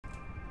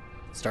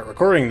Start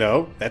recording,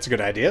 though. That's a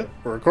good idea.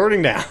 We're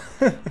recording now.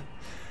 Let's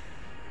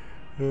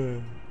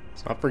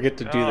not forget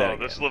to do that again.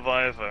 This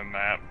Leviathan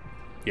map.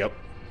 Yep.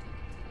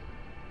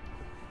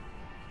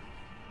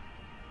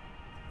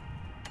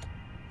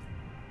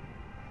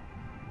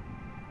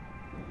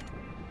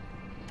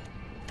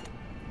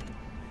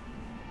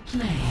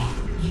 Play.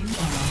 You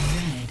are on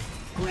red.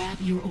 Grab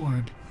your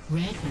orb.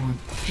 Red orb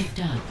picked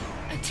up.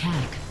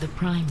 Attack the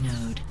prime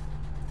node.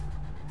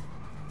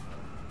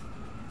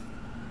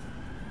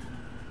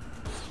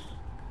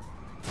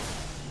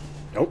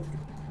 Nope.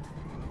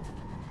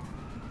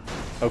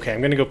 Okay,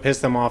 I'm gonna go piss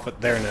them off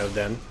at their node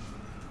then.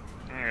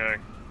 Okay.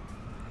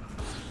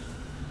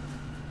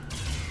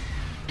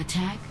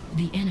 Attack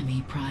the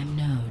enemy prime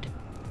node.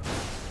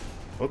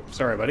 Oh,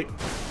 sorry, buddy.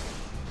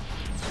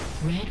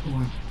 Red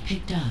orb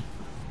picked up.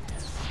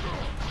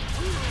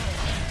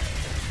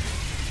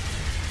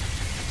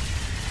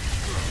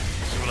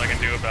 See what I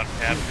can do about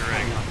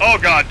capturing. Oh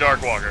god,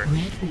 Darkwalker.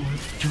 Red orb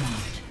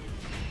dropped.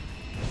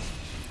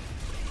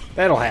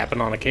 That'll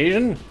happen on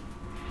occasion.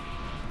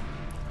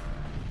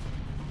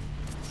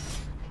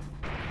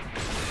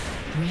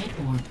 Red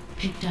orb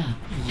picked up.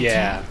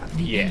 Yeah, Attack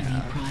the yeah.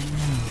 enemy prime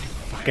node.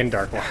 Fucking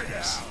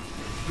Darkwalkers.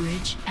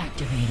 Bridge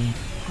activated.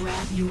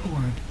 Grab your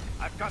orb.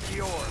 I've got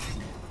the orb.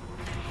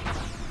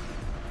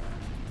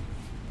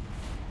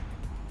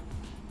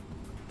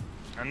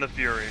 And the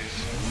Furies.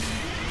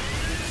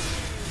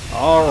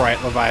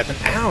 Alright, Leviathan.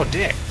 Ow,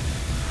 dick.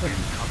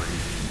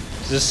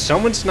 Is this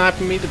someone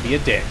sniping me to be a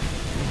dick?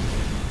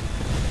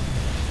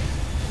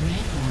 Red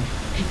orb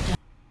picked up.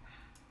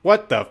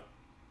 What the?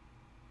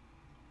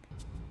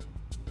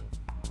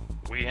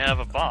 We have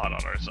a bot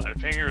on our side.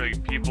 Apparently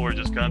people are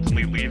just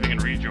constantly leaving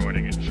and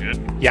rejoining and shit.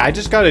 Yeah, I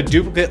just got a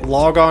duplicate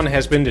logon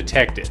has been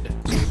detected.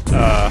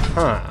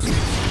 Huh.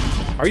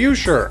 Are you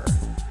sure?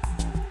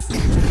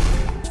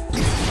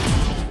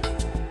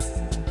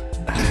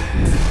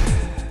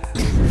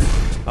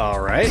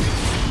 Alright.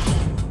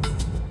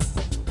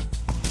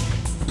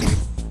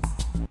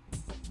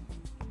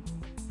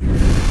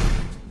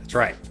 That's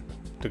right.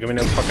 Don't give me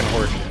no fucking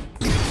horseshit.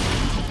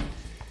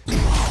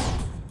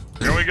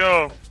 Here we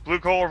go. Blue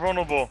collar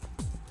vulnerable.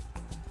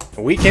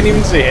 We can't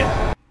even see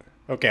it.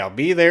 Okay, I'll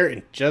be there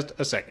in just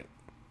a second.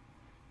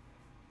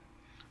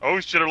 Oh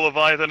shit, our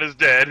Leviathan is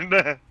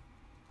dead.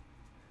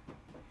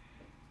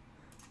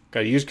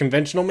 Gotta use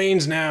conventional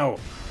means now.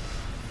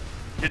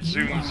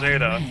 Kitsune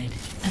Zeta. Red.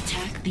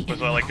 Attack the Was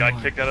enemy I like got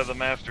core. kicked out of the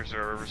master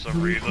server for some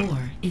Blue reason.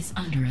 core is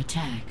under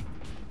attack.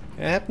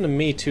 It happened to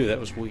me too, that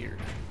was weird.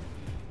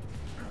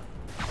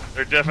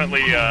 They're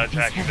definitely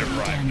attacking their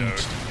Heavily prime node.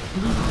 damaged.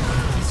 Blue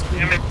core destroyed.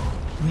 Damn it.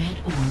 Red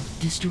orb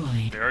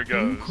destroyed. There it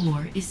Blue goes.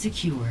 core is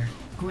secure.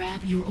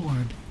 Grab your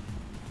orb.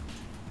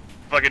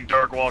 Fucking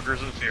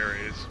Darkwalkers and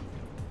Furies.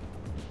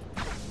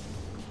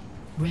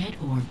 Red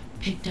orb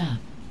picked up.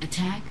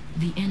 Attack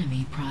the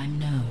enemy prime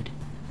node.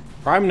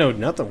 Prime node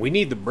nothing, we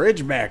need the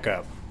bridge back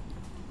up.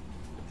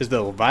 Is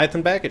the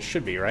Leviathan back? It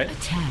should be, right?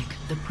 Attack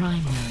the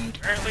prime node.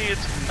 Apparently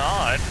it's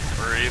not,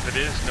 or if it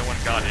is, no one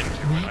got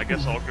into it. I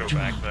guess I'll go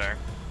back there.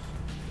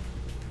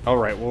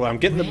 Alright, well I'm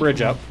getting the Red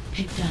bridge orb up.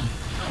 Picked up.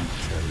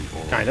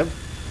 Kind of.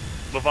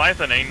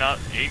 Leviathan ain't not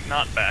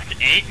back.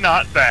 Ain't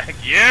not back.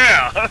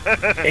 Yeah.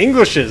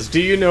 Englishes,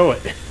 do you know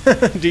it?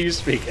 Do you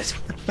speak it?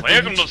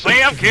 Welcome to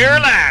South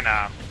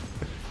Carolina.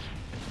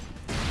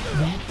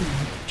 Red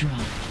orb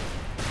dropped.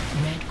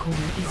 Red core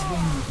is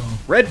vulnerable.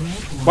 Red- orb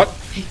what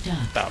picked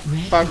up. the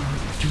Red fuck?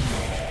 orb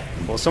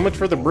dropped. Well, so much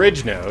for the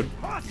bridge node.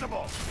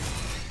 Possible.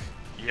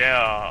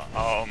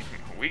 Yeah,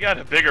 we got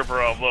a bigger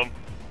problem.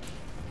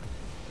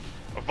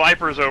 A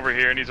Viper's over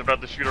here and he's about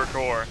to shoot our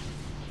core.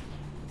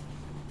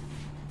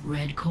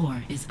 Red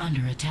core is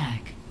under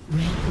attack.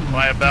 Red orb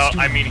By about,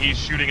 I destroyed. mean he's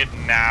shooting it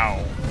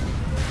now.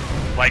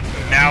 Like,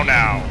 now.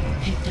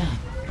 Picked up.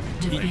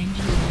 Defend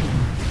your orb.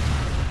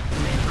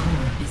 Red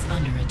core is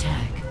under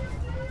attack.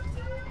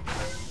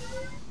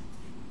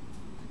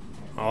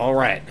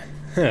 Alright.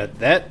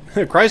 That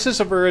crisis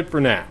averted for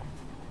now.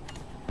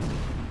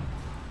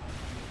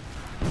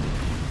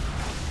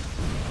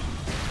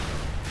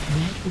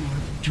 Red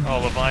orb dropped.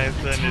 Oh,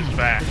 Leviathan is Attack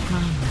back. the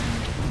prime node.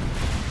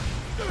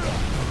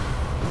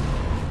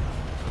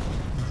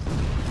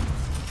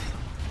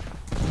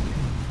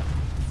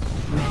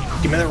 Red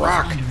core Give me the is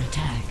rock. Under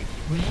attack.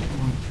 Red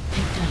orb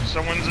picked up.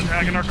 Someone's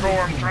attacking our Defend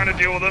core, I'm your trying to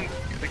orb. deal with them.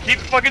 They keep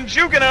fucking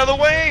juking out of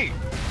the way!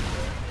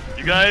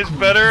 You guys Core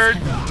better is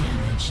heavily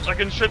damaged.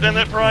 fucking shut down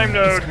that Red prime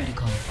orb is node.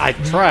 critical. I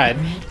tried.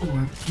 Red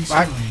orb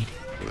destroyed.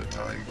 The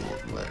triangle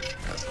of flesh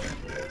has been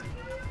dead.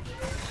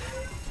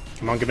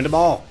 Come on, give me the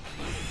ball.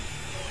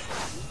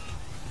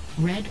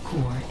 Red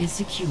core is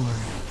secure.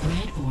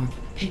 Red orb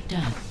picked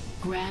up.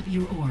 Grab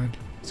your orb.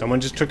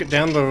 Someone just took it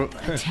down the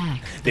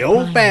Attack. the prime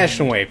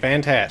old-fashioned node. way.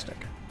 Fantastic.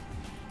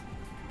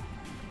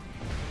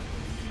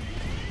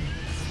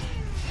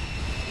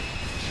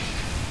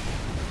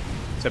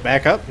 Is it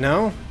back up?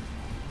 No?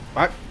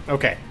 What?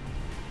 Okay.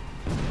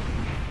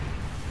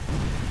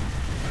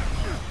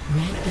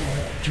 Red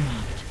orb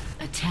dropped.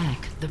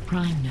 Attack the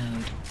prime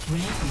node.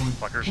 Red orb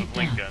Fuckers with picked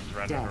link up. guns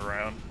running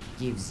around.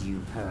 gives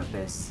you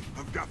purpose.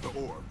 I've got the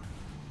orb.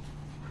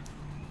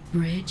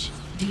 Bridge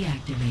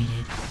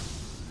deactivated.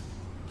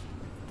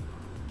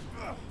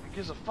 Who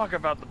gives a fuck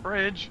about the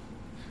bridge?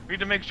 We need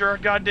to make sure our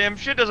goddamn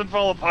shit doesn't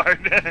fall apart.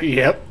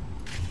 Yep.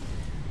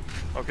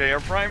 Okay, our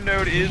prime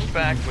node is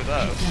back with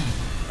us.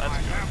 That's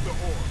good. Have the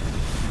orb.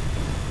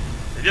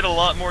 They did a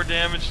lot more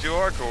damage to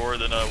our core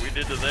than we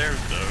did to theirs,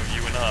 though,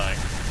 you and I.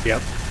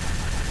 Yep.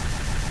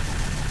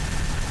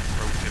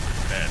 Pro tip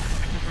is bad.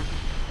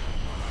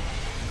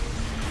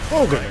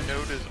 Oh, Prime good.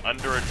 node is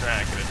under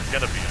attack, and it's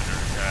gonna be under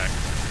attack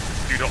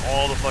due to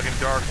all the fucking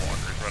Dark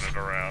Walkers running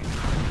around.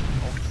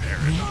 Oh, there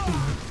it Red is.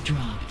 orb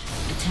dropped.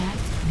 Attack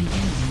the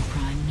enemy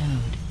prime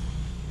node.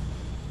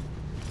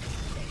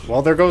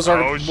 Well, there goes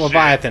our Oh, shit.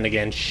 Leviathan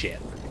again. Shit.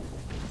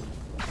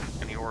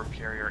 Any orb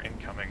carrier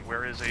incoming.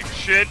 Where is he?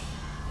 Shit!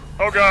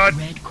 Oh god!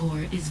 Red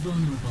core is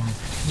vulnerable.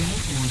 Red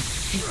orb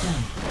picked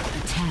up.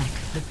 Attack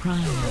the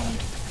prime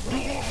node.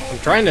 I'm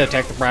trying to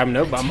attack the prime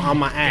node, but I'm on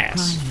my Attack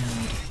the ass. prime node.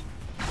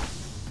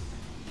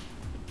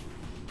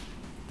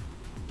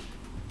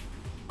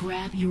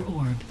 Grab your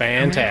orb.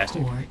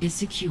 Fantastic. Red core is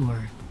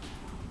secure.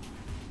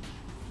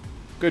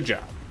 Good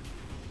job.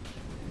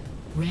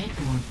 Red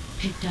orb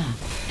picked up.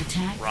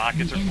 Attack.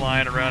 Rockets the are enemy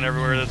flying around prime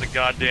everywhere. node. There's a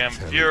goddamn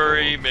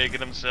Fury making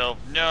himself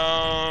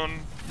known.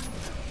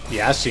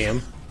 Yeah, I see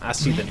him. I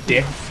see the Red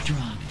dick. orb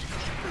dropped.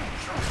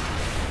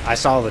 I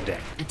saw the dick.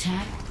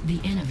 Attack the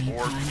enemy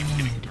Orb prime keeps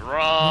getting node.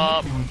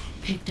 dropped. Red orb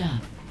picked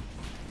up.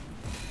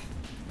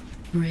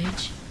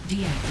 Bridge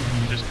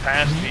deactivated. Just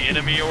past the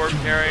enemy orb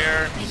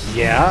carrier.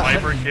 Yeah.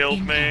 Viper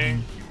killed me.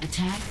 Incoming.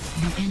 Attack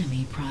the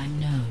enemy prime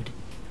node.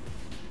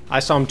 I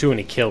saw him too, and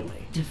he killed me.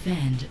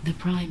 Defend the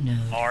prime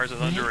node. Ours is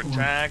Red under orb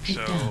attack, picked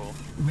so up.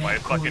 Red my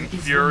core fucking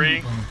is Fury.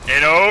 vulnerable.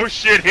 And oh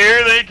shit,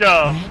 here they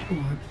come! Red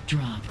orb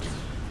dropped.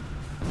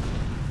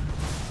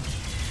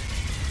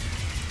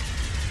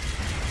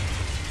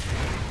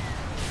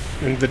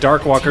 And the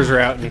Dark Walkers are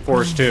out in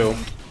force too.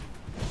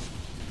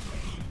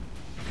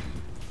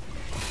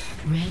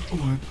 Red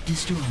orb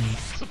destroyed.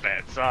 It's a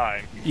bad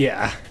sign.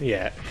 Yeah,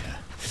 yeah.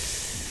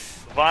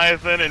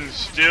 Leviathan and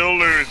still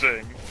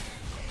losing.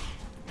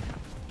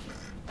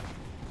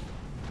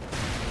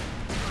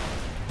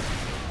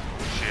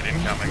 Shit,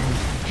 incoming.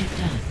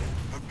 Picked up.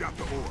 I've got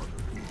the orb.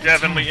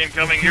 Definitely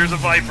incoming. Here's a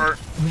Viper.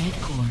 Red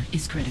core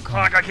is critical.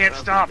 Fuck, I can't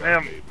stop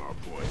him. Made my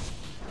point.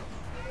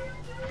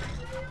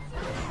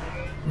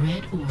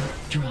 Red orb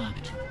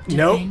dropped.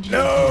 Nope, Defend your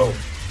no. orb.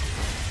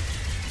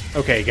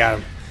 Okay, got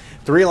him.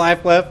 3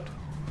 life left.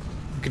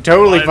 Could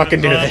totally Leviathan's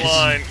fucking do this.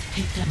 online.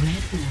 Picked up.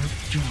 Red orb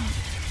dropped.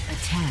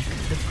 Attack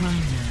the prime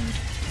node.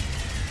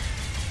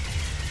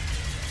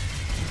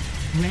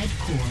 Red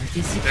core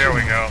is secure. There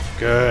we go.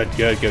 Good,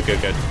 good, good,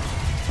 good, good.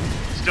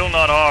 Still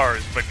not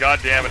ours, but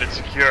goddamn it, it's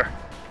secure.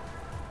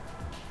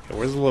 Okay,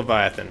 where's the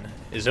Leviathan?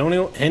 Is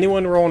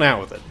anyone rolling out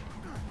with it?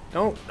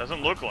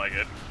 Doesn't look like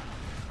it.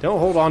 Don't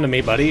hold on to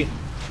me, buddy.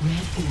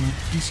 Red orb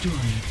destroyed.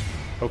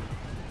 Oh,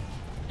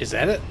 is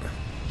that it?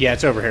 Yeah,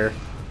 it's over here.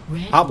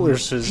 Red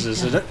Hopplers orb is, picked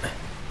isn't up. it?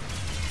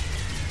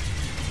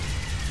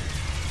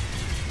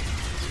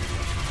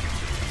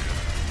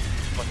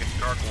 Fucking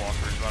Dark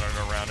Walkers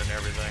running around and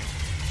everything.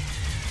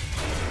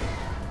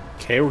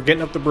 Okay, we're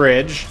getting up the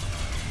bridge.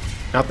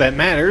 Not that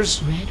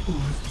matters. Red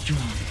orb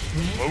dropped.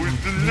 Red Close orb,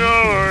 the red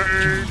orb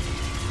door. dropped.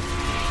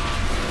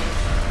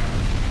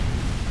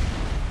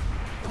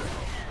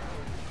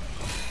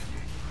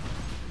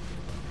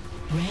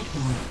 Red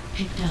orb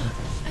picked up.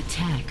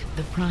 Attack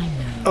the prime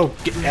node. Oh,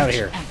 get out of Bridge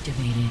here.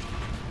 Activated.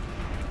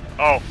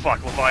 Oh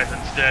fuck,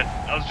 Leviathan's dead.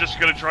 I was just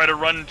gonna try to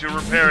run to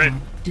repair it.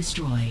 Orb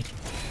destroyed.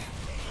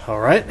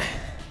 Alright.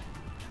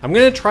 I'm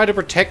gonna try to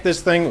protect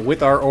this thing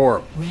with our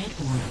orb. Red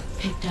orb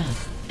picked up.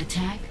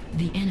 Attack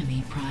the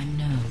enemy prime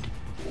node.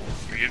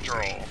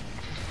 Control.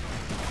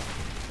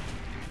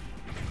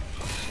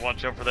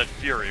 Watch out for that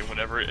Fury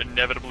whenever it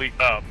inevitably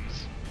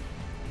comes.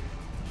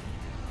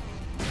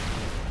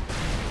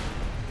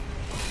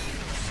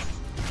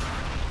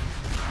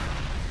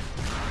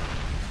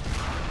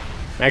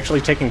 I'm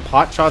actually taking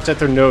pot shots at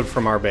their node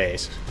from our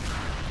base.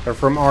 Or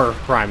from our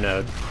prime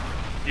node.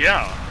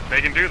 Yeah,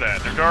 they can do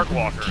that. They're Dark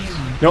Walkers.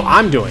 Carrier No,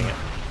 I'm doing it.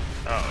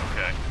 Oh,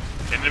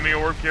 okay. Enemy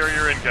orb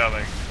carrier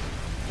incoming.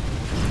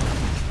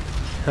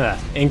 Huh,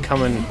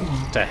 incoming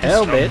to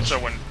hell, bitch.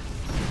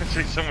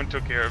 Someone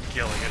took care of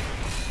killing it.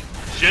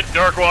 Shit,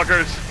 Dark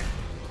Walkers!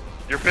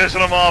 You're pissing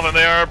them off and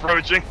they are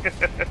approaching.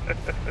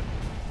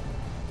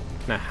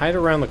 Now hide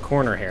around the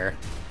corner here.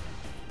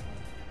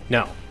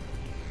 No.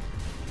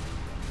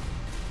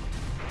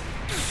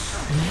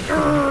 Red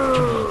orb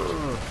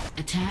dropped.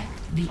 Attack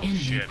the enemy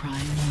shit. prime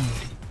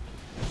node.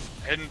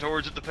 Heading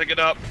towards it to pick it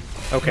up.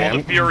 Okay, While the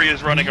I'm Fury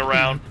is running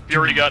around.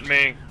 Fury got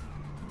me.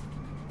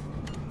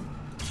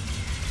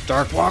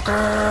 Dark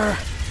Walker!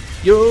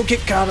 You'll get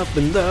caught up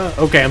in the...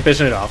 Okay, I'm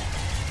pissing it off.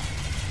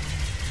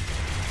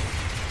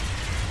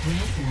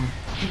 Red orb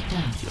picked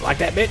up. You like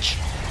that, bitch?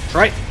 That's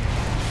right.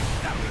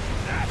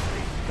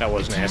 That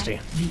was nasty.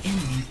 Attack the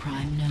enemy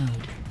prime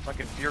node.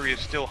 Fucking Fury is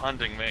still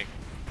hunting me.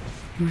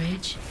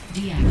 Bridge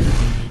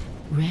deactivated.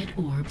 Red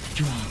orb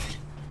dropped.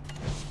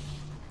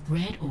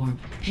 Red orb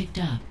picked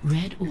up.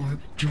 Red orb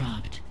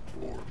dropped.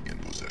 Orb in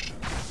possession.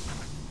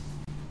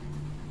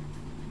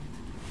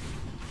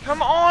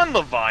 Come on,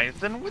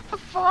 Leviathan, what the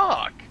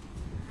fuck?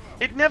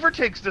 It never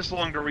takes this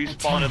long to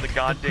respawn in the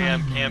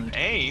goddamn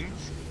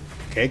campaigns.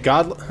 Okay,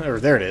 or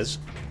there it is.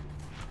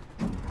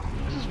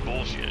 This is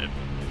bullshit.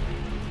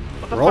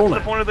 What the Roll fuck's it.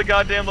 the point of the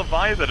goddamn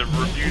Leviathan? It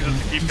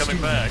refuses to keep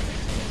coming back.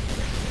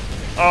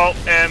 Oh,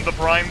 and the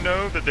Prime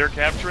node that they're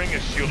capturing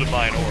is shielded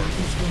by an orb.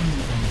 Is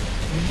vulnerable.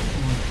 Red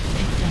orb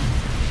picked up.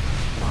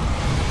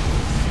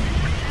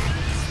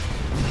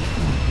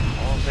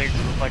 All thanks to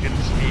the fucking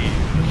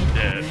Steve.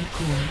 Dead. Red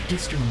core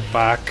destroyed.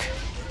 Fuck.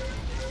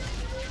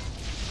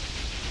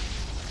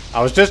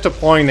 I was just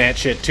deploying that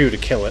shit too to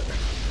kill it.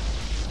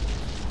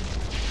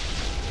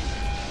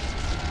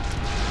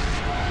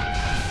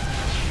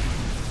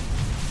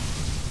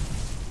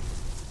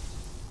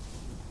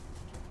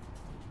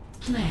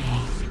 Play.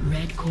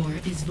 Red core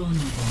is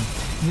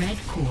vulnerable. Red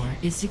core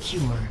is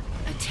secure.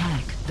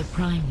 Attack the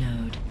prime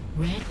node.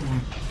 Red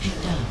orb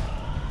picked up.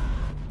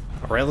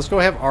 Alright, let's go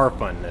have our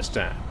fun this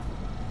time.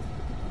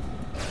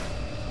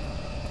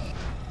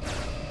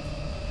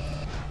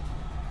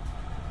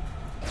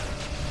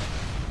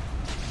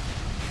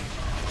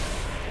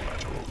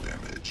 Collateral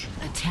damage.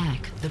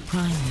 Attack the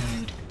prime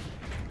node.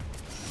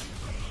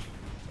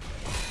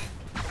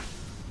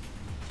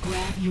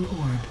 Grab your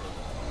orb.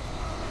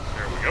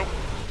 There we go.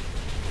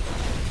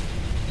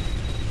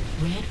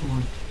 Red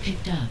orb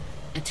picked up.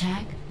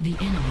 Attack the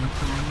enemy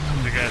prime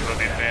You node. guys have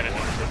the advantage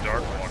of the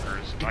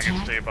Darkwalkers. I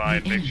can stay by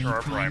and make sure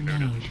our Prime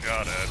node isn't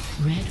shot at.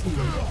 Red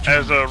orb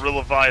As a real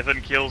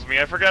Leviathan kills me,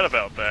 I forgot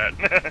about that.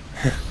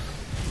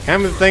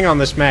 Kind of the thing on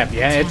this map,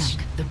 yeah, it's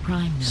attack the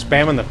prime node.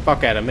 spamming the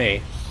fuck out of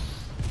me.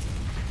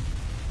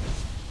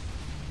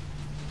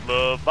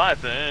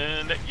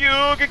 Leviathan, you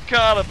get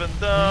caught up in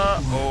the...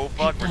 Oh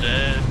fuck, we're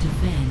dead.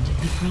 Defend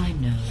the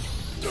prime node.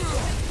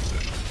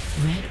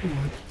 Red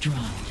orb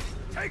dropped.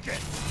 Take it!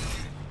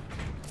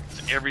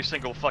 Every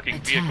single fucking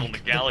vehicle in the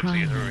Attack the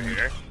galaxy is Prime over node.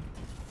 here.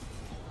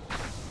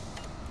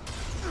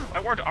 Why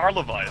weren't our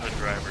Leviathan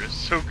drivers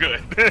so good?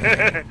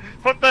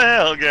 What the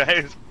hell,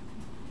 guys?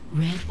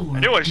 Red orb I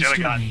knew I should have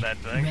destroyed. gotten that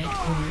thing. Red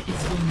core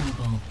is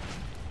vulnerable.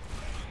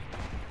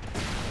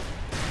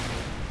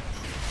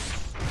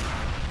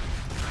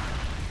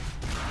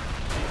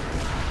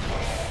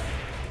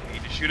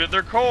 Need to shoot at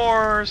their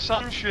core,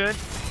 some shit.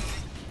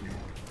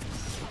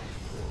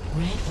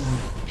 Red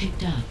orb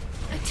picked up.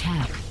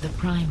 Attack the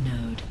prime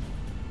node.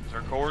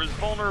 Their core is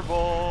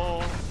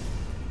vulnerable.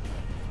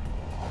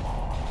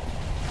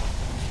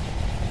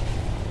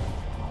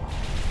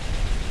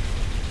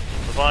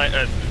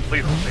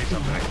 Please don't say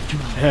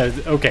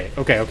something.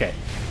 Okay.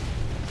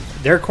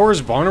 Their core is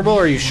vulnerable,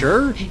 are you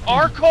sure?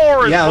 Our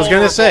core is Yeah, I was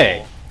gonna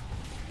say.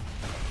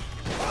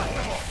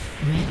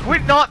 Red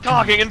Quit not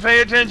talking and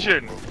pay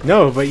attention!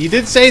 No, but you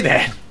did say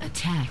that.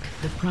 attack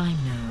the prime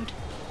node.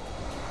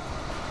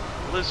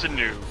 Listen,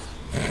 noob.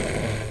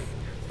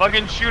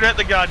 Fucking shoot at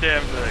the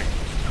goddamn thing.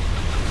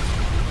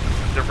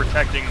 They're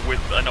protecting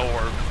with an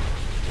orb,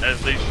 as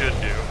they should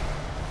do.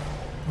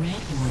 Red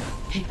orb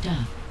picked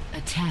up.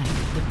 Attack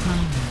the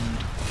prime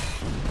node.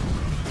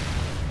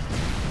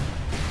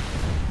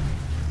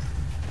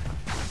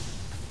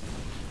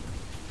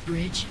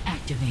 Bridge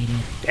activated.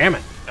 Damn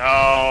it.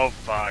 Oh,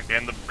 fuck,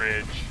 and the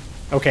bridge.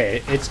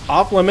 Okay, it's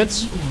off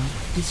limits. The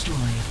orb destroyed.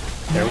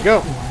 There we Red go.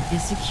 orb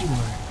is secure.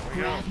 we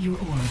go. Grab your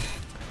orb.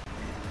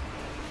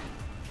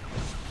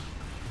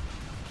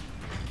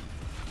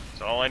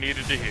 That's all I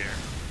needed to hear.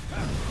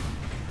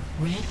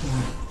 Red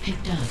orb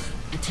picked up.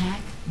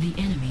 Attack the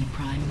enemy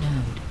prime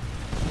node.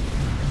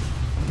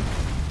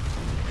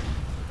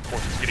 Of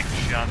course, it's getting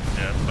shot to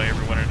death by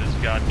everyone and his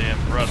goddamn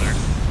brother.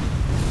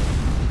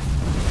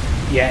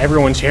 Yeah,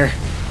 everyone's here.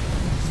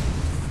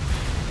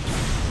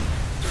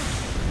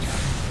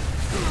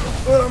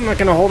 Oh, I'm not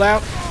gonna hold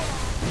out.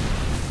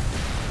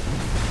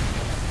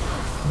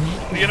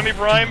 Red The enemy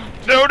prime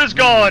node is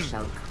gone!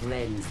 Shall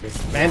cleanse this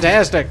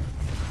Fantastic.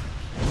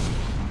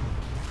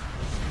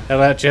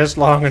 Held out just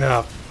long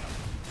enough.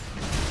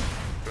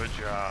 Good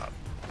job.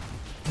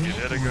 You Red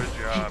did a good orb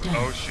job. picked up.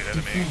 Oh shit,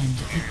 enemy. Defend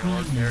the Your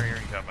prime carrier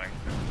node. incoming.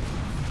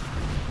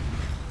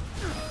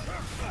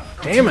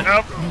 Damn it.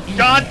 Nope. The enemy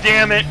God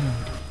damn it! prime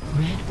node.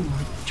 Red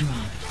orb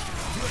dropped.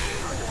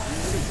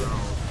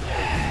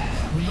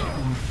 Red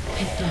orb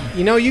picked up.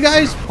 You know, you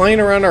guys playing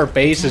around our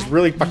base is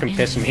really fucking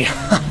pissing me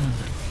off.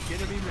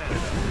 Enemy man.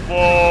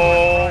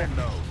 Whoa!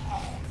 No.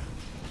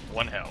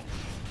 One health.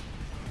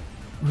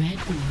 Red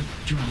orb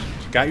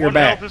dropped. Got your One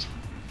back. health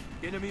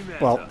Enemy man.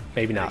 Well,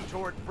 maybe not.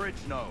 Toward bridge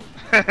node.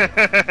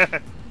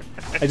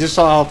 is...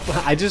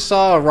 I just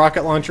saw a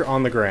rocket launcher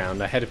on the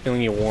ground. I had a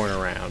feeling you weren't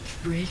around.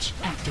 Bridge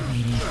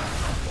activated.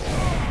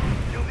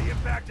 You'll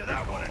get back to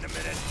that one in a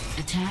minute.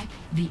 Attack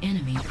the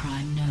enemy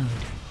prime node.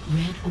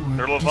 Red orb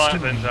Their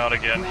Leviathan's destroyed. out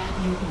again.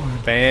 Grab your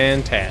orb.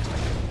 Fantastic.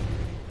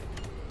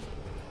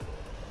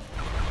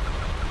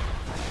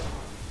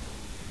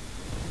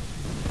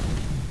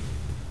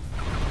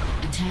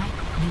 Attack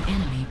the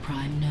enemy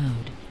prime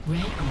node.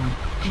 Red orb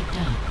picked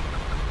up.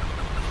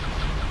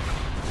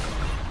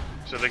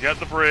 So they got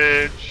the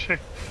bridge.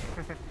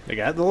 They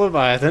got the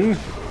Leviathan.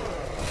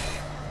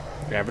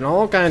 They're having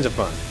all kinds of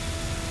fun.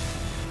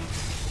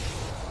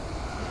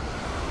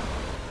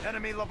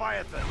 Enemy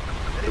Leviathan.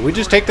 Did we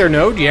just take their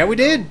node? Yeah, we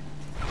did.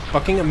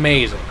 Fucking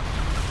amazing.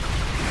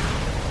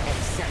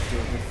 Accept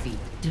your defeat.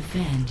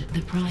 Defend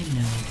the prime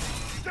node.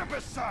 Step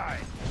aside.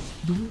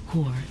 Blue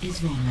core is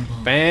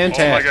vulnerable.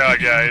 Fantastic. Oh my god,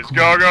 guys.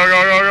 Go, go, go,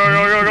 go, go,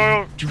 go,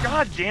 go, go.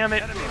 God damn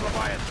it. Enemy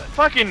Leviathan.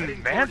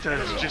 Fucking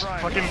Manta's just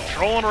fucking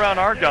trolling around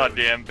our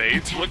goddamn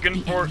base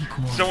looking for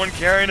someone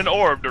carrying an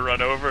orb to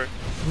run over.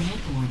 Red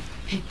orb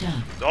picked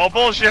up. It's all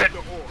bullshit.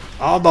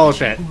 All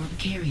bullshit. Orb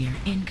carrier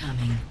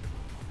incoming.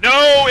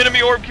 No!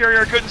 Enemy orb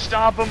carrier couldn't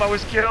stop him. I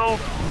was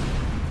killed.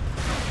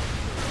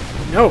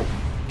 No.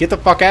 Get the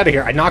fuck out of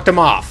here. I knocked him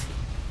off.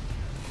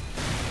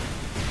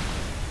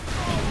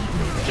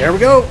 There we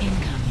go.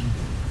 Incoming.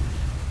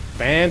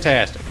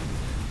 Fantastic.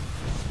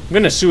 I'm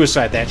gonna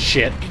suicide that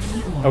shit.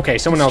 Enemy orb Okay,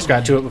 someone else got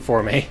to destroyed. it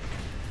before me.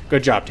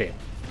 Good job, team.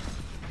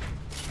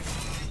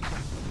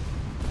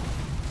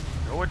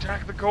 Go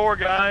attack the core,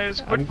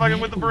 guys. Quit I'm- fucking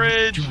with the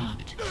Red orb bridge.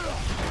 dropped.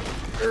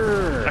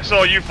 I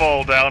saw you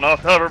fall down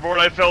off the hoverboard.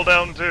 I fell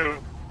down too.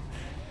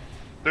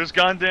 Those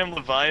goddamn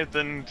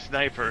Leviathan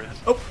snipers.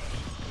 Oh.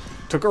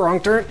 Took a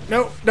wrong turn.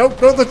 No, no,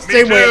 go the Me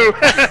same way. too.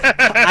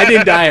 I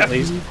didn't die at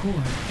least. Blue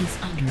core is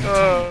under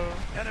attack.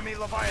 Enemy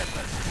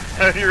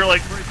Leviathan. And you're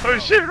like, oh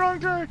shit, wrong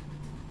turn.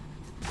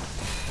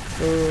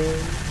 Red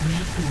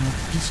orb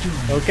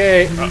destroyed.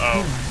 Okay. Blue Uh-oh.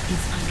 core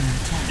is under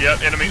attack.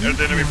 Yep, enemy, Blue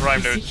the enemy core prime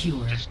is node's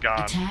secure. just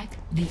gone. Attack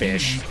the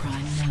Fish. enemy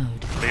prime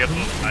node. They got the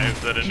Red orb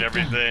Leviathan and picked up.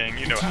 everything.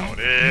 You know how Attack it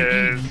the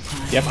enemy is.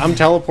 prime Yep, node. I'm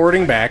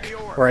teleporting back,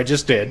 or I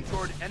just did.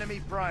 Toward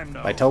enemy prime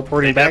node. By They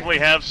teleporting back, definitely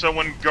have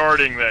someone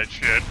guarding that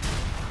shit.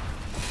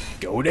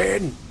 go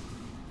dead.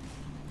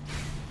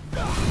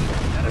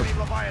 Enemy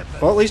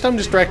Leviathan. Well, at least I'm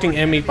distracting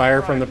enemy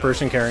fire from the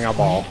person carrying a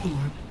ball. Red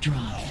orb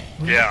dropped.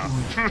 Red Yeah.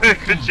 orb Good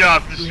picked up.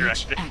 job Bridge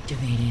distracting.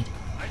 activated.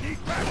 I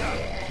need backup.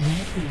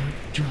 Red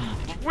orb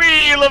dropped.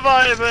 Wee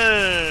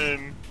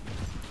Leviathan!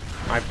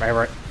 My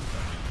favorite.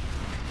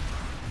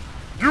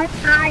 You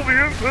feel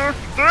the impact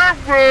of that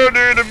one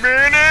in a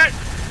minute!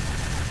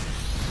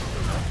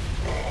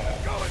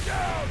 Going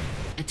down.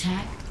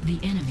 Attack the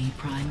enemy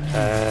prime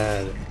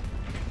node.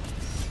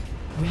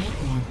 Red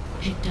orb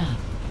picked up.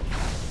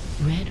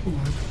 Red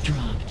orb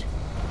dropped.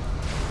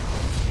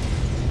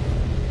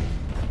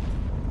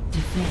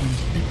 Defend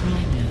the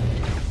prime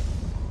node.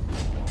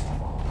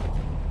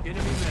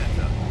 Enemy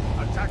Manta.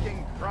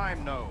 Attacking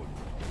prime node.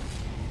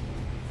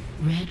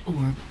 Red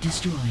orb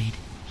destroyed.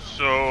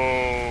 So,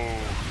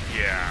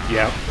 yeah.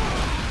 Yep.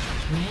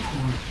 Red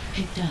orb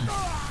picked up.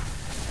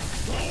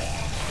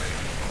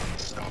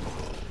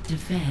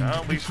 Defend Well,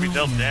 at the least we prime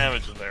dealt node.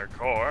 damage to their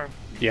core.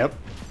 Yep.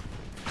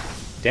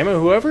 Damn it,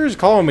 whoever is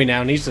calling me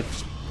now needs to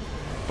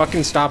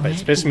fucking stop it.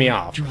 It's Red pissing me orb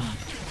off. dropped.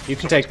 You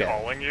can Someone's take that.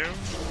 calling you?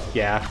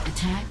 Yeah.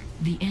 Attack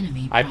the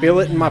enemy I prime feel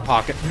it in my node.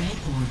 pocket. Red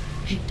orb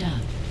picked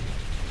up.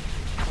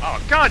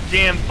 Oh,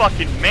 goddamn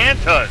fucking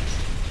mantas!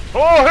 Oh,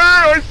 hey,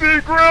 I see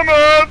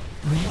Grimith!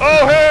 Red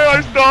Oh, orb hey,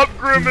 I dropped. stopped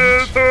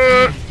Grimith!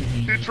 Bridge He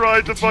activated.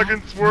 tried to Attack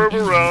fucking the swerve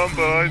enemy around,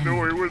 but I prime knew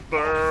node. he was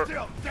there.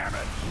 Still, damn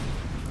it.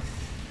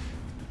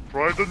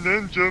 Tried the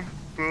ninja,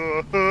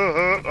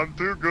 but I'm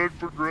too good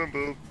for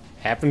Grimith.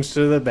 Happens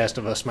to the best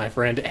of us, my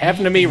friend. It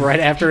happened to me right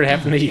after it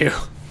happened to you.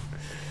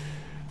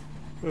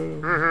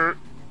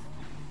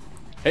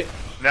 Hey,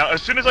 Now,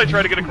 as soon as I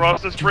try to get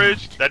across this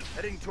bridge, that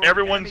Heading toward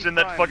everyone's enemy in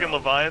that prime fucking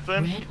node.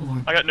 Leviathan. Red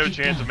orb I got no picked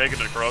chance up. of making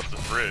it across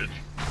this bridge.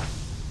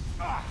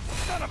 Ah,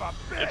 son of a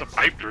bitch. It's a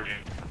pipe dream.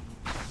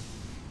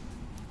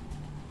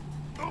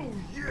 Oh,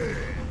 yeah.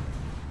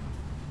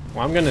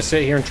 well, I'm gonna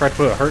sit here and try to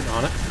put a hurt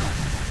on it.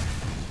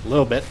 A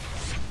little bit.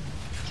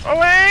 Oh,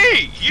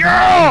 hey!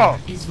 Yeah!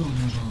 Is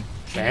vulnerable.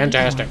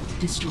 Fantastic. Enemy orb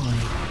destroyed.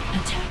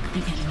 Attack the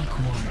enemy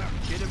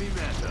core. Enemy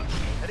Manta.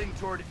 Heading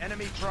toward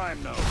enemy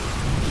prime node.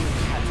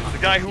 The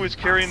guy who was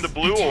carrying the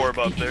blue Attack orb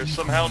the up there enemy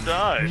somehow core.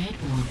 died. Red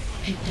orb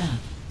picked up.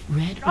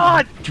 Red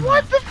God, orb what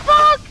dropped. the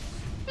fuck?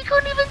 He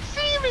couldn't even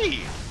see me!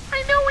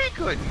 I know he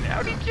couldn't.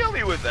 How'd he kill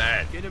me with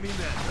that? Enemy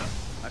Manta.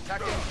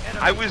 Attacking enemy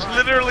I was prime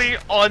literally node.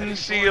 Heading toward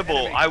unseeable.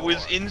 enemy I was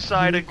core.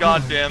 inside a Blue core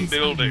goddamn is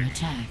building. under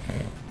attack.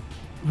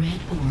 Red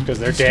orb 'Cause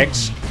they're destroyed.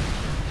 dicks.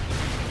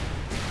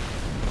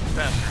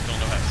 Bastards don't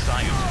know how to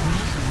science.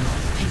 Red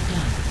orb picked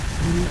up.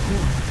 Blue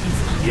core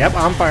is under Yep,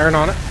 I'm firing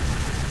on it.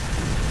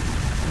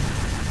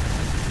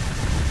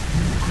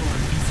 Blue core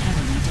is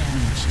heavily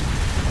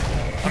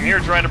damaged. I'm here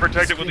trying to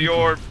protect it with the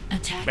orb.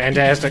 Attack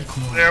Fantastic. the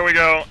enemy core. There we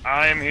go.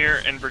 I am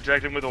here and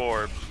protecting with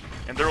orb.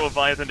 And their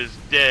Leviathan is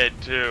dead,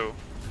 too.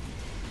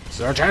 This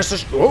is our chance to...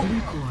 Oh,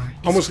 Blue core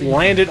is almost free.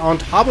 landed on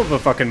top of a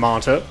fucking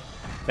Manta.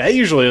 That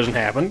usually doesn't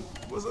happen.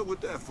 What's up with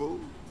that, fool?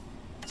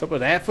 What's up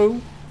with that,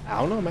 fool? I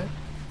don't know, man.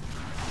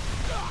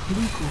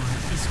 Blue core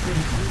is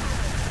critical.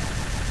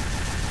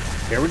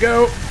 Here we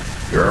go.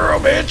 Girl,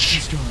 bitch.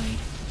 Destroyed.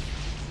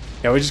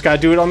 Yeah, we just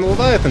gotta do it on the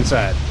Leviathan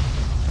side.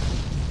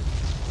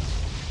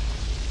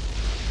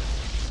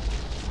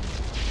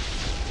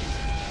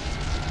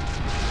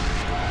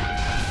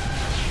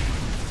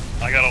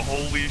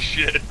 Holy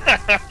shit.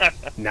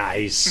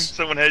 Nice.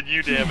 Someone had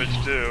you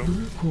damaged too.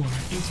 Blue core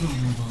is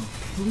vulnerable.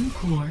 Blue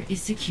core is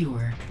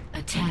secure.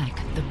 Attack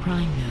the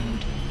prime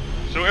node.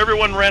 So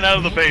everyone ran out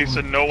of the base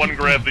and no one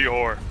grabbed the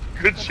ore.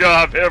 Good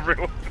job,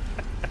 everyone.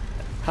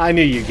 I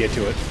knew you'd get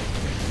to it.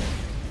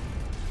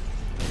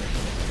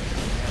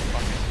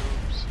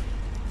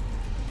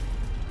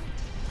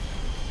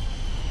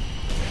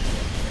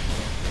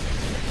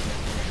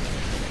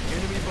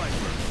 Enemy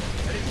Viper.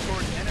 Heading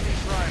toward enemy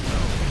prime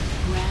node.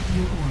 Grab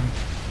your orb.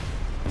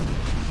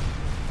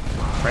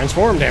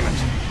 Transform, damn it.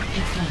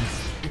 Pick up.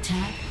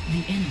 Attack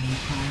the enemy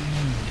prime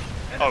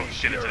node. Oh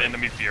shit, it's an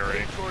enemy Fury.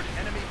 Heading toward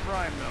enemy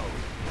prime node.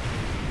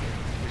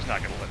 He's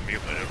not gonna let me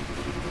live.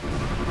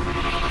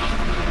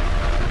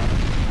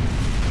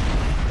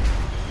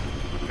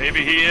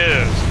 Maybe he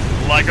is.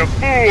 Like a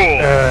fool!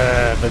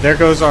 But there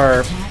goes our...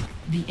 Attack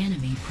the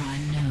enemy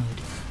prime node.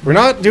 We're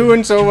not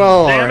doing so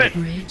well Damn already. it.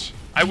 Bridge.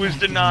 I was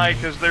denied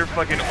because their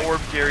fucking orb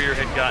carrier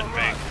had gotten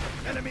me.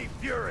 Enemy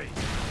Fury.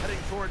 Heading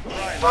toward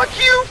prime Fuck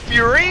you,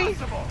 Fury!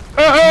 Possible.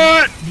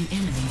 Haha! The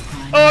enemy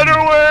prime Auto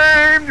node.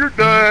 aim! You're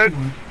dead!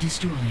 Orb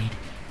destroyed.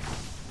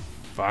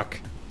 Fuck.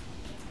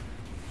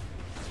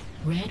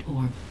 Red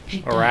orb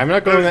picked up. Alright, I'm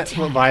not going that Attack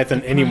Leviathan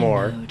the prime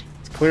anymore. node.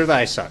 It's clear that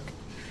I suck.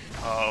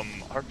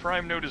 Our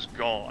prime node is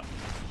gone.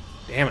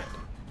 Damn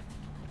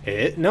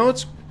it. No,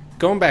 it's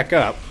going back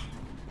up.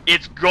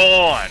 It's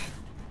gone!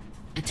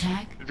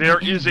 Attack. There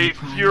the is enemy a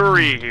prime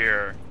Fury node.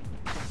 here.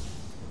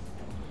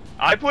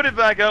 I put it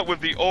back up with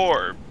the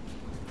orb.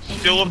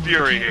 Still a Enemy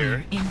Fury carrier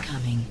here.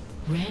 Incoming.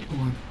 Red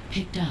orb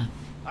picked up.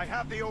 I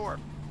have the orb.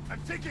 I'm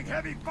taking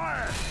heavy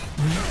fire.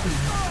 Red orb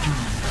dropped.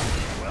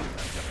 Welcome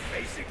to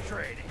basic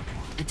training.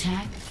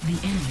 Attack the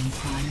enemy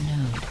prime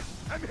node.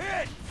 I'm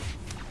hit.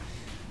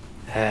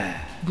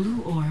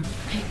 Blue orb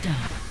picked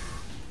up.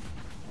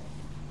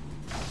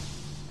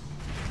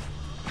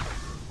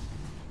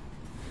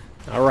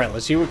 Alright,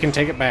 let's see if we can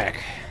take it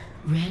back.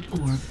 Red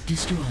orb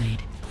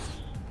destroyed.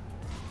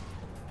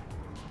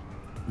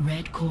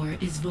 Red core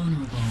is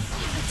vulnerable.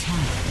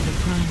 Attack the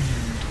prime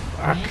node.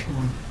 Fuck. Red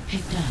orb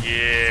picked up.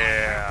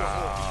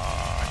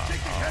 Yeah.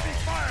 Taking heavy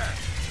fire.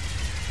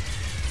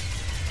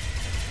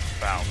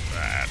 About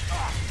that.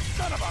 Ah,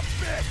 son of a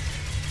bitch.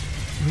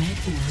 Red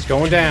orb. It's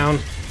going down.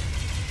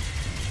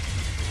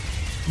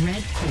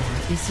 Red core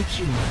is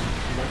secure.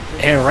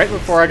 And right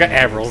before I got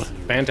averilled.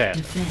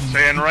 Fantastic. Defend.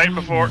 Saying the right prime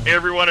before node.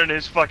 everyone in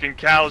his fucking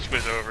couch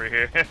was over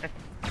here.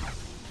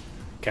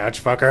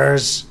 Couch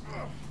fuckers.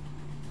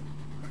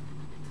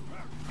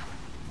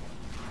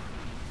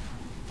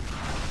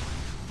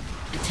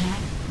 Attack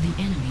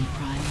the enemy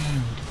prime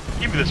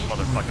node. Give me this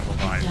motherfucking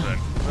Leviathan.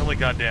 The only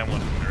goddamn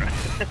one who's right.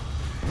 Let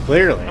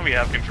Clearly. me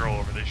have control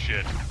over this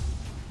shit.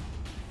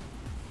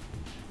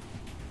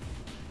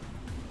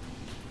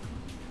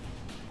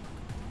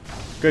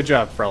 Good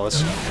job,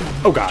 fellas.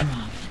 Oh god.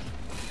 Dropped.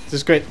 This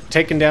is great.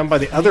 Taken down by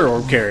the other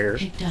orb carrier.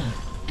 Picked up.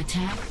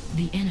 Attack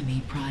the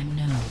enemy prime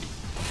node.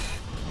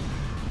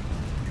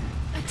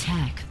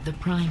 Attack the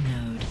prime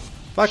node.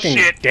 Fucking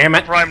Shit! damn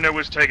it. Prime node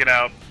was taken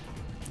out.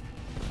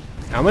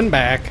 Coming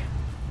back.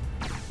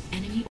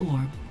 Enemy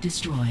orb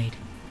destroyed.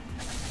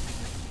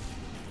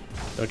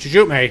 Don't you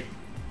shoot me.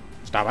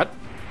 Stop it.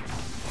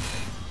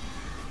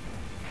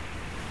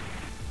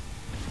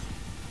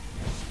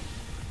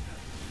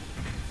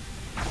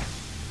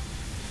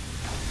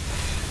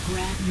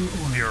 Grab your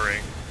orb. Fury.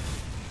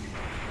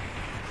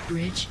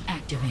 Bridge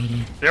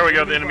activated. There we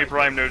go, the enemy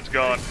prime node's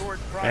gone. Toward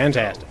prime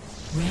Fantastic.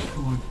 Red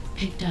orb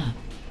picked up.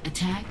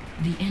 Attack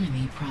the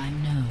enemy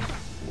prime node.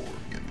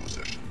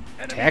 node. Enemy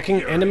Attacking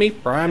Fury. enemy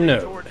prime Heading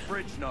node. Toward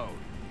bridge node.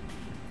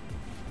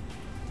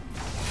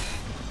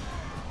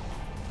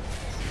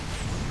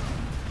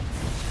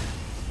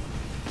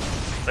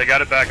 They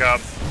got it back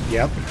up,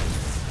 Yep.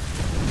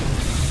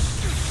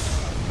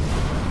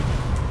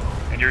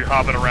 and you're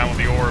hopping around with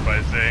the orb,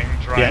 I think,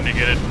 trying Yep. to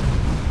get it.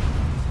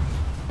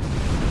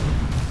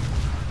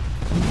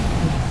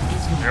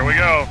 Here we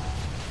go.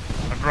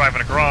 I'm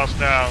driving across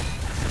now.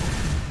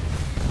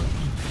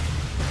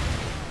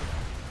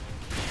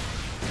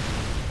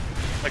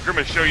 Let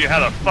Grimith show you how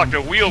the fuck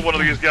to wield one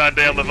of these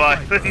goddamn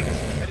Leviathans.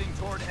 Heading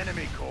toward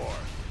enemy core.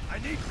 I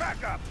need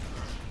backup.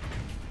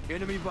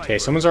 Enemy Viper. Okay,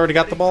 someone's already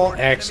got the ball. Heading toward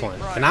enemy Excellent.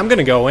 prime And I'm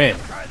gonna go in.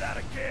 Try that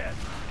again.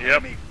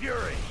 Yep. Enemy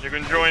Fury. You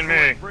can join me.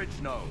 Toward bridge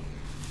node.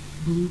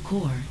 Blue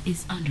core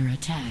is under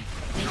attack.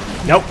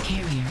 Enemy Nope. orb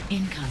carrier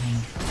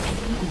incoming.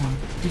 Enemy orb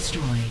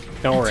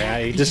destroyed. Don't worry, Attack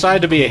I the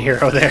decided to be a enemy hero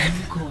core. there.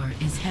 Blue core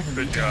is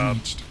heavily Good job.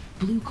 damaged.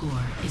 Blue core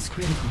is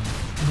critical.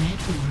 Red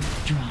orb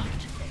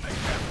dropped. I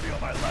can't feel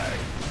my leg.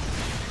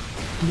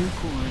 Blue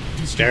core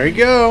destroyed. There you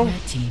go.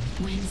 Red team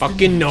wins the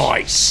Fucking match.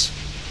 nice.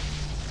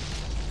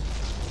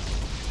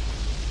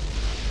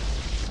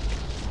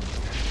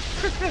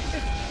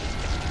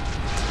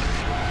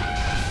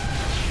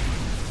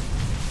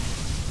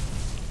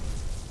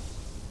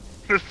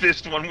 The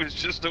fist one was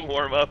just a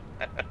warm up.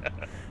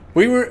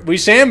 We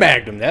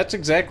sandbagged them. That's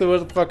exactly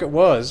what the fuck it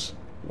was.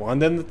 Wanted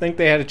them to think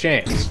they had a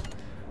chance.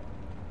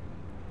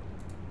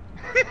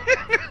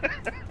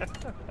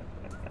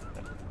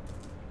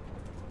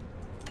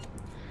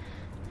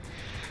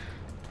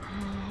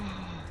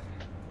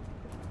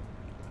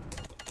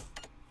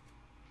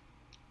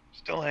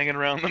 hanging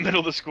around the middle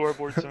of the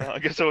scoreboard somehow. I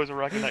guess I was a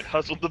Rocket Knight.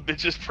 Hustled the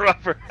bitches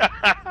proper.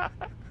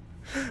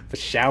 But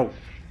shout.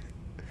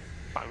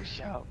 Oh,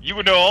 shout. You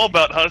would know all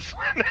about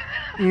hustling.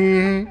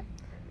 Mm.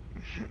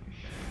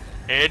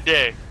 Every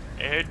day.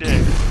 Every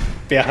day.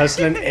 Be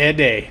hustling every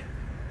day.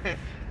 Every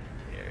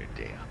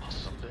day. I'm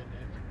hustling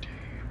every day.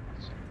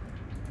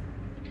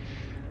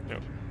 No.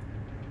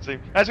 See,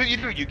 that's what you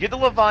do. You get the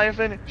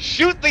Leviathan,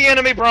 shoot the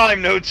enemy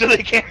prime node so they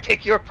can't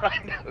take your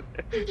prime node.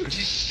 Just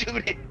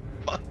shoot it.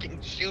 Fucking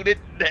shoot it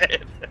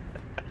dead.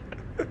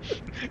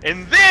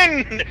 And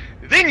then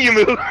you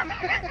move.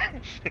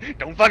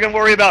 Don't fucking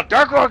worry about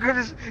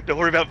Darkwalkers. Don't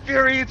worry about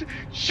Furies.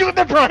 Shoot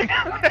the prime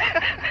node.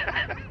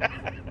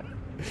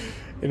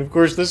 And of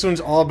course, this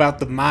one's all about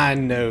the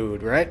mine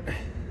node, right?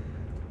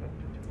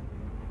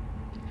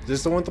 Is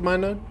this the one with the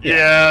mine node?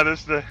 Yeah, this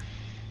is the...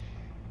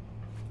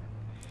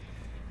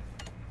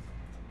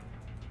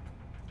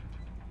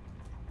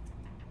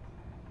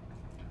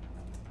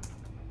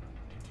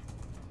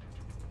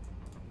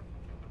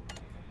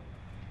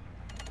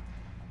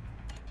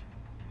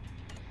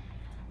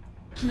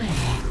 Play.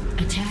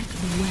 Attack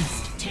the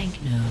west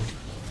tank node.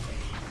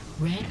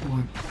 Red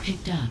orb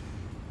picked up.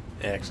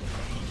 Excellent.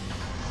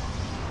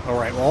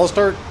 Alright, well, I'll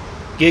start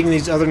getting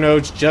these other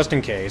nodes just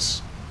in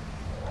case.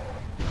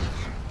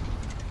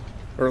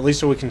 Or at least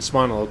so we can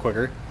spawn a little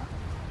quicker.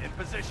 In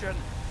position.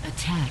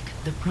 Attack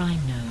the prime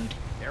node.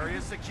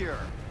 Area secure.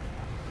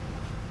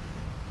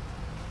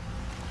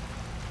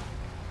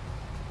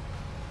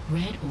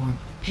 Red orb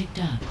picked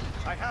up.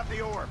 I have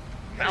the orb.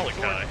 Heading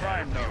Malachi. toward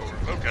prime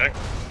node. Okay.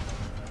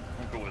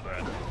 I'll go with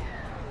that.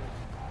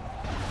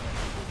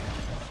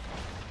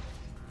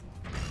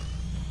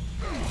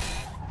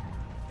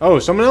 Oh,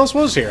 someone else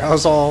was here. I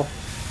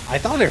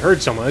thought I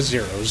heard someone at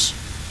zeros.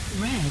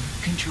 Red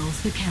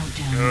controls the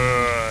countdown.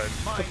 Good.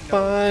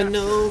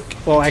 Final.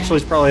 Well, actually,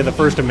 it's probably the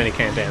first of many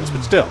countdowns,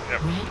 but still.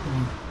 Yep. Red orb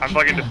I'm picked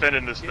fucking up.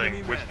 defending this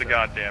thing with the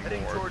goddamn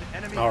Heading orb. toward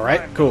enemy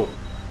Alright, prime cool. node.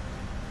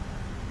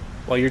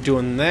 While you're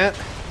doing that,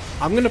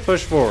 I'm gonna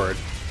push forward.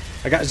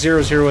 I got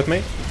zeros here with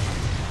me.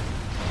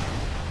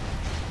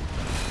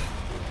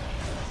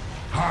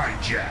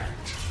 Hijacked.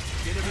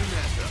 Enemy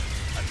Manta.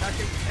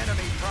 Attacking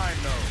enemy prime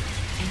node.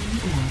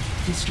 Enemy orb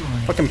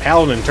destroyed. Fucking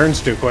Paladin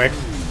turns too quick.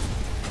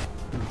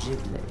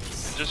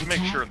 Just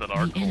make sure that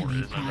our The core enemy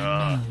isn't prime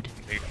node.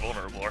 made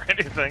vulnerable or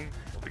anything.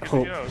 We'll be good to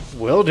Oh, go.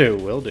 will do,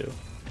 will do.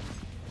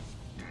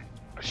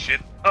 Oh,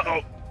 shit.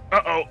 Uh-oh.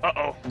 Uh-oh.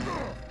 Uh-oh.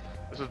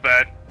 This is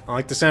bad. I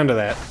like the sound of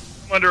that.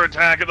 I'm under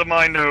attack at the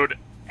mine node.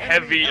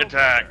 Heavy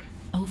attack.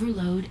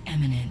 Overload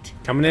imminent.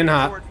 Coming in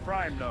hot. Toward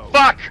prime node.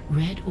 Fuck!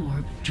 Red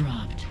orb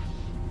dropped.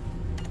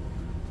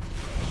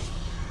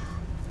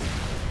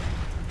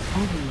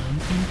 Overload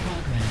in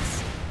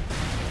progress.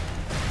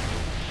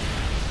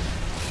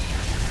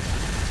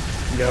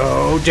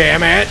 No,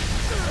 damn it!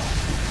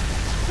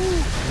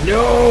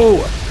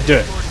 No! Do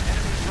it. Toward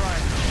enemy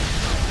prime node.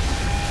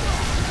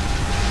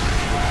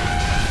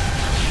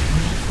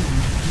 Red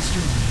orb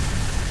destroyed.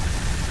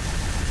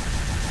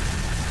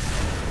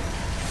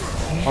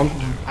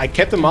 I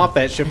kept them off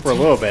that ship for a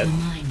little bit. Attack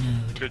the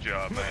mine node. Good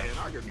job, man.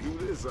 I can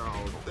do this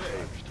all day.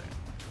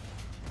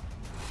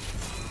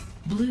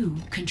 Blue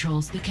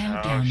controls the Oh,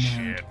 countdown shit.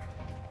 node.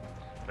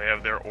 They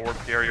have their orb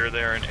carrier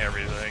there and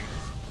everything.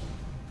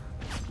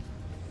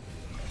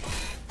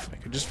 If I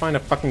could just find a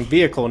fucking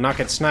vehicle and not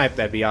get sniped,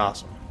 that'd be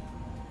awesome.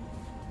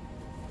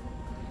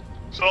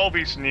 So I'll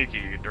be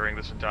sneaky during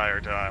this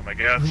entire time, I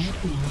guess. Red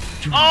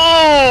orb dropped.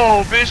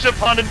 Oh! Bishop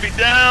hunted me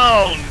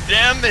down!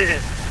 Damn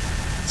it!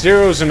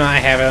 Zeros and I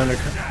have it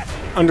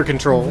under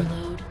control.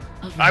 Overload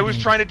of I was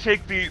red. trying to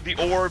take the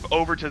orb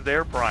over to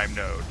their prime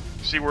node.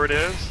 See where it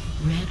is?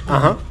 Red orb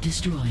Uh-huh.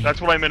 destroyed.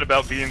 That's what I meant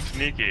about being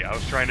sneaky. I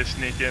was trying to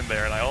sneak in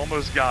there and I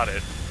almost got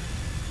it.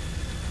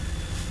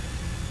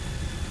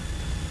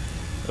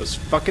 Those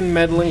fucking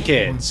meddling Red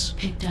kids. orb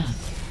picked up.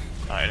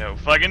 I know.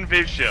 Fucking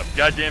Bishop.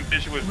 Goddamn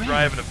Bishop was Red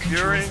driving a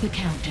Fury. controls the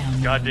countdown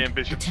node. Goddamn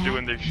Bishop's Attack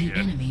doing this the shit.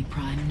 enemy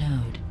prime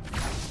node.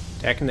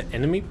 Attacking the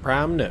enemy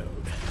prime node.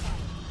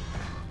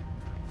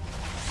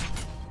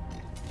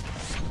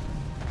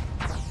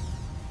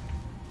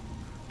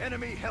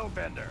 Enemy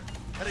Hellbender.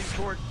 Heading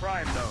toward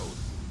prime node.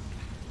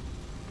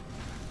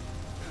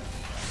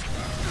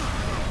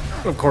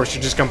 Of course,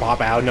 you're just gonna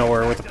pop out of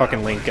nowhere with a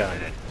fucking link gun.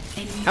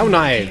 Enemy How orb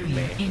naive carrier of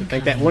me. I think that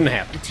incoming. wouldn't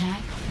happen.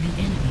 Attack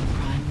the enemy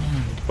prime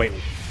node. Wait,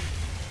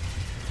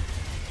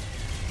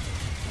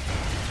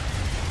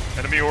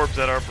 Enemy orbs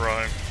at our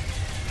prime.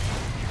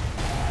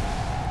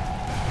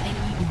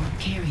 Enemy orb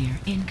carrier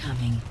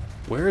incoming.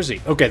 where is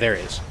he? Okay, there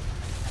he is.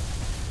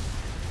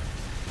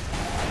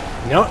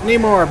 Not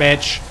anymore,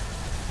 bitch.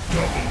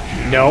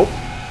 Nope.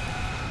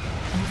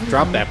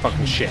 Drop that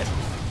fucking shit.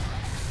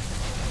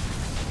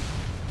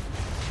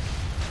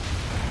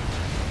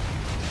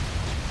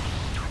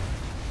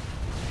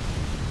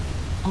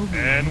 Overload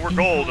And we're in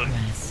golden.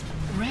 progress.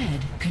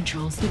 Red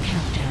controls the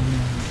countdown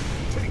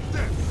node. Take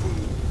that,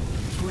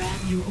 fool. Grab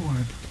your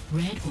orb.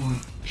 Red orb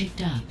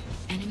picked up.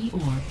 Enemy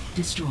orb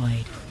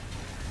destroyed.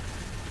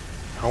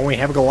 Oh, we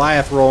have a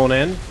Goliath rolling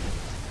in.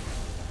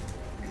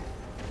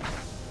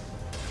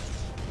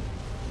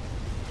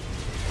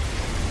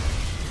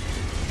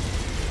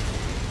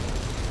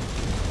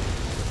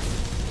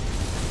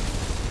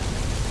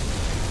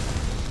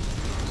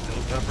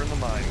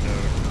 mine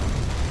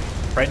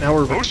node. Right now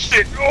we're... Oh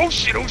shit! Oh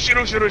shit! Oh shit!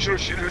 Oh shit! Oh shit! Oh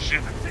shit! Oh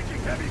shit! I'm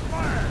taking heavy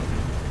fire.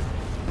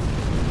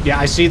 Yeah,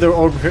 I see the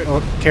orb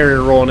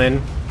carrier rolling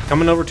in.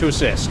 Coming over to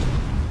assist.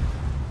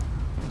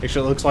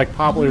 Actually, it looks like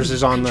Poplars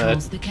is on the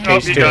Controls the case Oh,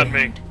 he too. got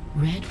me.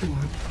 Red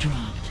orb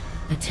dropped.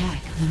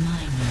 Attack the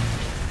mine node.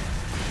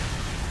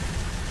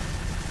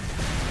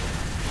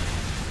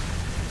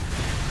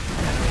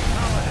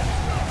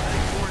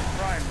 Heading toward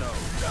prime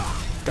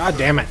node. God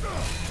damn it.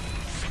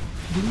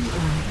 Blue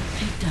orb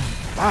picked up.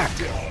 Fuck.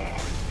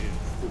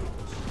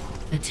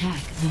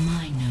 Attack the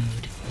mine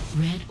node.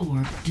 Red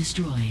orb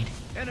destroyed.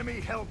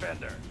 Enemy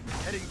hellbender.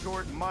 Heading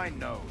toward mine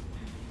node.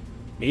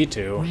 Me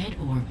too. Red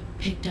orb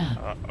picked up.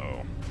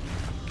 Uh-oh.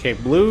 Okay,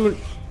 blue...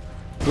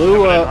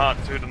 Coming in hot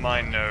to the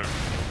mine node.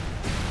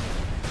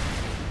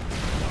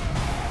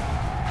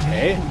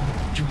 Okay.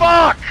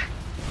 Fuck!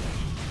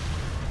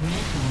 Red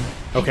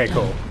orb Okay, picked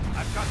cool. up.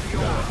 I've got the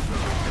orb.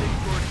 Heading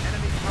toward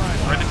enemy prime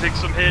node. Trying to take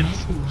some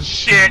hits. Red orb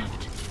Shit!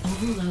 dropped.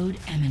 Overload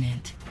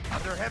imminent.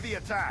 Under heavy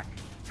attack.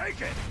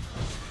 Take it.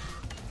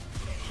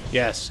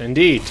 Yes,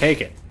 indeed.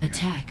 Take it.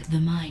 Attack the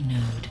mine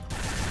node.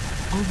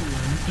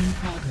 Overload in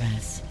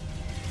progress.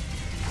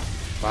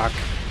 Fuck.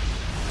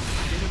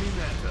 Enemy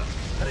Manta.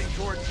 Heading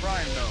toward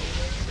prime node.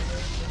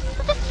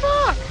 What the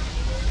fuck?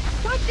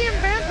 Goddamn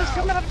Vanta's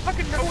coming out of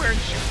fucking nowhere and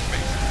shooting me.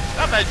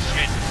 Stop that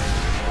shit.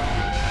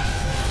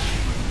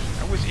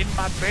 I was in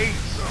my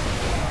base.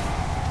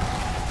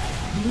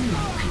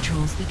 Blue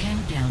controls the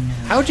countdown node.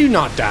 How'd you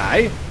not die?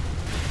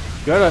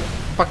 You got a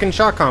fucking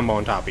shot combo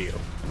on top of you.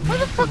 Why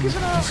the fuck is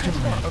it on Destroyed.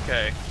 respawn?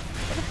 Okay.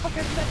 Why the fuck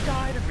hasn't that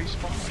died and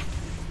respawned?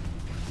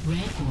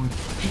 Red orb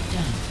picked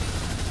up.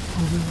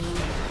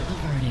 Overload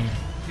averted.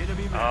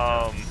 Enemy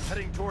Manta.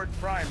 Heading toward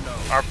prime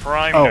node. Our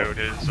prime Oh. node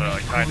is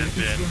kind of Is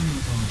been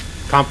vulnerable.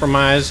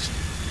 Compromised.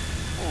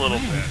 a little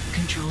Red bit.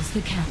 controls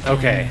the countdown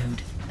Okay.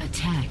 node.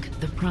 Attack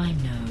the prime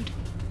node.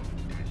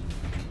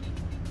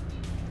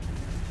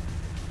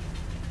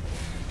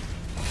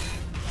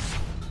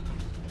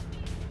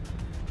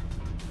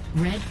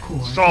 Red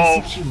core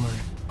Solved. is secure.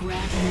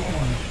 Grab your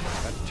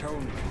orb.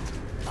 Atonement.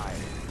 I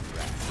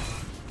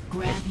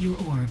Grab your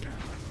orb.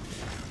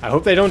 I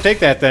hope they don't take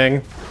that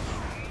thing.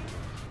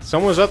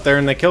 Someone was up there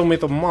and they killed me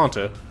with a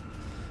Manta.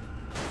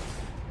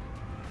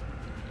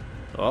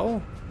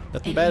 Oh,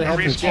 nothing bad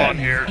happens Respawn yet.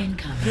 here.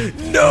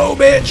 Incoming. No,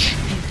 bitch!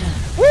 Picked up.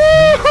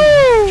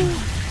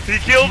 Woohoo! He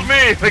killed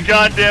me, but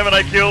goddammit,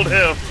 I killed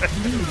him.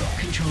 Blue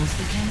controls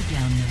the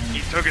countdown node.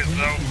 He took it Red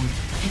though. orb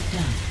picked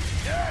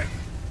up.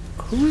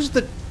 Who's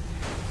the...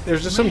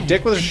 There's just some Red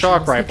dick with a shock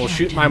controls the rifle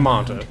shooting my countdown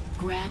Manta. node.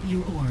 Grab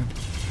your orb.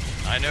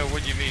 I know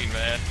what you mean,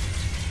 man.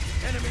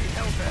 Enemy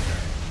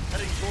hellbender.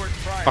 Heading toward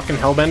prime Fucking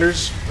node.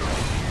 hellbenders.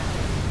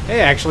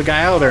 Hey, I actually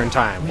got out of there in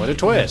time. What a Red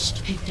twist.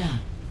 orb picked up.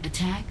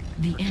 Attack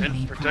the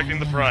enemy Protecting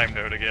the node. prime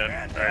node again.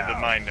 Alright, the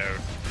mine node.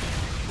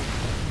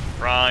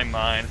 Prime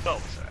mine, it's all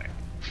the same.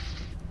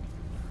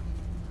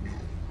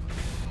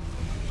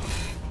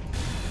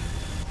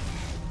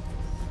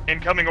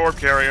 Incoming orb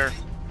carrier.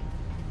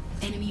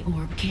 Enemy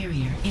orb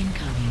carrier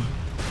incoming.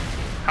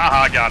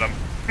 Haha, got him.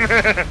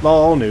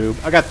 Lol,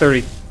 noob. I got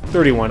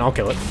 31. I'll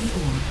kill it. Enemy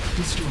orb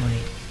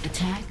destroyed.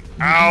 Attack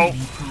the Ow.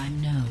 enemy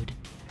prime node.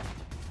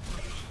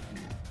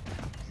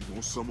 You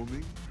want some of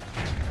me?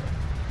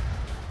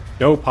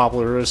 No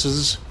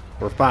Poplaruses.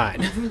 We're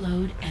fine.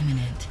 Overload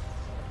imminent.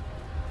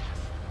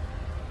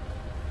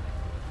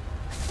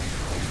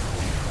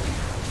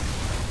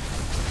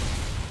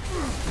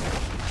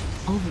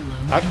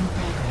 Overload Up. in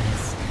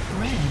progress.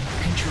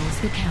 Red controls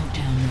the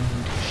countdown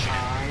node.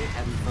 I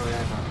am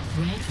forever.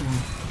 Red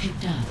orb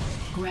picked up.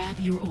 Grab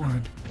your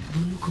orb.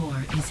 Blue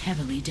core is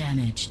heavily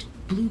damaged.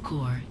 Blue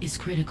core is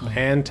critical.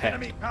 And tap.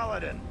 Enemy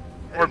paladin.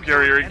 Orb Heading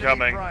carrier toward enemy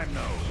incoming. prime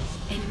node.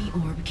 Enemy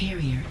orb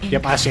carrier incoming.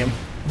 Yep, I see him.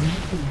 Red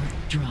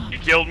orb dropped. You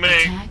killed me.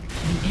 Attack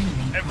the enemy.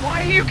 And prime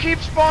why do you node. keep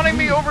spawning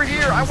me over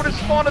here? I would have Controls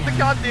the spawned at the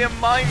countdown. goddamn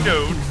mine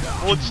node.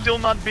 Well, it's still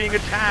not being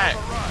attacked.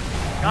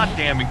 God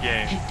damn it,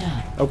 game. Picked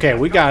up. Okay,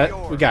 we got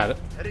it. We got it.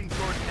 Heading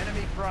toward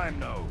enemy prime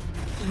node.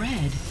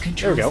 Red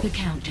controls go. the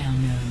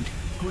countdown node.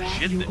 Grab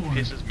Shit your that orb.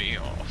 pisses me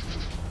off.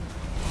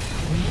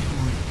 Red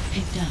orb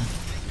picked up.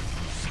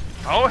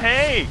 Oh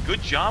hey,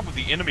 good job with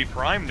the enemy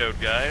prime node,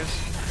 guys.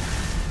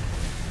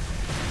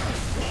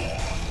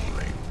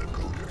 Blame the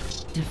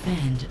coders.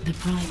 Defend the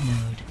prime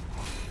node.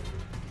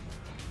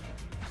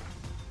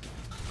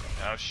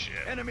 Oh shit.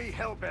 Enemy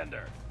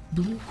hellbender.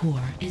 Blue core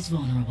is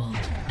vulnerable.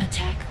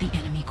 Attack the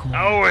enemy core.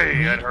 Oh, wait,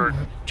 Red that hurt.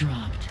 orb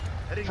dropped.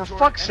 Heading For toward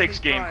fuck's enemy sakes,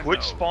 game, prime quit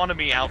node. spawning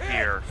me out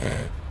here.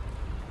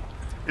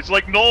 It's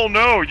like,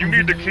 no, you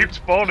need to keep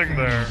spawning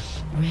there.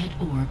 Red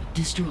orb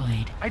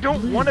destroyed. I don't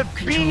Blue want to be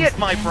controls at the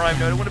my prime node, I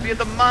countdown want to be at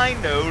the mine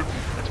node.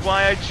 That's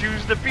why I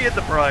choose to be at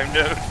the prime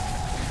node.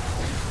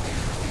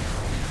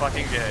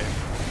 Fucking game.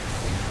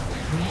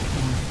 Red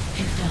orb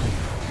picked up.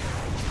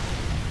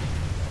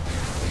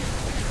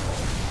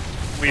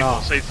 Please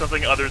Oh. say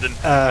something other than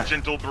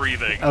gentle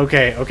breathing.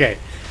 Okay, okay.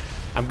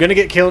 I'm gonna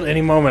get killed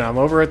any moment. I'm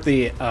over at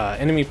the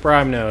enemy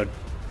prime node.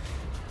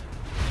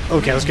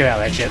 Okay, let's get out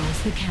of that shit.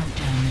 Controls the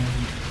countdown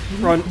node.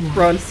 Run,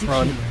 run,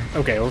 run.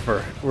 Okay,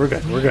 we're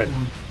good, we're good.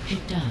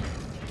 Picked up.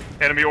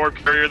 Enemy orb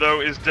carrier,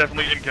 though, is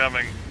definitely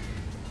incoming.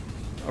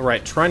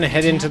 Alright, trying to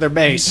head into their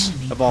base,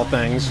 of all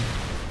things.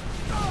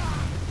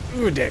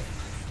 Ooh, dick.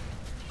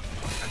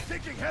 I'm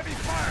taking heavy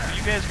fire. Are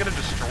you guys gonna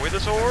destroy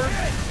this orb?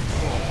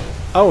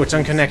 Oh, it's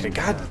unconnected.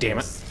 God damn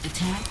it.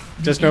 Attack.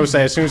 Just noticed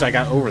that as soon as I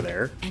got over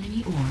there.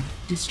 Enemy orb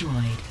destroyed.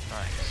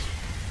 Nice.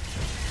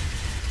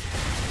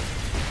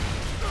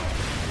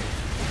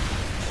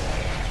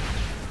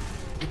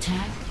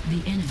 Attack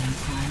the enemy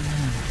prime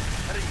node.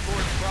 Heading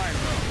towards prime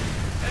node.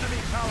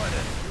 Enemy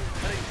paladin.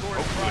 Heading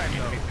towards prime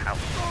Enemy node. power.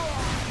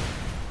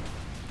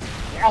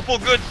 Awful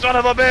good son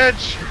of a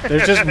bitch!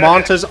 There's just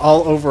Montas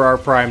all over our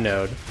prime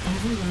node.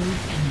 Overload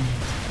imminent.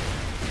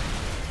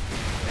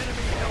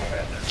 Enemy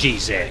hellbender.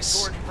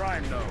 Jesus. Towards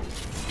prime node.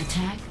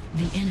 Attack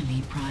the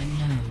enemy prime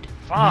node.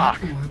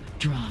 Fuck. Red orb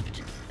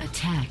dropped.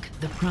 Attack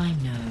the prime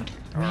node.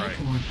 Alright,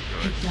 Red orb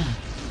picked up.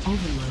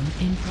 Overload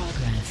in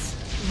progress.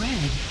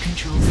 Red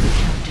controls the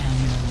countdown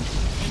node.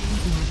 Enemy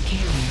orb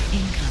carrier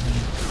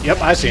incoming.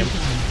 Yep, I see him.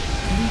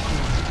 Blue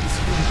core is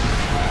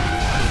vulnerable.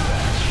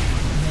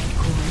 Red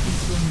core is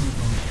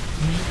vulnerable.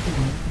 Red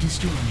orb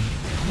destroyed.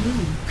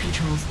 Blue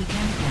controls the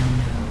countdown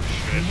node.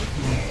 Red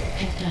orb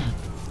picked up.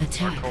 Our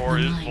Attack core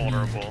the is mine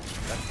vulnerable. node.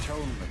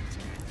 Atonement.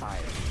 Fire.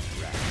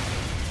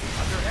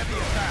 Under heavy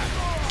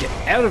attack. Get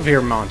out of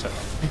here, Monta.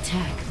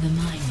 Attack the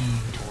mine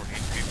node. Or need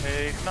to be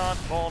paid, not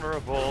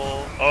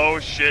vulnerable. Oh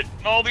shit,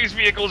 all these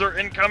vehicles are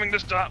incoming to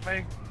stop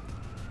me.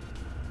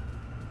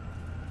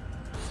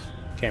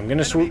 Okay, I'm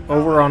gonna swoop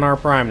over on our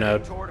prime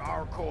node. Toward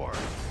our core.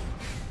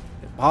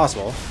 If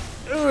possible.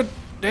 Ooh,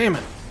 damn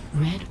it.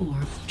 Red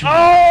orb dropped.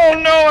 Oh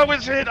no, I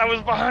was hit, I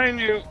was behind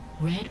you.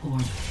 Red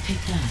orb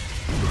picked up.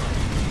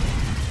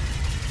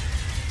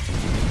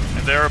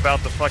 And they're about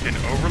to fucking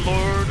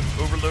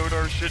overload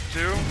our shit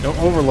too. Don't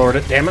overlord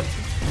it, damn it.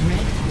 Red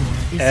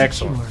core is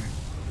Excellent. secure.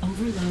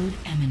 Overload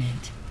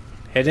imminent.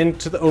 Head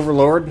into the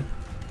overlord.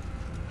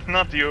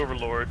 Not the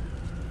overlord.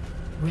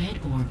 Red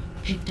orb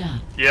picked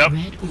up. Yep.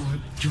 Red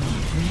orb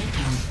dropped. Red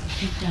orb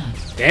picked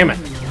up. Damn it.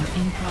 Overload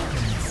in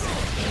progress.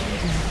 Enemy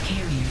orb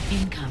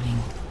carrier incoming.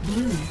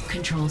 Blue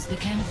controls the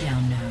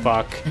countdown node.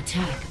 Fuck.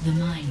 Attack the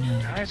mine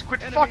node. Guys,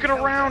 quit fucking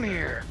around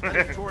here.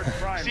 Heading towards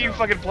prime See you node.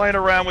 fucking playing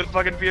around with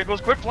fucking vehicles.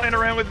 Quit playing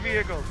around with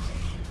vehicles.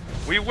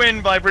 We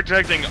win by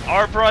protecting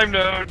our prime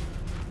node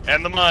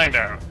and the mine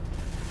node.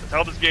 That's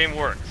how this game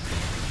works.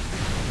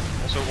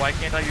 Also, why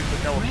can't I use the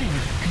telephone?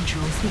 Red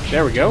controls the countdown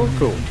There we go,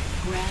 cool. node.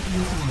 Grab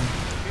your orb.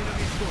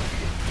 Enemy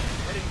scorpion.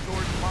 Heading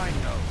towards mine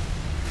node.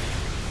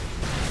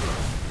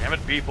 Damn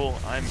it, people.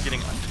 I'm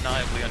getting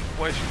undeniably,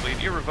 unquestionably,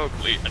 and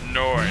irrevocably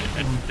annoyed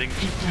at Orb things.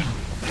 picked up.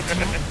 Attack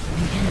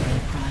the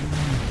enemy prime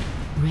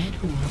node. Red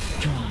orb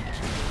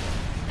dropped.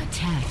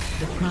 Attack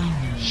the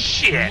prime node.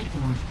 Shit. Red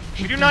orb We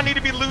picked do not up. need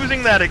to be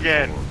losing that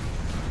again.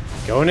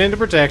 Going in to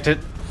protect it.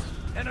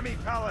 Enemy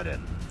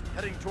paladin.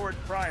 Heading toward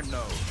prime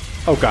node.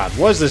 Oh god,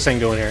 what is this thing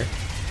doing here?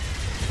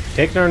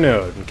 Taking our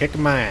node and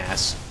kicking my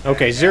ass.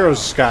 Okay,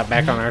 Zero's got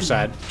back on our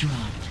side. Dropped.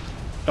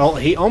 Oh,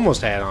 he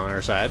almost had on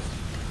our side.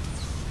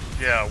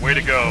 Yeah, way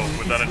to go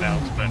with that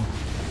announcement.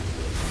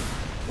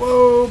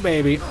 Whoa,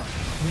 baby. Red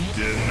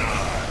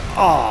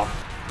Oh,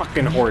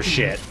 fucking horse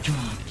shit.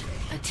 dropped.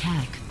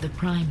 Attack the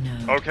prime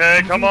node.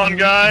 Okay, come on,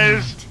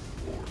 guys.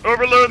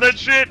 Overload that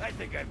shit. I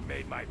think I've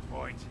made my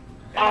point.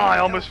 Ah, I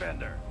Enemy almost-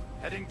 hellbender.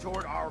 Heading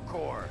toward our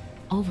core.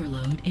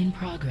 Overload in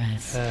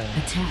progress.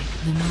 Attack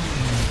the mine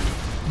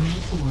node.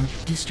 Red orb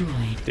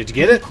destroyed. Did you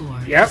get it?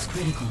 Core Yep. is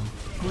critical.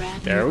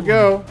 Grab There your we orb.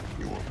 go.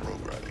 Your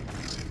programming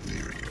is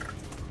inferior.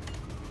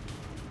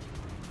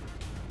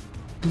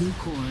 Blue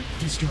core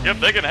destroyed. Yep,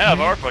 they can have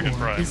Red our fucking core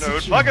prime is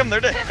node. secure. Fuck them, they're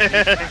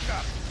dead.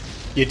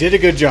 You did a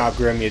good job,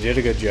 Grim. You did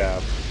a good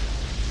job.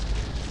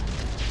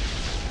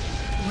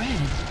 Red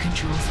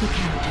controls the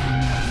countdown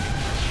node.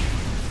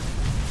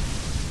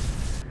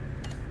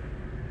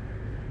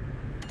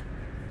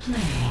 Play.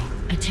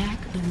 Attack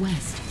the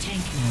west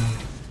tank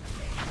node.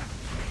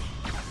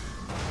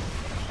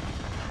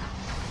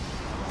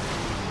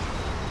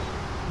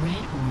 Red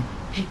orb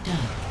picked up.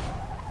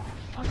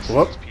 Fuck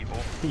Whoop. these people.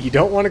 You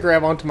don't want to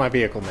grab onto my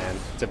vehicle, man.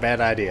 It's a bad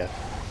idea.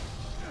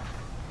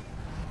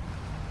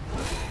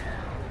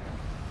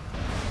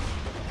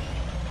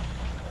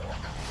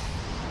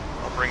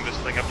 I'll bring this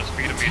thing up to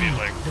speed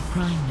immediately. Attack the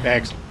prime node.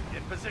 Excellent.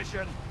 In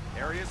position.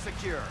 Area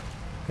secure.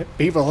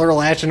 People are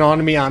latching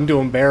onto me. I'm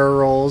doing barrel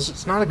rolls.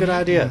 It's not a good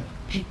Red idea. orb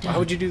picked Why up.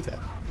 would you do that?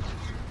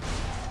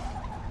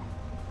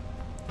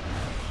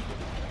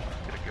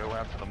 Gonna go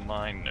after the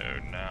mine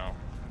node now.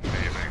 Maybe.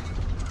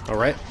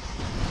 Alright.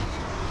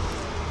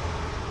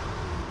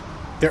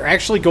 They're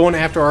actually going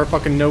after our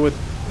fucking node with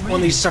one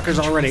of these suckers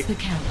Red already. controls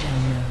the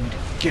countdown node.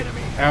 Get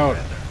out.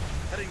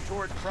 Hellbender. Heading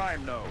toward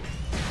prime node.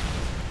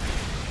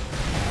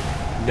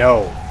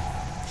 No.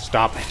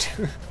 Stop it.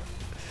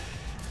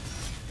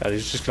 God,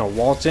 he's just gonna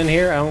waltz in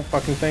here? I don't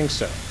fucking think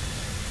so.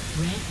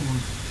 Red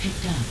orb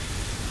picked up.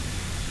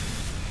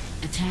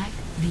 Attack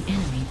the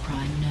enemy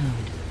prime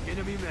node.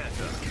 Enemy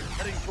Manta.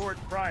 Heading toward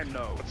Prime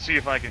Node. Let's see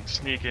if I can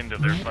sneak into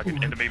their Red fucking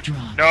orb enemy.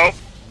 dropped. Nope.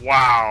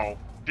 Wow.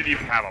 Didn't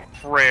even have a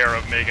prayer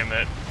of making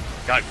that.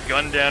 Got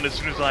gunned down as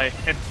soon as I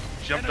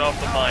jumped off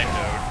the mine node.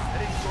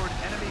 Heading toward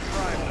enemy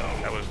Prime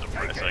Node. That was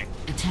depressing.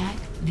 Attack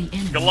the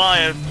enemy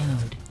Goliath. prime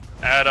node.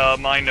 At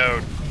mine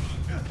node.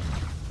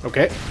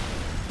 Okay.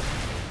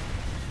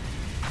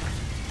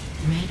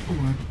 Red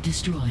orb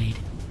destroyed.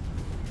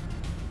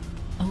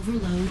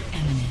 Overload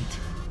imminent.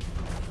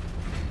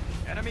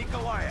 Enemy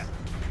Goliath.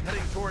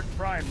 Heading toward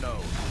Prime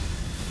Node.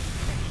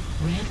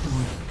 Red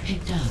orb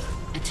picked up.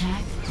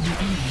 Attack the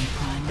enemy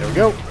prime There we node.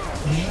 go.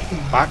 Red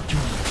orb Fuck.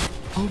 dropped.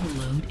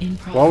 Overload in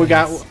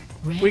progress. Well,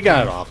 Red we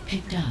got it orb off.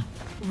 Picked up.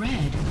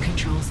 Red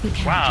controls the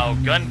Wow,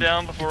 countdown gunned node.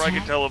 down before I could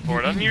Attack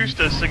teleport. the I'm enemy used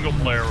to single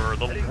prime player node.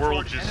 where the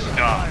world just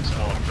stops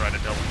while I'm trying to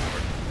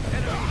teleport.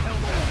 Enemy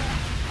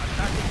Hellbender.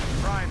 Attacking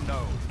Prime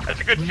Node.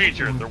 That's a good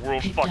feature, the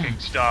world fucking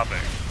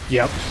stopping.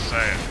 Yep. Just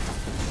saying.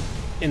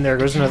 And there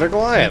goes another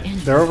Goliath.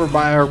 They're over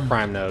by our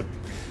prime node.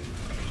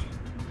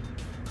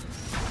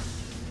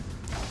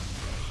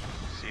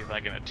 See if I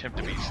can attempt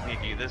to be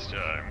sneaky this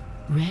time.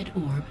 Red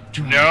orb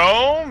dropped.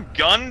 No!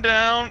 Gun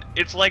down!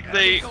 It's like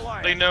they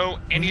know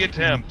any Red orb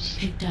attempts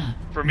picked up.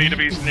 for me to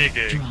be Red orb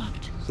sneaky.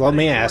 dropped. So let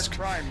me ask,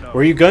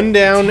 were you gunned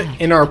down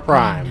Attack in our the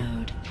prime?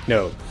 node.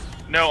 No.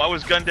 No, I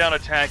was gunned down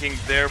attacking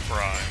their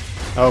prime.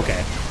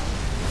 Okay.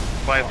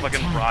 By a fucking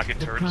Attack rocket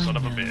the turret son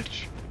of a prime node.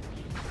 bitch.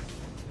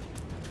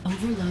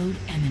 Overload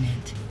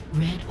imminent.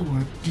 Red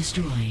orb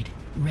destroyed.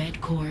 Red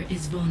core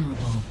is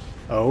vulnerable.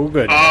 Oh,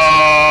 good.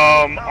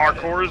 Our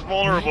core is Red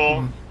vulnerable.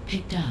 orb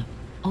picked up.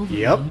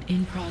 Overload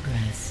in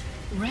progress.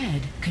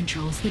 Red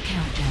controls the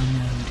countdown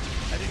node.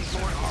 Heading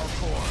toward our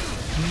core.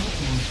 Red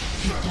orb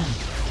picked up.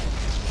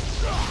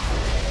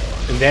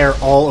 And they're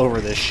all over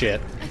this shit.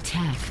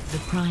 Attack the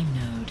prime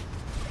node.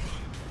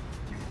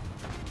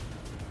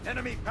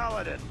 Enemy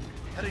Paladin.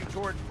 Heading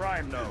toward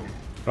Prime Node.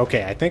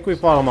 Okay, I think we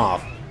fought them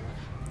off.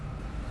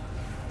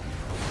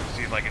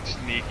 See if I can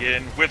sneak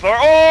in with our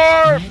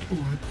orb! Red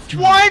orb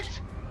dropped. What?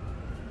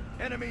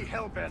 Enemy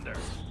Hellbender.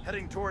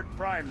 Heading toward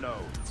Prime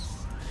Node.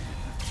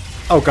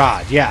 Oh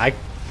god, yeah, I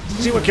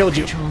see what killed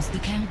you. Controls the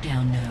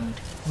countdown node.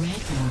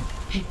 Red orb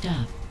picked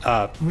up.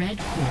 Red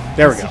core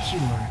There we is go.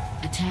 secure.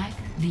 Attack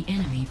the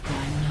enemy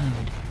prime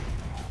node.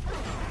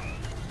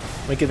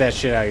 Let me get that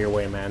shit out of your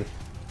way, man.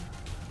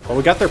 Well,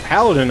 we got their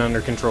paladin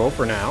under control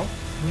for now.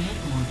 Red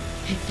orb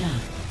picked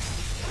up.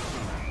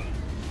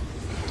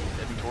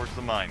 Heading towards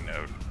the mine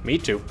node. Me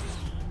too.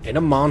 In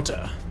a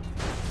Manta.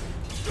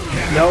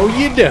 No,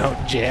 you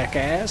don't,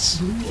 jackass.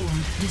 Blue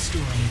orb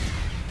destroyed.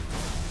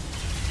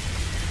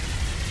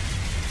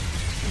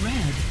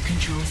 Red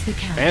controls the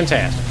countdown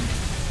Fantastic. node.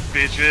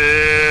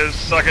 Bitches,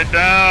 suck it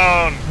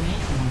down!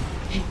 Red orb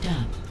picked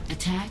up.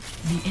 Attack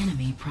the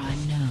enemy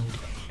prime node.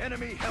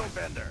 Enemy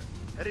Hellbender.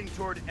 Heading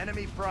toward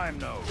enemy Prime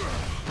Node.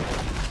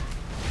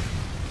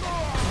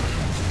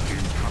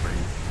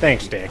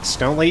 Thanks, Dix.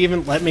 Don't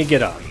even let me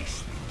get up. Attack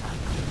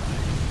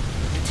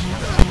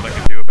What I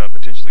can do about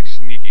potentially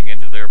sneaking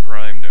into their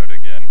prime node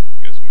again,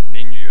 because I'm a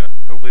ninja.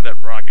 Hopefully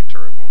that rocket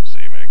turret won't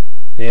see me.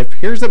 And it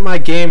appears that my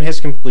game has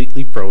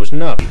completely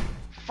frozen up.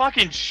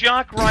 Fucking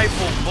shock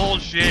rifle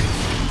bullshit.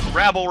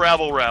 Rabble,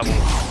 rabble, rabble.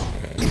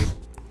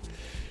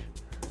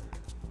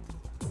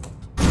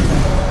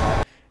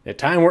 A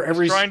time where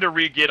every... Trying to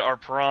re-get our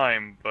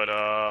prime,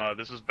 but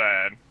this is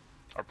bad.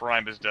 Our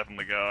prime is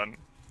definitely gone.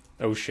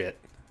 Oh shit.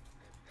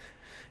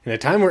 In a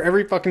time where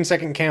every fucking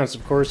second counts,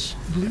 of course,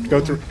 you have to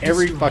go through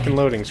every fucking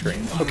loading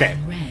screen. Okay.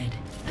 Red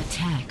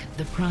attack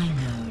the prime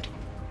node.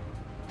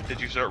 Did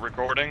you start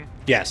recording?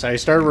 Yes, I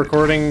started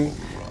recording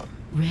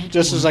Red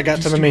just as I orb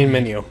got to the main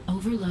destroyed. menu.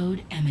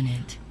 Overload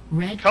imminent.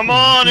 Red Come core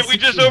on, is if we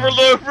just secure.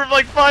 overload for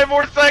like 5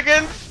 more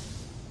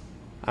seconds!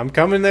 I'm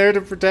coming there to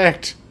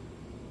protect.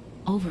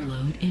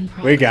 Overload in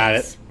progress. We got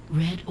it.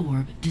 Red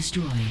orb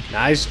destroyed.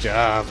 Nice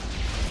job.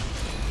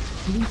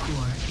 Blue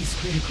core is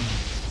critical.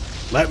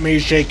 Let me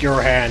shake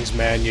your hands,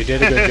 man. You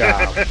did a good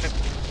job. Blue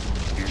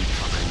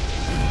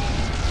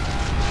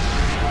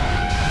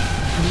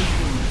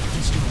core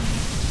destroyed.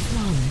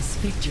 Flawless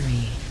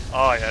victory.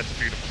 Oh yeah, that's a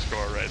beautiful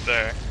score right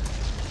there.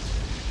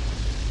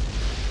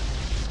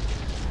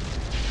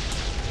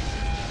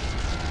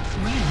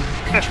 Red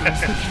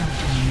controls the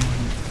countdown node.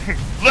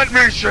 Let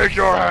me shake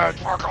your hand!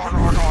 Rock on,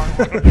 rock on!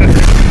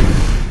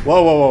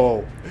 Whoa, whoa,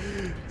 whoa, whoa.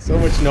 So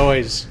much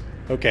noise.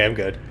 Okay, I'm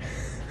good.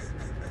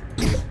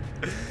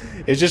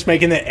 It's just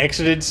making the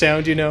exited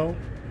sound, you know?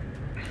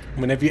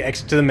 Whenever you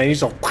exit to the menu,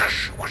 it's all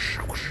whoosh, whoosh,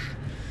 whoosh.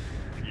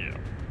 Yeah.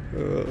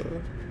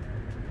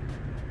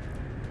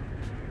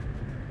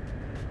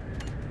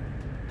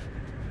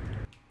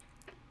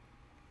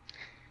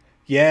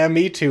 Yeah,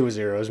 me too,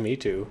 Zeros, me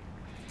too.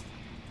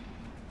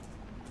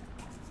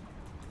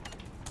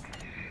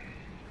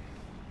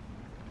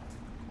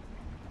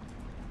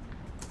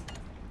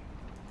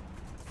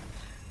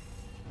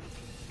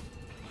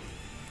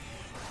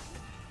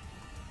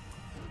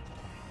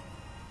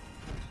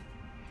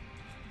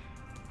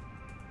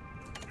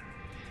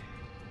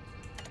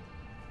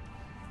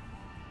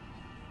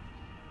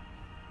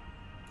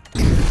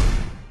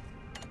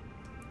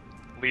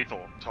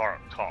 Lethal, talk.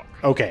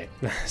 Okay.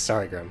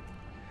 Sorry, Grim.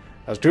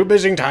 I was too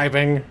busy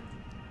typing.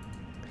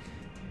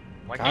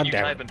 Why God can't you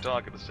damn type it. and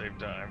talk at the same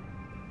time?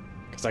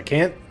 Because I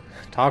can't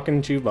talk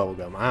and chew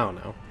bubblegum. I don't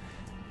know.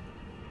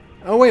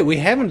 Oh, wait. We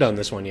haven't done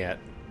this one yet.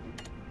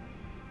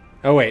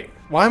 Oh, wait.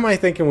 Why am I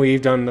thinking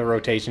we've done the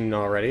rotation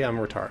already? I'm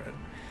retarded.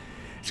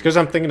 It's because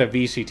I'm thinking of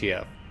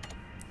VCTF.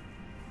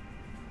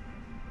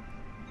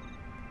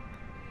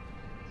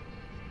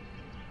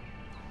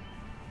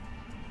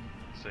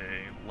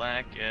 Say,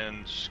 Lack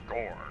and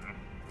Scorn.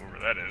 Whoever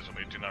that is, when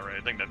they do not right.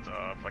 I think that's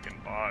a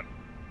fucking bot.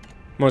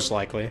 Most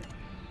likely.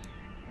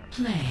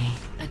 Play.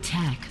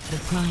 Attack the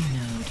prime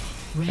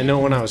node. I know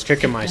when I was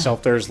kicking Picked up.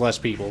 myself, there's less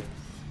people.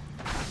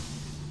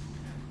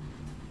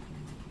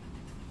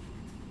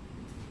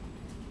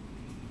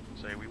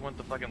 Say, we want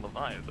the fucking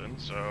Leviathan,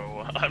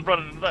 so I'm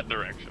running in that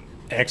direction.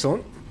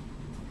 Excellent.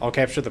 I'll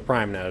capture the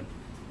prime node.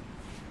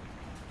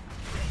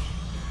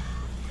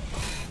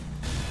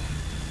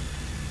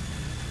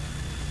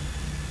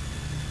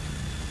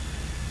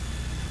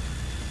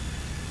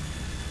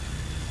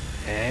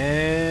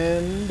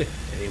 And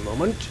any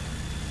moment.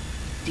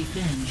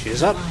 Defend She's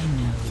the up. prime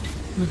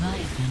node.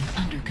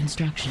 Leviathan under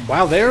construction.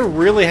 Wow, they're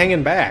really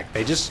hanging back.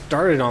 They just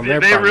started on their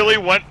They prime really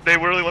node. want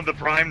the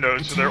prime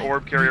node, so their Attack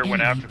orb carrier the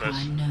went enemy after this.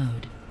 Prime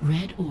node.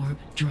 Red orb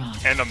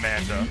dropped. And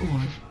Amanda. Enemy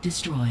orb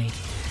destroyed.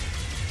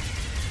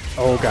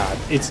 Oh god,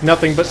 it's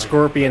nothing but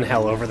scorpion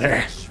hell over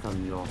there.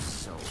 From your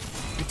soul.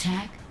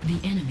 Attack the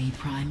enemy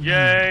prime node.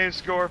 Yay,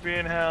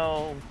 Scorpion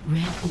Hell!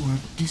 Red orb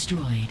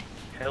destroyed.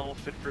 Hell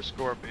fit for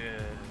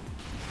Scorpion.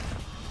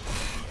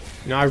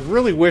 You know, I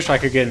really wish I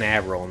could get an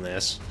ab roll in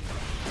this.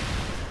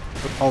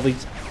 With all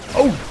these...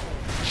 Oh!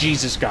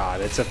 Jesus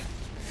God, it's a...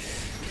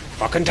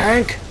 fucking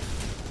tank!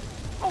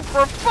 Oh,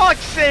 for fuck's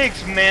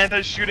sakes,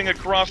 Manta's shooting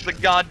across the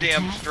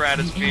goddamn Attack the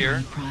stratosphere.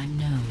 enemy prime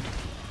node.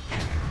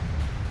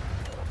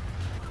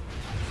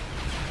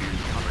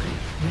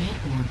 Red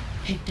orb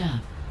picked up.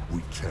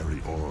 We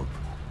carry orb.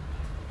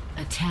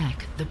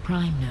 Attack the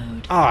prime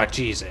node. Ah,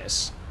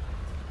 Jesus.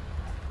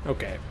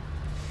 Okay.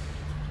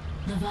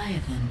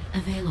 Leviathan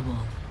available.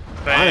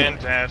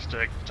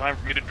 Fantastic. Time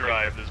for me to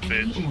drive this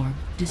Enemy bitch. orb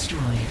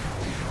destroyed.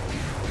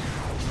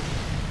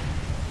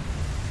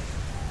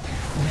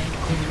 Red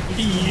orb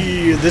is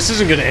dead. This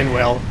isn't gonna end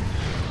well.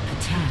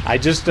 Attack. I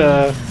just,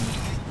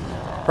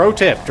 pro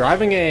tip,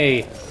 driving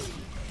a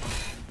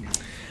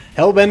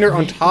Hellbender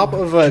on top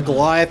of a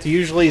Goliath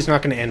usually is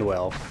not gonna end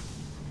well.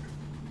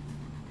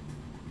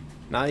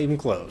 Not even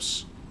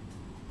close.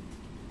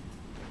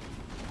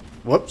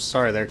 Whoops,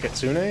 sorry there,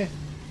 Kitsune. Red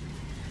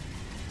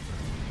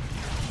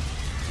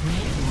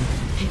orb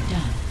picked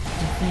up.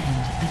 Defend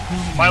the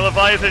prime My node.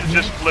 Leviathan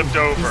just Red flipped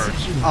orb is over.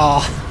 secured.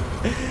 Oh.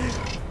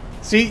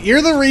 See,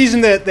 you're the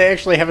reason that they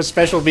actually have a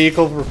special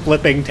vehicle for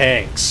flipping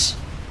tanks.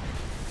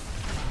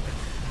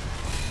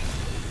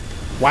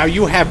 Wow,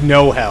 you have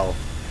no health.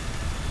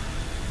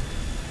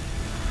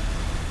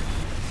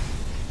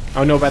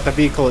 Oh no, about the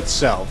vehicle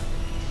itself.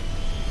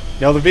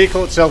 No, the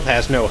vehicle itself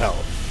has no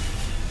health.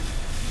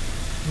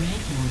 Red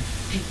orb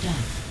picked up.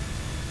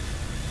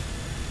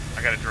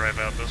 I gotta drive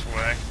out this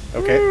way.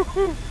 Okay.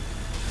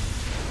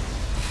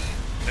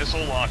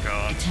 This'll lock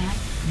on. Attack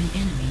the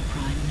enemy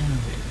prime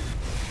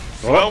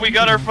node. Well, we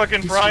got our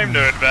fucking prime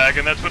node back,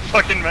 and that's what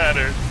fucking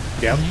matters.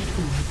 Yep. Red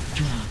orb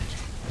dropped.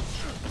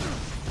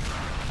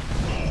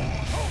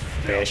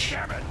 Fish.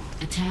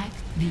 Attack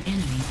the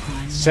enemy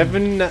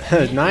prime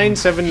node.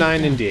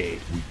 979 indeed.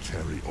 We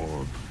carry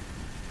orb.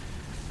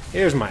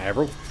 Here's my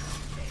Avril.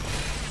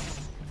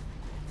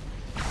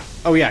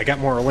 Oh yeah, I got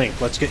more link.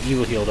 Let's get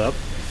you healed up.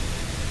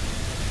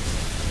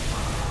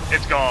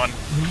 It's gone.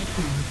 Red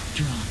orb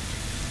dropped.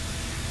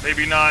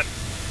 Maybe not.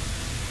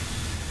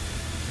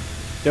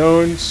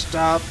 Don't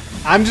stop.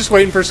 I'm just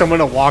waiting for someone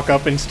to walk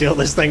up and steal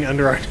this thing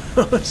under our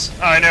nose.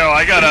 I know,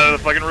 I gotta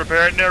fucking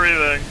repair it and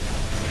everything.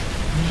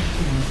 Red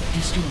orb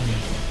destroyed.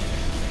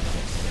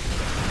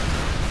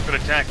 Could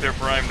attack their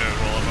prime node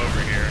while I'm over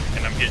here,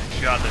 and I'm getting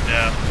shot to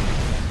death.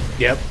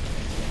 Yep.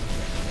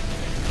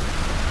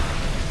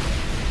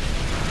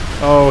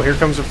 Oh, here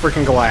comes a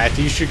freaking Goliath.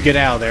 You should get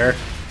out of there.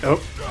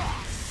 Oh.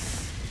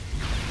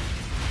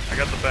 I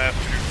got the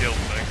bastard who killed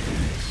me.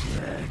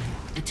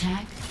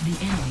 Attack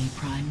the enemy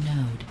prime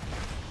node.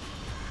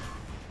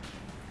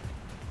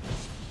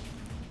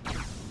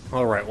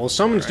 Alright, well,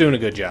 someone's doing a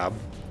good job.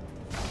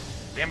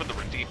 Damn it, the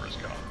Redeemer's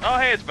gone. Oh,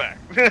 hey, it's back.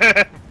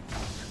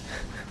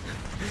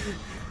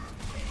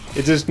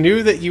 It just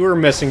knew that you were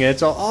missing it,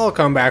 so I'll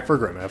come back for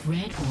Grimith.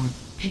 Red orb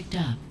picked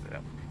up. Yeah.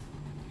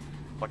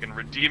 Fucking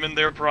redeeming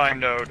their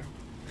prime node.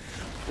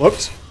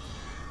 Whoops.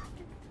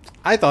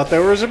 I thought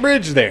there was a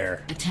bridge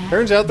there. Attack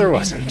Turns out there the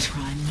wasn't. enemy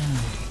prime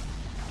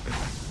node.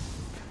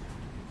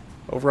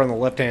 Over on the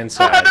left-hand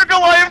Their side.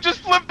 Goliath just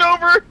flipped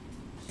over!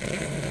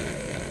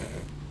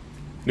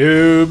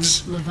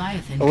 Noobs.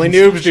 Leviathan Only noobs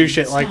do construction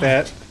shit like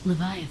that. stopped.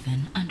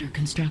 Leviathan under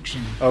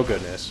construction. Oh,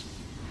 goodness.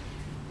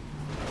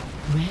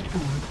 Red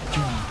orb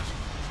dropped.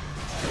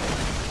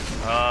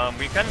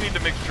 we kind of need to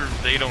make sure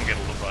they don't get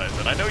a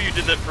Leviathan. I know you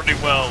did that pretty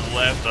well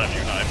last time you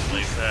and I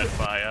played that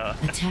by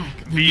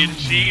Attack the being mine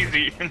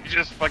cheesy and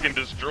just fucking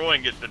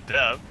destroying it to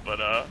death, but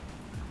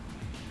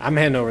I'm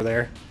heading over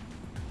there.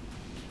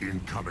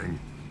 Incoming.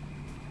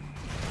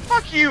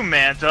 fuck you,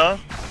 Manta!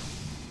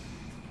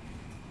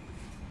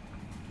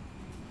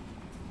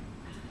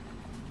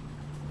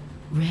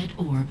 Red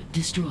orb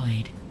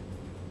destroyed.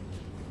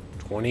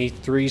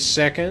 23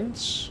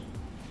 seconds.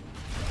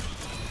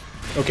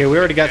 Okay, we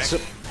already got Okay.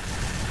 some.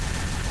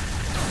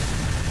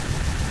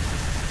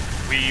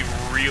 We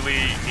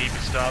really need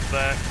to stop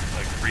that.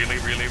 Like, really.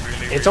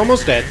 It's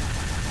almost really. dead.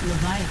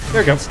 Leviathan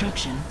There you go.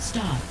 construction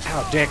stopped.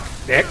 Ow, Dick.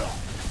 Dick.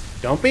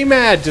 Don't be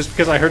mad just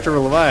because I hurt your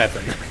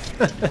Leviathan.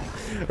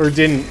 Or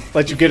didn't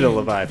let you get a The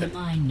Leviathan.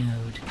 mine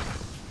node.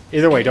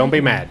 Either way, don't be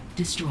Red orb mad.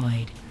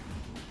 Destroyed.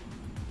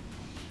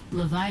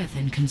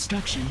 Leviathan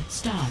construction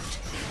stopped.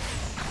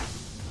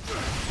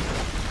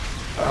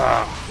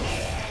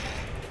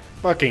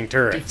 Fucking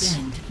turrets.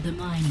 Defend the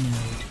mine node.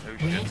 Oh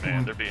shit, Red man,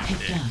 orb they're being picked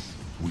dicks. up.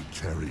 We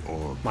carry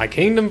on. My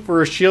kingdom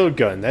for a shield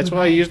gun. That's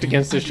what I used Leviathan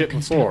against this under shit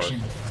before.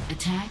 construction.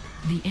 Attack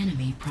the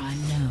enemy prime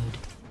node.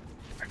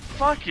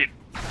 Fucking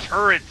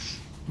turrets.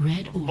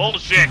 Red orb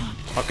Bullshit. dropped.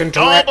 Fucking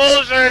All turrets.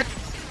 bullshit!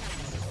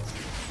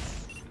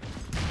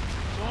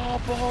 All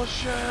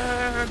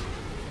bullshit!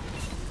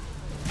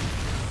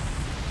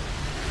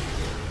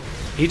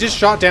 He just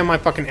shot down my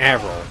fucking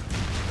Avril.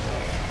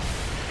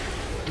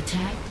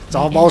 Attack It's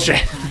all the bullshit.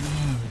 enemy prime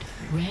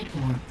node. Red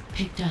orb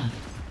picked up.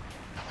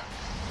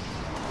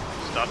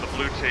 Stop the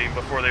blue team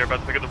before they were about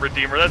to pick up the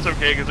Redeemer. That's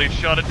okay, because they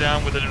shot it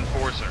down with an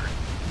Enforcer.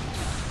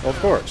 Well, of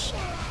course.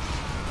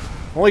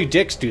 Only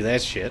dicks do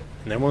that shit.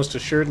 And they're most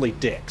assuredly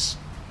dicks.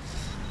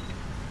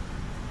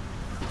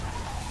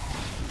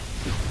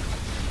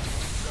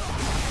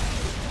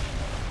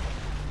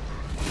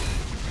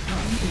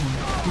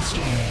 Orb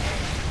destroyed.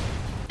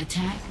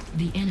 Attack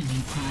the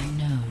enemy prime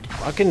node.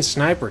 Fucking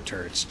sniper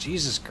turrets.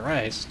 Jesus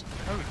Christ.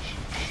 Oh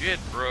shit,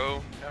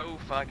 bro. Oh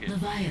fucking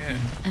shit. Leviathan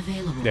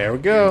available. There we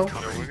go.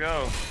 There we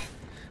go.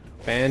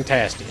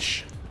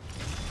 Fantastic.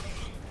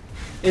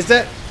 Is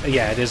that...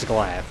 Yeah, it is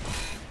Goliath.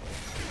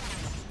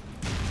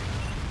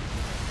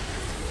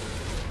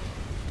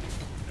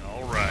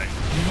 Alright.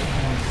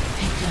 Red orb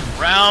picked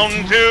up. Round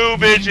Attack two,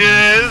 the enemy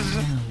bitches!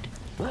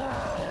 prime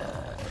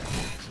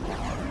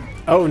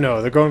node. Oh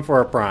no, they're going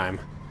for a prime.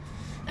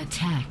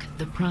 Attack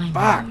the prime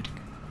Fuck. node.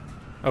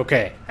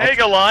 Okay. Hey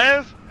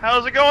Goliath!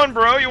 How's it going,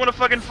 bro? You wanna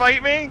fucking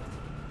fight me?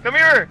 Come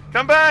here!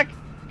 Come back!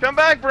 Come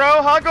back,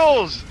 bro!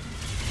 Huggles!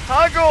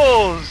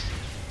 Huggles!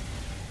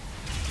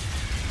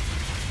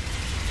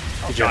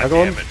 Did you God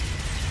huggle damn him? it.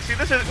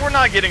 See, we're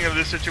not getting into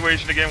this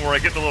situation again where I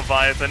get the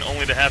Leviathan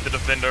only to have to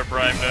defend our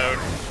prime node.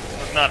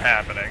 It's not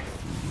happening.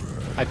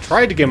 I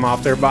tried to get him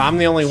off there, but I'm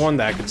the only one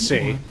that I could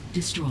see.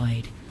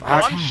 Destroyed. Oh,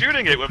 I'm Attack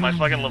shooting the it with my prime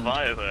fucking node.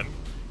 Leviathan.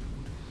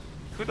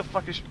 Who the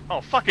fuck is...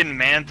 Oh, fucking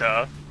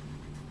Manta.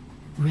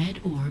 Red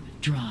orb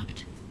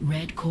dropped.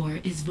 Red core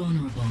is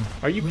vulnerable.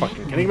 Are you Red fucking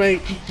orb kidding me?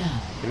 Picked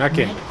up. You're not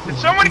kidding. Red Did orb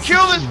someone is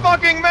kill this secured.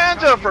 fucking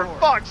Manta, for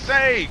fuck's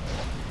sake?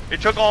 It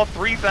took all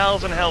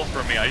 3,000 health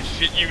from me, I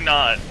shit you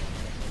not.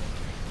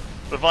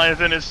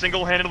 Leviathan is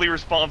single-handedly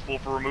responsible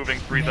for removing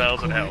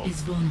 3,000 Red core health.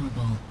 is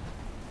vulnerable.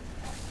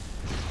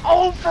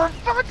 Oh, for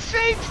fuck's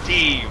sakes,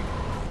 team!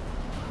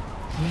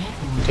 Red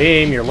orb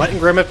Team, you're letting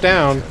Grimith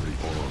down.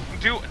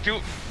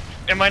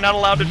 Am I not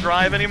allowed to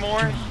drive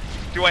anymore?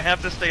 dropped. Do I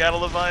have to stay out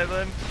of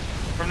Leviathan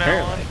from now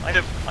Apparently.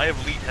 on? I have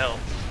elite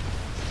health.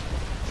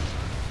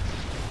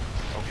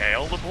 Okay,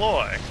 I'll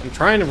deploy. I'm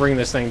trying to bring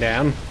this thing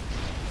down.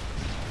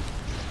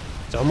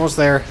 It's almost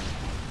there.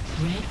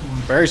 Red orb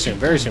Very soon,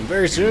 picked very up. soon,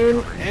 very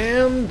soon.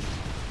 And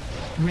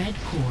Red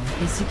core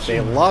is they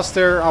secure. lost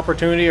their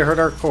opportunity to hurt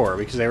our core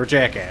because they were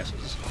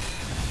jackasses.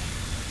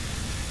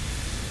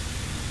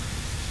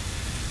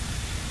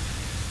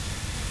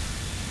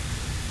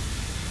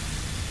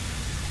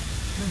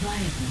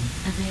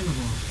 Leviathan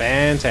available.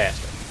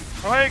 Fantastic.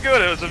 Alright,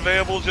 good. It was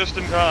available just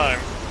in time.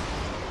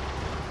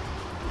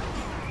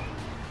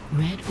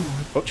 Red orb.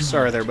 Oops, dropped.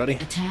 sorry there, buddy.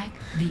 Attack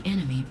the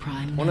enemy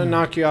prime Want to node.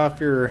 knock you off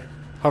your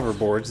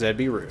hoverboards, that'd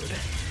be rude.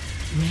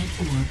 Red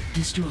orb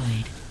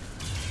destroyed.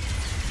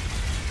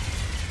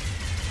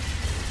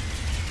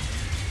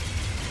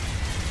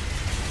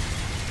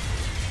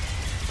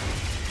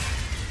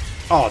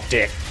 Oh,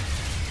 dick.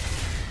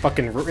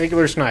 Fucking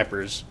regular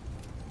snipers.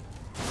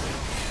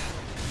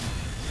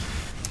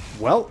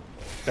 Well,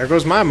 there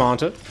goes my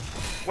Manta.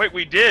 Wait,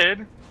 we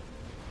did?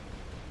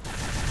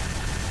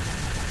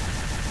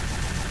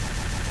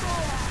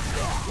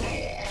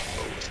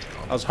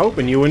 I was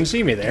hoping you wouldn't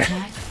see me there.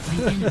 Attack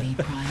the enemy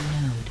prime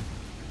node.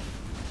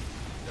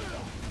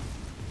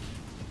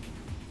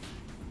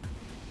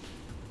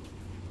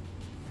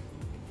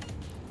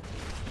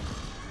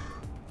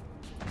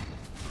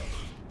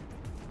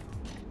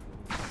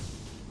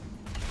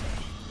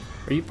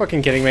 Are you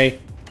fucking kidding me?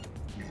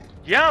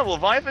 Yeah,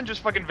 Leviathan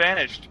just fucking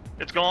vanished.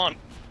 It's gone.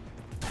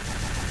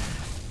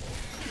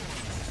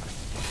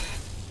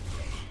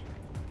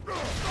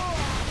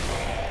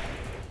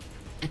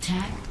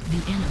 Attack the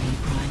enemy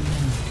prime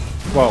node.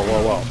 Whoa,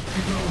 whoa, whoa.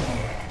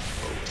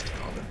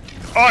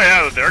 Oh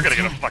yeah, they're gonna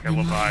get a Attack fucking the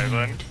Leviathan.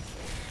 node.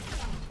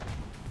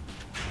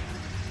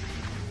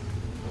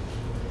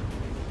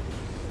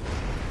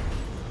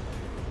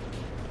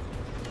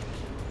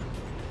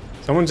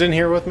 Someone's in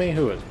here with me?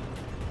 Who is it?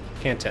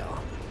 Can't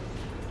tell.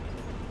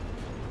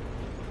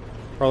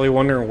 Probably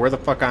wondering where the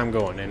fuck I'm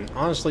going, and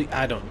honestly,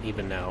 I don't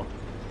even know.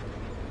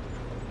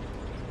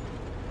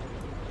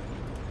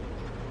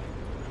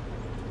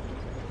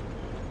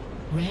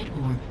 Red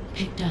orb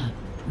picked up.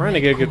 Trying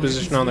to get a good Red core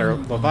position is on their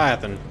vulnerable.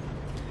 Leviathan.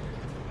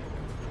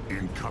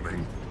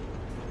 Incoming.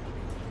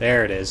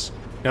 There it is.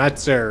 No,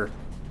 that's their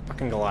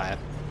fucking Goliath.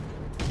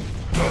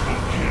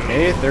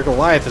 Okay, their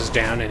Goliath is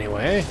down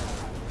anyway.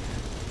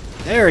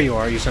 There you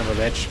are, you son of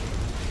a bitch.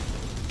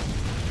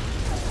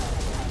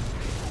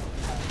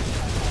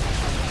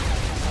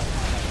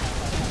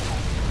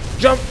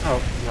 Jump!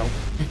 Oh, no.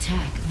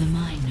 Attack the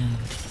mine node.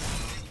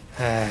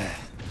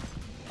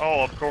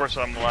 Oh, of course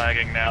I'm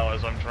lagging now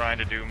as I'm trying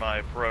to do my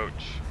approach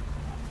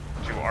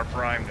to our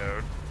prime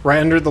node. Right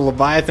under the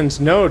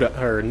Leviathan's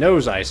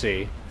nose, I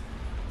see.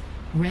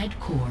 Red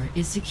core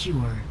is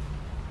secure.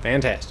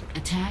 Fantastic.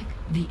 Attack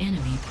the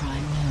enemy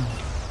prime node.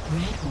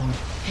 Red orb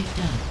picked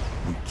up.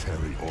 We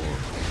carry orb.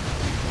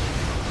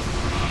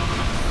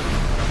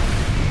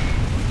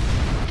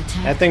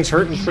 Attack That thing's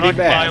hurting pretty Suck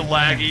bad.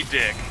 my laggy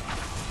dick.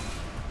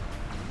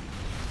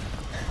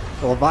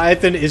 The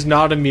Leviathan is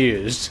not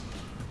amused.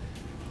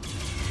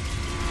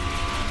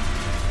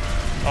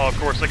 Oh, of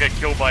course I got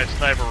killed by a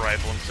sniper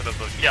rifle instead of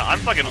the... Yeah, I'm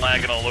fucking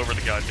lagging all over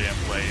the goddamn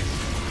place.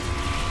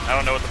 I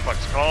don't know what the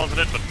fuck's causing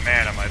it, but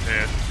man, am I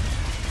pissed.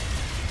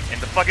 And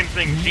the fucking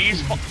thing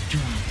despawned.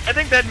 I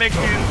think that makes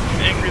me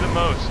angry the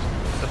most.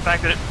 The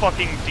fact that it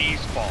fucking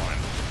despawned.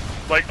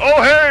 Like,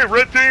 oh hey,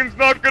 red team's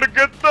not gonna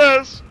get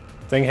this!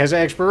 Thing has an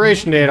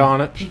expiration date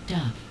on it. Picked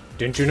up.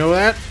 Didn't you know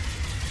that?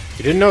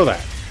 You didn't know that.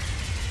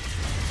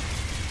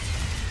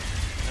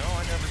 No,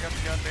 I never got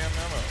the goddamn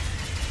memo.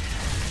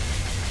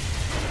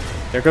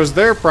 There goes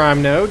their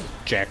prime node.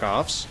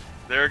 Jackoffs.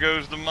 There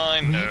goes the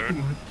mine Red node.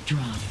 orb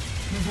dropped.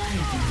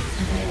 Leviathan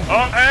available.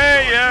 Oh,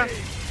 hey, yeah!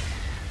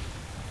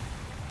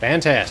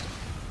 Fantastic.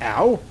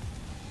 Ow.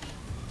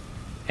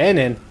 And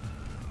in.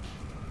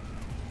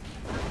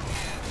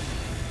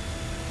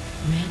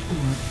 Red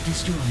orb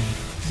destroyed.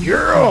 Blue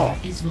Yeah! core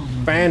is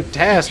vulnerable.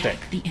 Fantastic.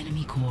 Attack the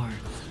enemy core.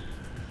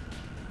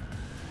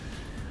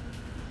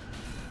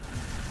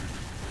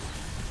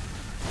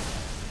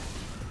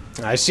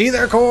 I see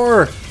their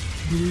core.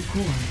 Blue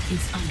core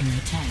is under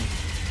attack.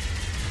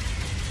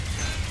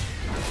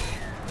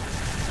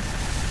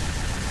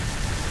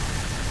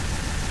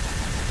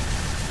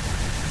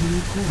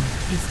 Blue core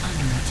is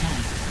under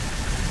attack.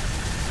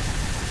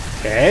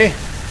 Okay.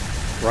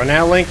 Run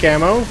out of link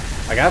ammo.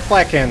 I got a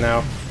flat can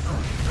now. Blue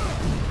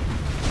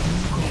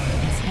core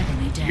is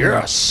heavily damaged.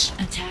 Yes.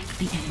 Attack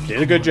the enemy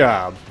Did a good core.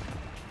 job.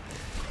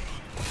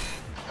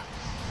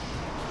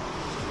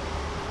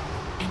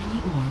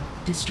 Enemy orb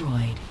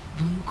destroyed.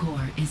 Blue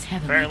core is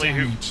heavily Apparently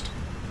who- damaged.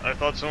 I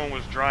thought someone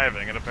was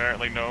driving, and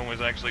apparently no one was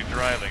actually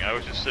driving. I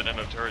was just sitting in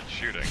a turret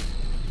shooting.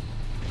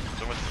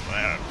 So much for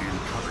that.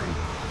 Incoming.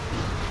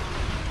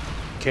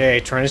 Okay,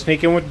 trying to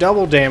sneak in with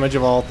double damage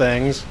of all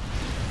things.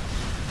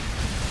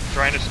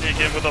 Trying to sneak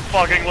in with a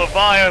fucking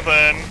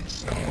Leviathan!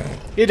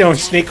 You don't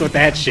sneak with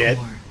that shit.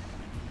 Core.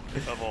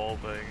 Of all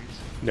things.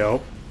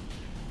 Nope.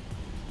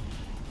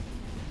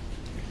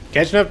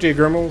 Catching up to you,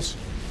 Grimmels.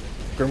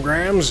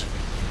 Grimgrams.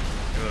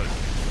 Good.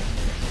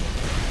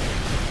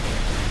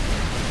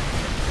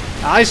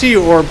 I see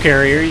you, orb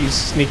carrier, you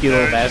sneaky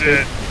little Oh,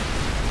 bastard. shit.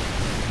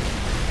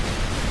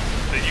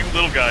 So you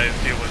little guys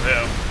deal with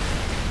him.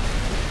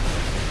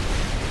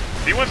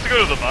 If he wants to go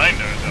to the mine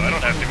node, though, I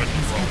don't have too much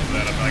problem with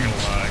that, I'm not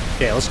gonna lie.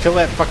 Okay, let's kill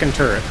that fucking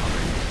turret.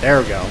 There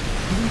we go.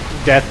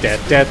 Death,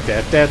 death, death,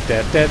 death, death,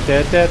 death, death,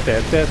 death, death,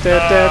 death, death,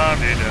 death, death.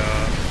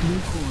 Blue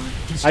core I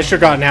destroyed. should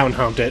have gotten out and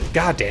humped it.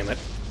 God damn it.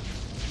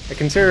 I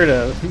consider it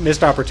a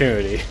missed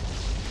opportunity.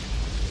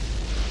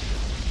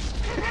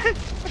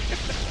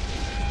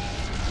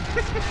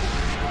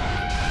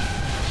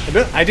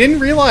 I didn't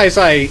realize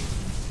I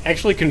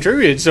actually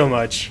contributed so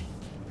much.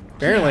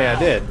 Apparently I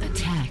did.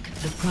 Attack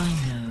the prime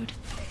node.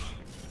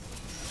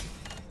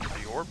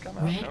 The orb come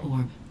out? Red No?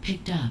 orb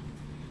picked up.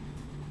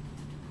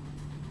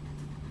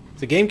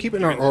 Is the game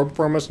keeping our orb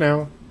from us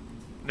now?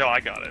 No, I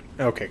got it.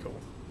 Okay, cool.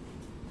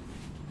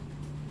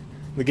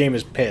 The game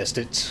is pissed.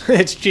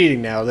 It's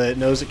cheating now that it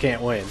knows it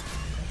can't win.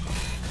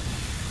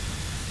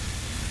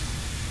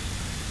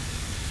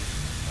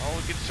 Oh,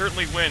 it could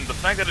certainly win. The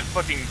fact that it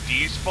fucking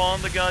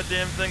despawned the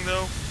goddamn thing,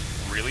 though,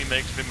 really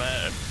makes me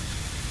mad.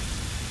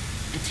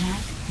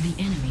 Attack the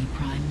enemy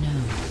prime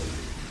node.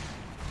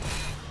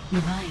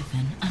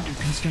 Leviathan under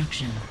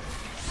construction.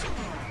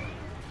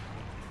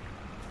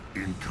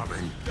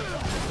 Incoming.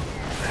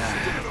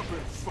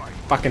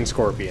 Fucking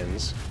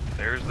scorpions.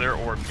 There's their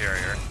orb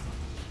carrier.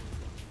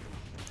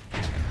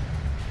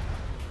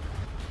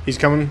 He's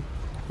coming.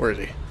 Where is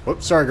he?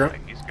 Whoops, sorry, I Grunt.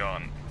 think he's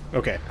gone.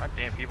 Okay.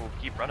 Goddamn people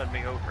keep running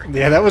me over.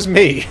 Yeah, that was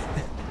me.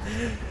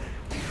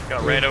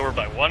 Got ran over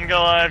by one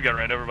Goliath, got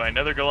ran over by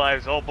another Goliath,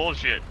 it's all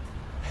bullshit.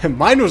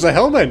 Mine was a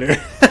Hellbender.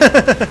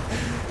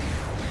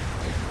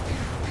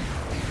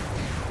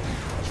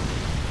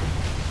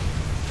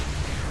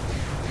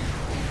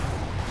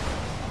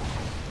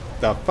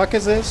 The fuck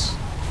is this?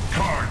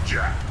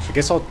 Carjacked. I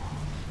guess I'll...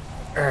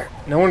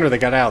 No wonder they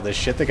got out of this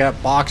shit. They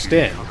got boxed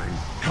in. Incoming.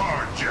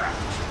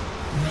 Carjacked.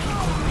 Red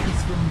core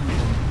is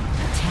vulnerable.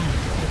 Attack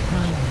the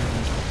prime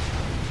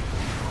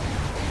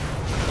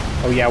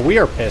node. Oh yeah, we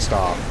are pissed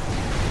off.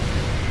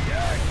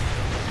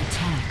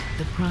 Attack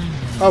the prime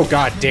node. Oh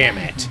god damn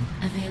it.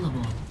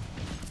 Available.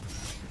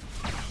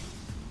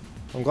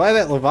 I'm glad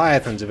that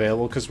Leviathan's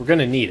available because we're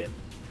gonna need it.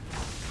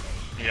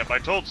 Yep, I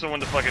told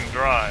someone to fucking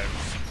drive.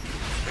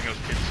 I think it was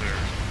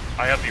Kitzer.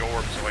 I have the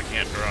orb, so I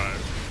can't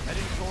drive.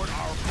 Heading toward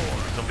our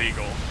core. It's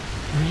illegal.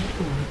 Red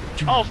orb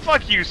Oh, drop.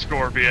 fuck you,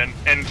 Scorpion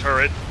and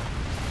turret.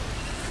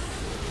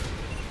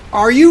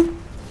 Are you?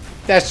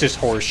 That's just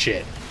horse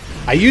shit.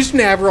 I used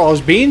Navarro, I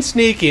was being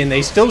sneaky, and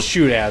they still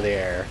shoot out of the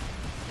air.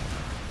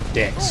 Of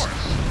Dicks. course.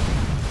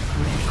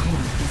 Red core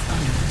is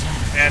under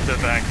attack.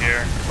 Anta back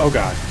here. Oh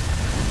god.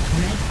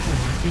 Red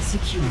core is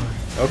secure.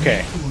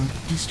 Okay. Red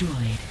orb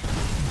destroyed.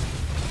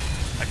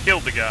 I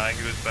killed the guy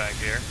who was back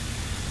here.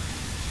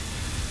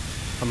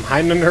 I'm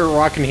hiding under a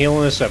rock and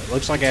healing this up.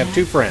 Looks like I have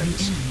two Attack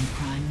friends. The enemy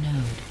prime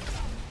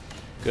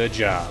node. Good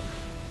job.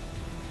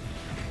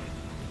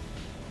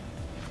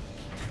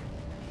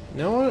 You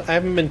know what? I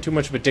haven't been too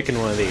much of a dick in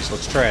one of these.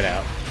 Let's try it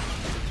out.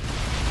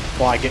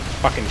 While I get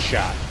fucking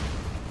shot.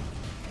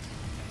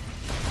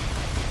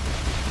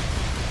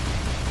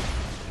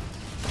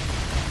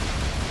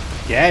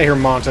 Get out of here,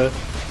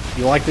 Monta.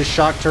 You like this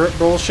shock turret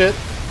bullshit?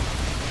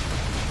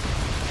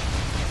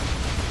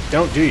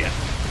 Don't, do ya?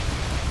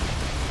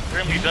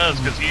 Apparently he does,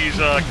 because he's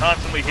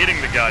constantly hitting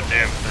the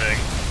goddamn thing.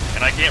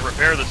 And I can't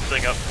repair this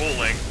thing up full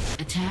length.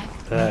 Attack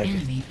the Ugh.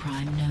 enemy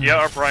prime node. Yeah,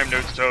 our prime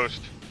node's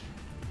toast.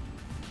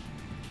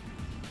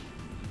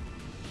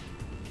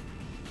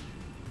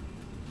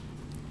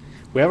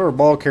 We have our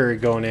ball carrier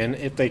going in,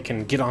 if they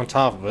can get on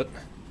top of it.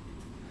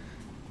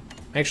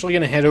 I'm actually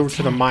going to head over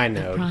to the Attack mine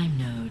the node. prime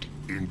node.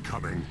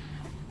 Incoming.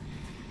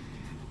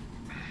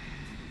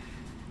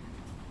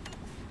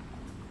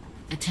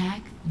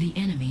 Attack the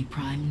enemy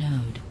prime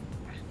node.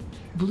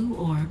 Blue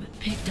orb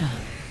picked up.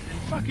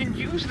 Fucking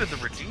use the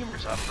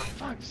Redeemers up, for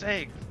fuck's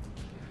sake.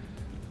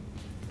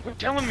 Quit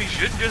telling me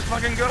shit, just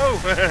fucking go.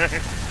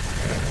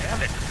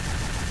 Damn it.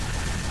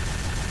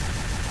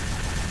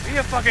 Be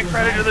a fucking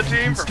credit to the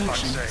team, for fuck's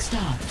Construction sake.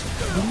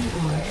 stopped.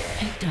 Blue orb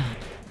picked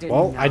up.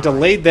 Well, I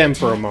delayed them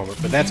for a moment,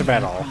 but that's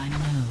about all. Prime node.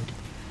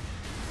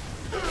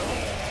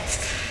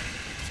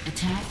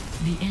 Attack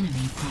the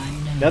enemy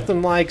prime node.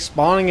 Nothing like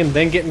spawning and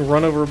then getting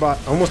run over by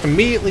almost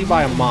immediately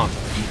by a Monta.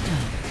 Picked up.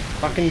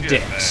 Fucking Shit,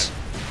 dicks.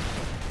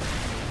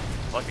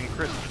 Fucking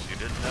Christmas, you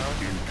didn't know?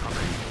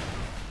 Incoming.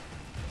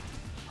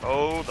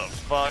 Oh, the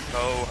fuck,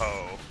 ho,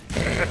 ho.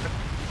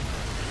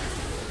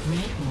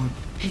 Red orb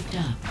picked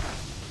up.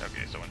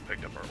 Okay, someone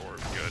picked up our orb,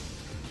 good.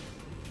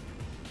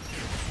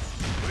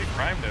 The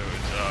prime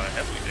node's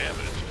heavily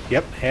damaged.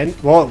 Yep,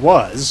 and well, it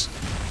was.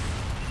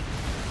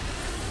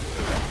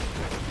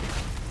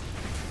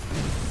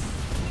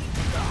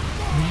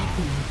 Red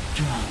orb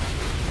dropped.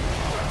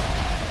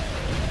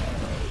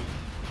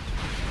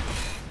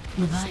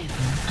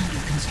 Leviathan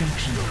under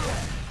construction.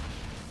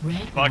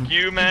 Red Fuck orb you,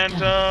 picked up.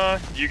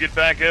 Manta. You get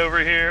back over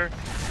here.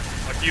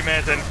 Fuck you,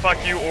 Manta, and fuck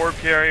you, orb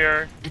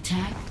carrier.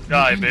 Attack the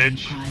Die, enemy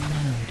bitch. prime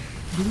node.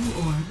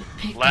 Blue orb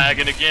picked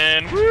Lagging up.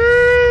 again.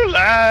 Woo!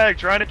 Lag!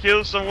 Trying to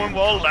kill someone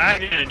while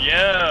lagging,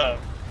 yeah!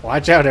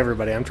 Watch out,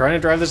 everybody. I'm trying to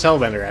drive this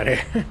Hellbender out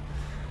here.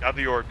 Got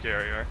the orb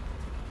carrier.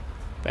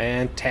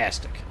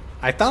 Fantastic.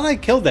 I thought I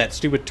killed that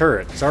stupid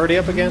turret. It's already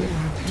up again.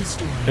 Orb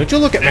destroyed. Don't you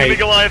look at Enemy me.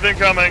 Goliath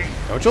incoming!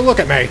 Don't you look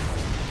at me.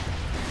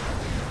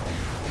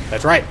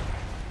 That's right.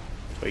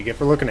 That's what you get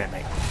for looking at me.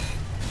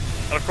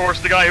 And of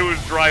course, the guy who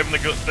was driving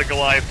the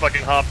Goliath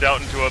fucking hopped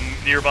out into a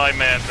nearby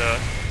Manta.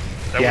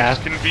 That Yeah. was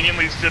just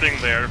conveniently sitting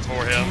there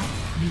for him.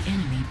 Attack the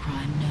enemy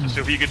prime node.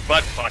 So he could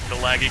butt fuck the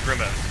laggy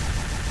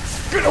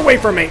Grimith. Get away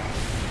from me.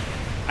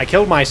 I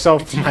killed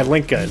myself with my Attack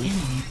link the gun.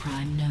 enemy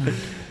prime node.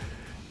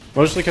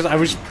 Mostly because I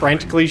was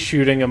frantically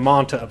shooting a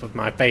Monta up with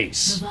my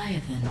face.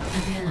 Leviathan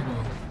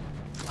available.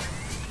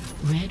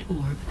 Red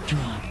orb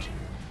dropped.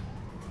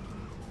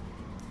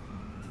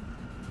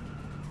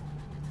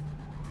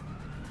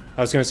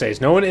 I was going to say, is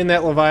no one in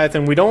that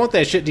Leviathan? We don't want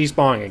that shit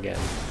despawning again.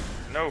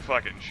 No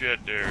fucking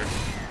shit, dude.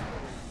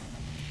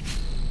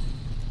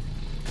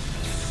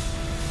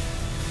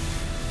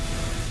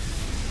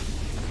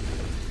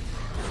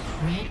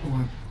 Red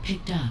orb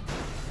picked up.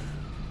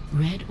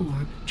 Red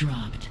orb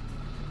dropped.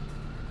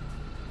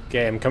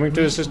 Okay, I'm coming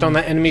to assist on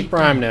that enemy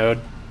prime node.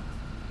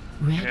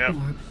 Red Yep. orb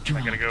I'm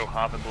dropped. gonna go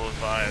hop into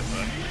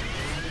Leviathan.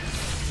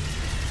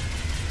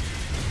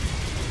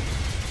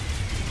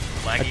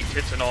 Laggy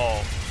tits and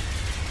all.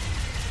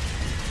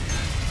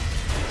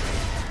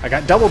 I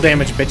got double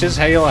damage, bitches.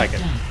 How you like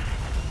it?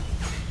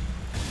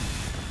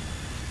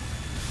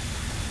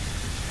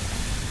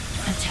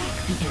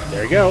 Attack the enemy.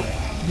 There you go.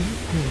 Blue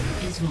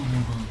core is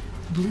vulnerable.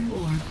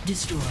 Blue orb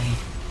destroyed.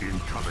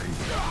 Incoming.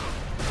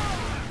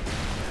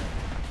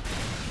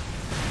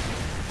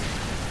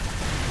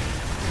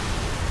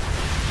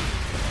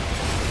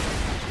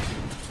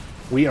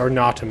 We are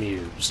not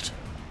amused.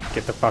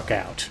 Get the fuck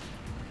out.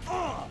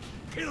 Oh,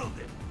 killed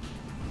it.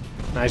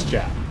 Nice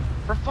job.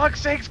 For fuck's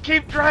sakes,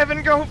 keep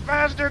driving, go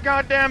faster,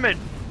 goddammit!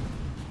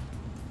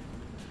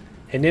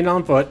 Hitting it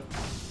on foot.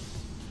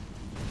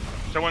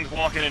 Someone's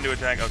walking into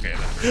attack. Okay,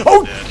 that's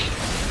Oh! dead.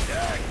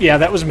 Yeah,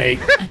 that was me.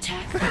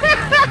 Attack the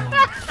enemy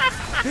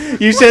core.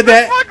 You said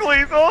that. Fuck,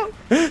 Lethal!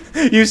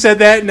 You said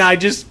that, and I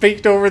just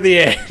peeked over the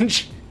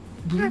edge.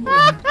 Blue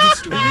orb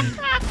destroyed.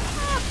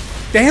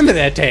 Damn it,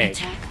 that tank.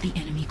 Attack the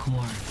enemy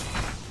core.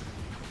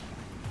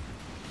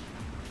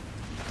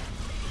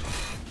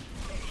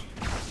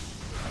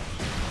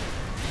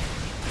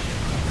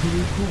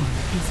 Blue core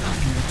is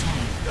under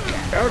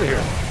attack. Out of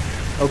here.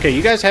 Okay,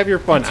 you guys have your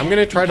fun. I'm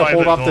gonna try to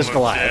hold off this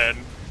Goliath.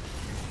 Blue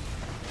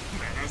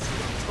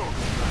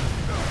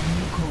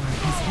core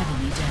is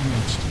heavily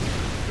damaged.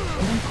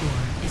 Blue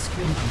core is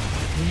critical.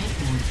 Red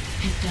orb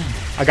picked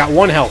up. I got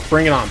 1 health.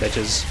 Bring it on,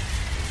 bitches.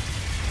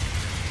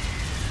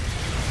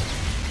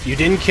 You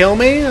didn't kill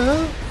me?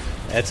 Huh?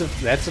 That's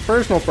a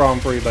personal problem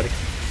for you, buddy.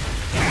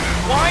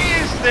 Why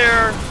is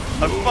there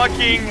a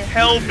fucking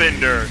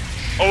hellbender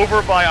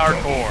over by our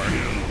core?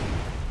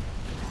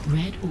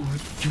 Red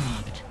orb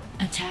dropped.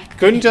 Attack.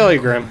 Couldn't the tell you,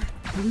 enemy Grim.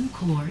 core. Blue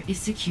core is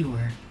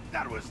secure.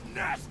 That was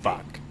nasty.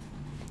 Fuck.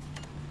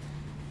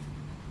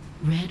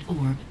 Red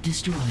orb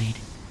destroyed.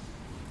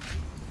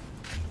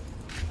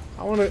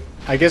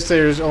 I guess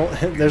there's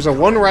a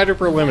 1 rider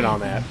per limit on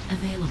that.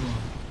 Available.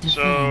 Defend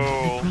So,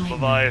 the prime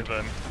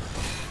Leviathan.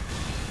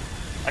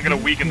 I'm gonna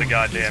weaken the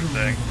goddamn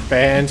thing.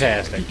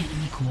 Fantastic. The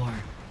enemy core.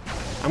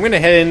 I'm gonna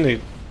head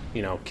in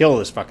to, kill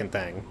this fucking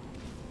thing.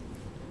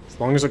 As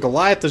long as a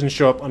Goliath doesn't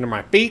show up under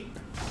my feet.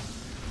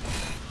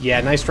 Yeah,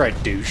 nice try,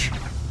 douche.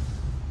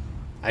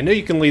 I know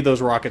you can lead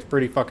those rockets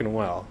pretty fucking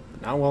well.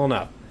 But not well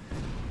enough.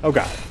 Oh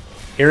god.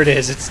 Here it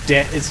is. It's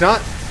dead. It's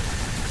not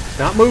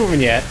moving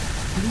yet.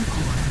 Blue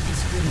core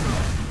is critical.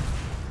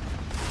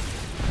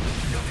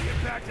 You'll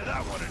get back to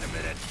that one in a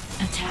minute.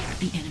 Attack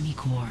the enemy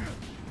core.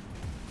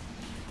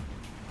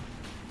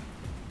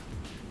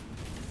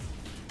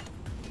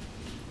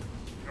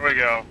 Here we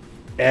go.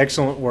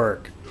 Excellent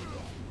work.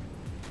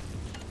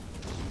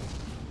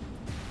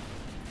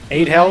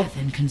 8 health.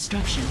 Leviathan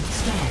construction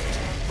stopped.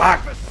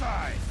 Fuck.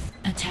 Beside.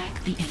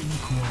 Attack the enemy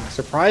core.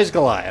 Surprise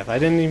Goliath. I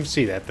didn't even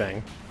see that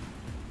thing.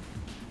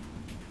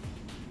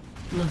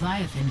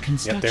 Leviathan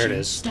construction there it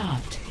is.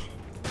 stopped.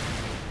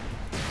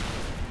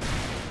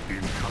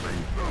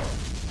 Incoming.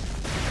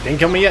 Didn't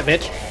kill me yet,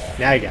 bitch.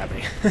 Now you got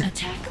me.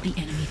 Attack the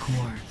enemy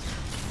core.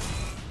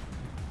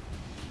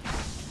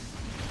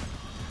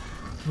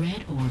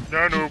 Red orb.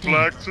 Nano picked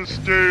black up.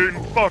 sustain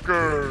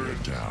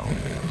fuckers! Down.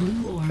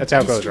 Blue orb That's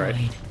how it goes, right?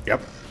 destroyed.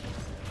 Yep.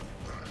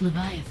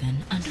 Leviathan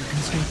under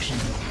construction.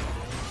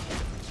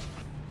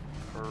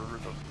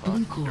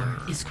 Blue core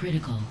is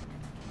critical.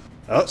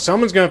 Oh,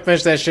 someone's gonna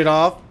finish that shit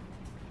off.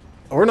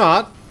 Or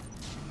not.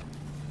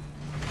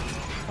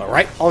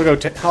 Alright, I'll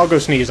go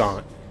sneeze on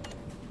it.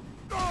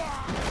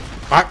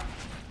 Fuck.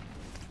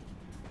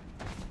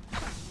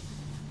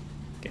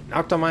 Get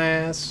knocked on my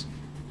ass.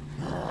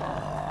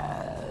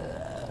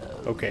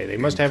 Okay, they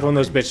must have one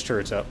of those bitch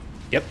turrets up.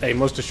 Yep, they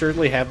most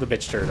assuredly have the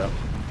bitch turret up.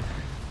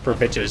 For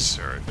bitches.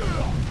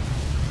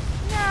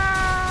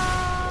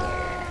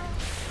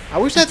 I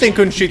wish that thing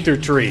couldn't shoot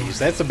through trees.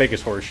 That's the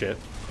biggest horseshit.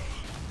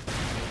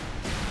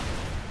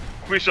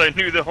 Wish I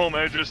knew the home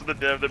address of the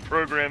dev that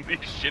programmed these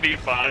shitty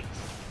bots.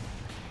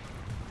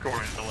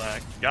 According to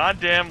lag.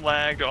 Goddamn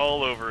lagged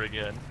all over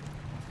again.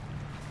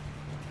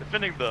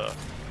 Defending the...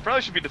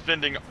 Probably should be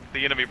defending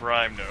the enemy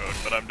prime node,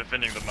 but I'm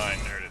defending the mine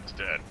node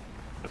instead.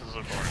 This is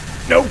important.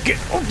 No,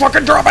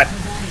 fucking drop it!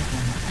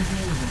 Leviathan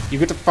available. You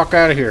get the fuck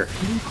out of here.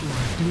 Blue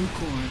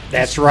core.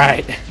 That's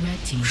right. Red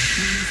team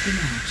wins the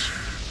match.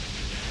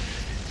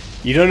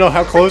 You don't know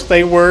how close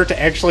they were to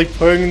actually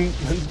putting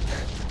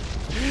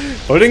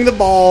the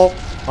ball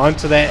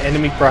onto that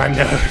enemy prime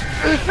node.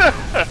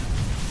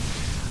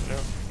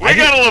 We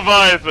got a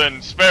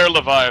Leviathan! Spare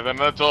Leviathan,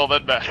 that's all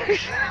that matters.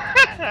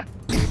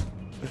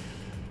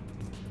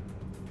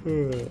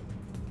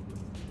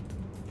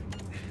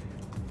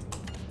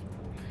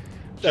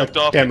 Jumped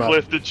off the Damn up.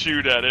 cliff to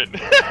shoot at it.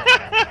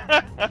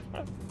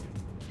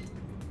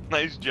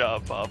 Nice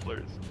job,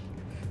 Poplars.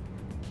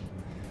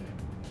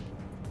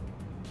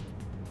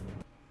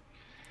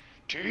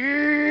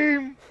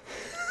 Team!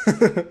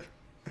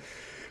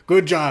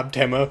 Good job,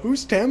 Tema.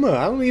 Who's Tema?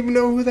 I don't even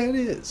know who that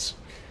is.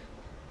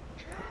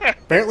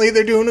 Apparently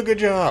they're doing a good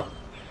job.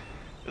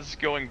 This is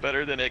going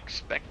better than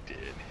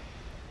expected.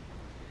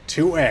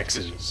 2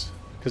 X's.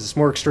 Because it's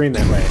more extreme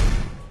that way.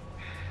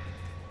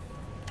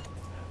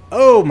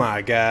 Oh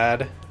my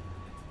god.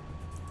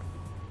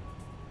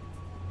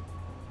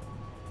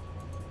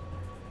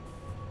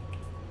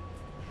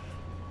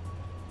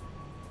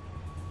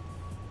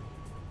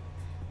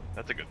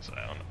 That's a good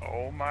sound. Oh.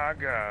 Oh my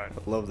god.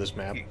 I love this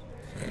map.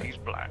 He's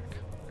black.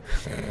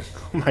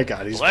 Oh my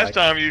god, he's Last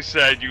black. time you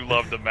said you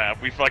loved the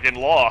map, we fucking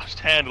lost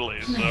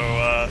handily, so,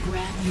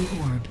 Grab your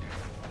orb.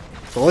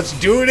 So let's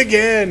do it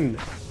again!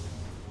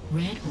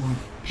 Red orb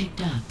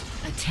picked up.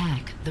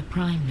 Attack the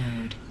prime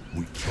node.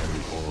 We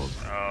carry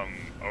on.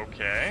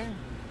 Okay.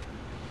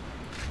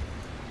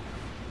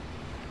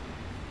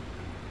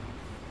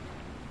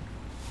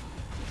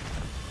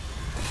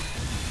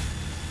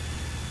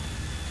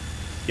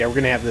 Yeah, we're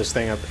gonna have this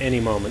thing up any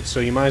moment, so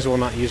you might as well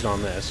not use it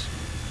on this.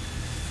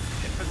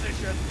 In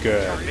position.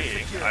 Good. Target Me,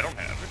 secure. I don't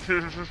have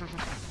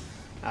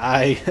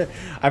it.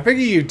 I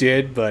figured you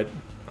did, but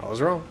I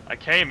was wrong. I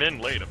came in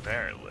late,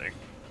 apparently.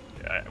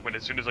 When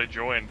as soon as I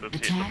joined, the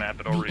Attack map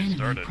had the already enemy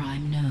started.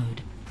 prime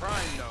node.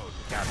 Prime node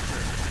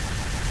captured.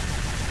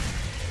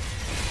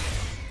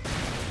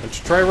 Why don't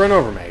you try run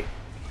over me?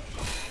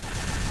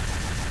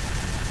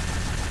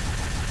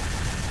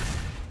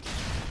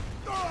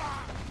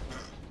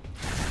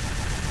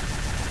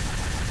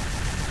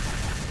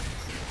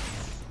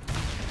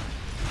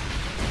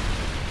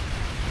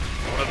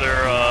 One of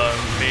their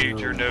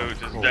major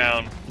nodes is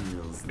down.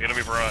 The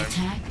enemy prime.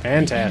 Attack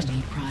Fantastic. the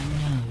enemy prime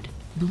node.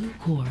 Blue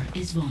core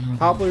is vulnerable.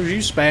 Hopplers, you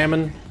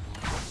spamming.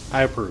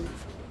 I approve.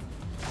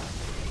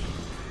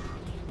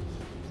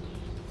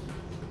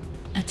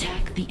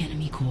 Attack the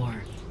enemy core.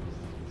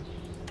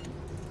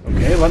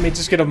 Okay, let me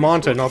just get a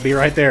Monta and I'll be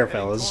right there, Heading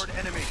fellas. toward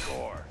enemy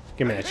core.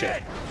 Give me that shit.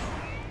 Hit.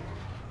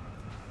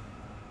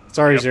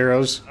 Sorry, Yep.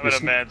 Zeros. I'm in a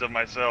man's of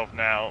myself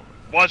now.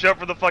 Watch out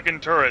for the fucking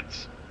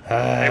turrets. They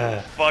will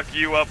Uh, fuck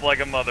you up like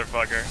a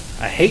motherfucker.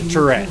 I hate Blue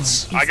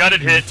Tourette's. core is I got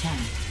it under hit. attack.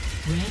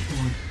 Red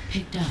orb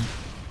picked up.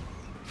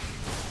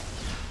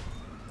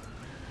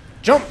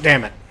 Jump,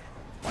 damn it.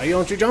 Why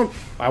don't you jump?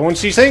 Why won't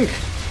she sink?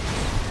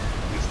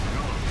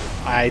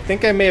 I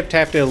think I may have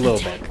tapped it a little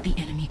bit. Attack the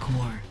enemy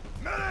core.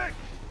 Medic.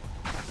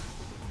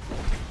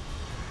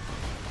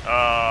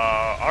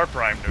 Our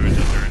prime node is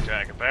under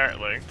attack,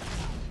 apparently.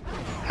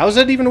 How does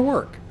that even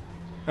work?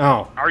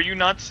 Oh, Are you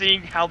not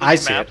seeing how I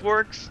this see map it.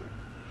 works?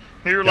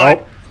 You're Nope.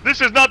 like,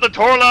 this is not the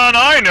Torlan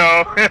I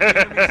know!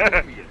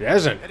 it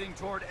isn't. Heading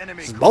toward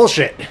enemy This is core.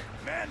 bullshit.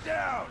 Man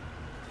down.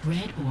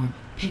 Red orb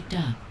picked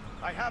up.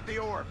 I have the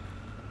orb.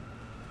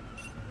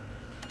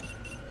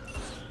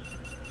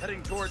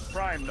 Heading towards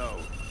prime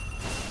node.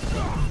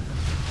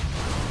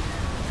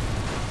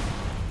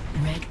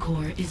 Red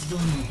core is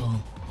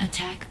vulnerable.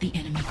 Attack the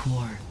enemy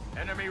core.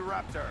 Enemy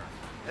raptor.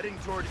 Heading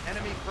toward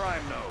enemy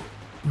prime node.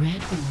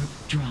 Red orb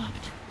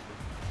dropped.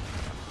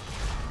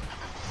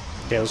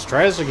 Okay, let's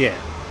try this again.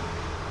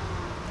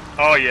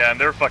 Oh yeah, and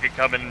they're fucking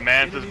coming,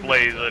 Mance is Enemy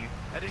blazing. raptor.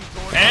 Heading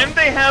toward And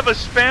they have a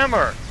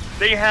spammer!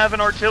 They have an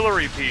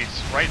artillery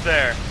piece, right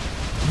there.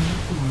 Red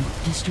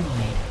orb destroyed.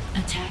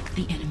 Attack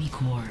the enemy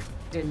core.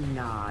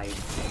 Denied.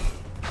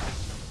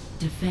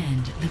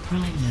 Defend the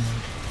prime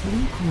node.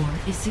 Blue core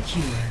is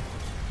secure.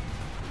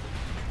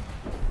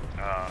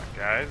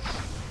 Guys.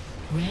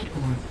 Red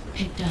orb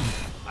picked up.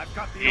 I've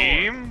got the orb.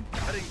 Team?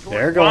 Heading toward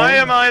There goes. Why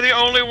am I the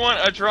only one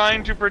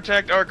trying to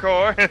protect our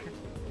core? I'm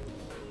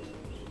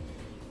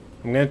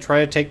gonna try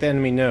to take the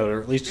enemy node,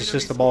 or at least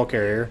assist the ball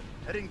carrier.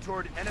 Heading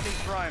toward enemy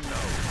prime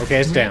node. Okay,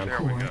 it's Red down.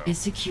 There we core go. is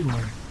secure.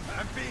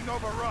 I'm being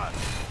overrun.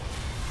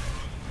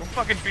 Don't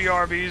fucking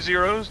BRB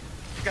zeros.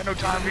 You got no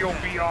time for your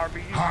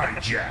BRB.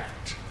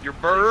 Hijacked. Your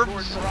Toward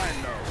burbs.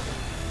 prime node.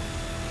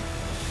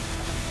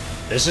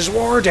 This is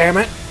war, damn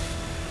it.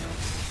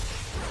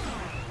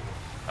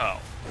 Oh.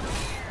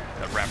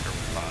 That raptor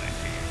was fine.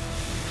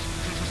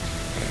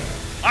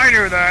 I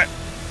knew that!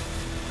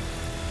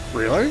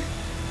 Really?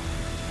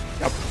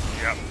 Yep.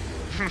 Yep.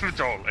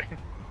 Totally.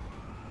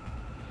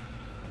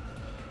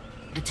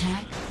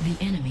 Attack the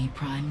enemy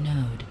prime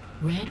node.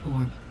 Red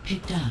orb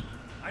picked up.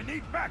 I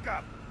need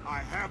backup. I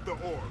have the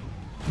orb.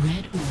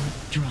 Red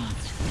orb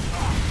dropped.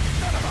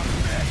 Son of a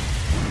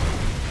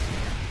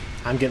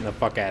bitch. I'm getting the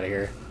fuck out of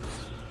here.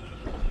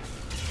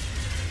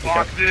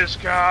 Fuck this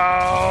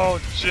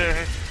couch!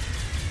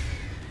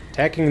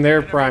 Attacking their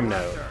Enemy prime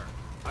raptor. node.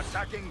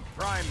 Attacking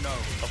prime node.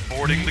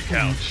 Aborting the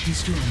Red orb couch.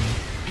 destroyed.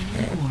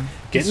 Enemy orb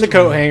Get in the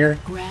coat destroyed. hanger.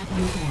 Grab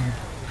your orb.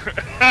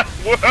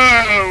 Whoa,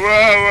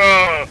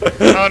 whoa,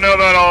 whoa! I don't know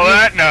about all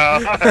that now.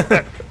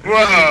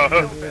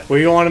 Whoa!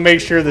 We want to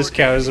make sure this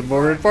cow is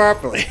aborted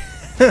properly.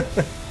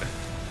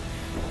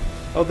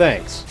 Oh,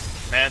 thanks.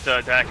 Manta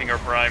attacking our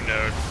prime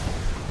node.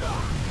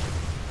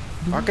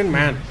 Blue Fucking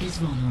man. core is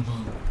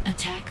vulnerable.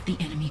 Attack the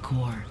enemy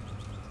core.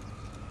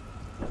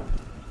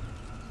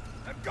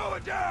 I'm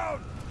going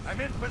down. I'm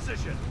in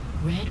position.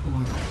 Red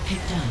orb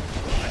picked up.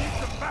 I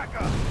need some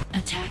backup.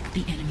 Attack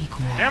the enemy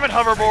core. Damn it,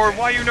 hoverboard!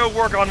 Why you no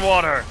work on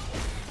water?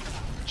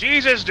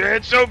 Jesus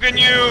did, so can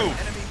you! Enemy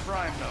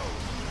prime node.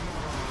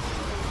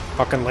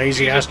 Fucking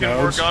lazy Jesus ass can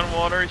nodes. work on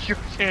water, you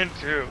can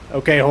too.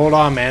 Okay, hold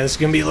on, man. This is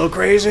gonna be a little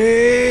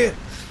crazy.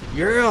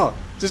 Yeah.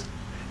 Just,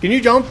 can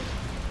you jump?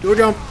 Do a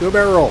jump. Do a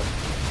barrel roll.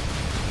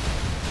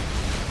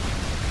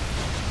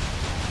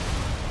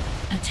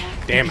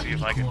 Attack Damn the it. See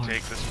if enemy I can core.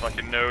 take this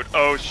fucking node.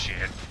 Oh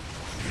shit.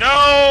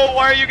 No!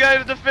 Why are you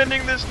guys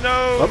defending this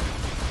node? Up.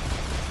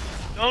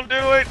 Don't do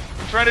it!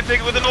 I'm trying to take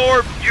it with an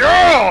orb!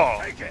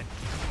 Yeah! Take it.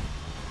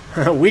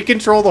 We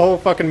control the whole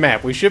fucking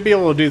map. We should be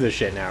able to do this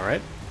shit now,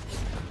 right?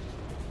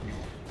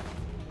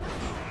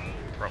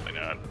 Probably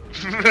not.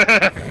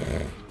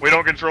 We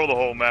don't control the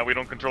whole map. We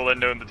don't control that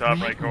node in the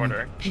top right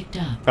corner. Picked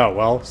up. Oh,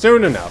 well,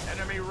 soon enough.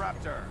 Enemy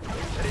Raptor.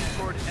 Heading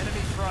toward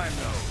enemy prime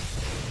node.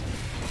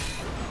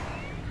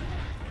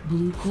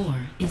 Blue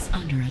core is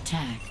under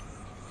attack.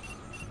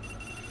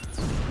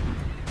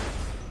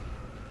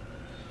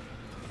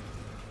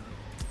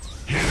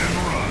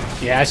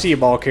 Yeah, I see you,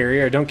 ball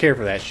carrier. I don't care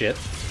for that shit.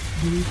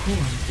 Blue core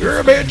You're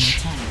a is under bitch.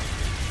 attack.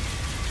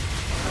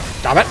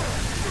 Stop it.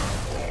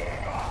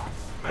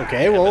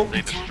 Okay, well,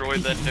 They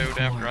destroyed that node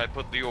after I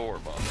put the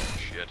orb on that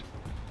shit.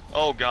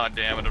 Oh god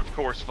damn it, of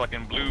course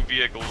fucking blue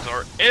vehicles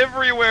are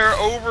everywhere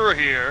over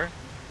here.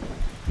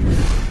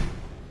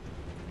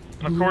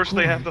 And of course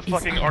they have the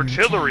fucking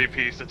artillery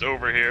piece that's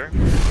over here.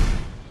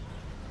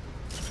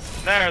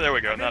 There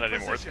we go, not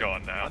anymore, it's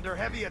gone now. Under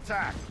heavy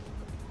attack.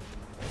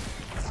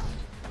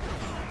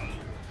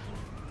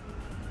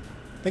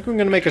 I think we're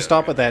going to make a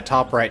stop at that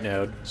top right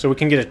node so we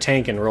can get a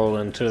tank and roll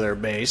into their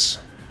base.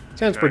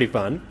 Sounds pretty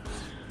fun.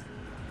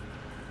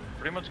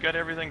 Pretty much got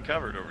everything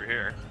covered over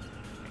here.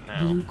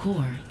 Blue Now,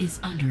 core is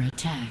under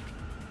attack.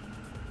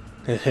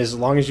 As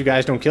long as you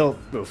guys don't kill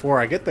it before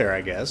I get there, I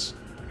guess.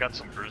 got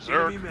some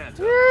berserk. Enemy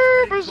Manta. Woo,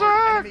 Heading toward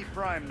berserk! enemy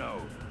prime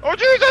node. Oh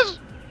Jesus!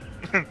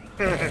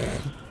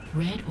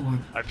 Red orb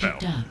I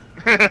picked fell.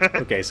 up.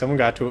 Okay, someone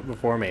got to it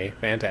before me.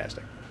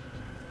 Fantastic.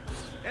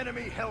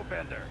 Enemy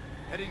Hellbender.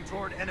 Heading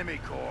toward enemy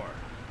core.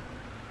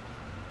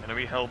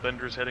 Enemy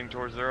hellbenders heading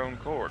towards their own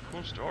core.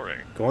 Cool story.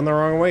 Going the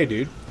wrong way,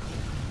 dude.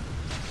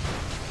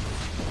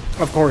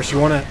 Of course, you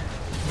want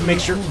to make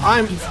sure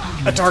I'm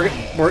a target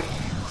for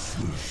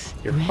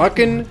your Red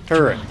fucking orb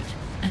turret.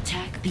 dropped.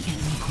 Attack the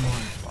enemy core.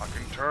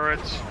 Fucking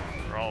turrets.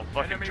 They're all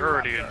fucking Enemy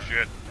turrety and Raptor.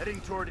 shit.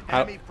 Heading toward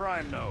How- enemy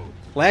prime node.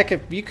 Lack,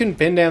 if you can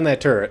pin down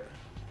that turret.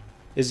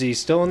 Is he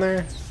still in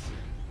there?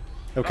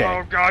 Okay.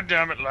 Oh god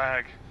damn it,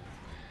 lag.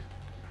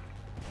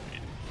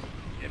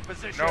 In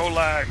position. No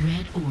lag.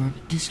 Red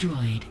orb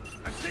destroyed.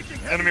 I'm taking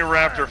heavy Enemy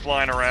fire. raptor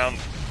flying around.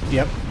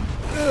 Yep.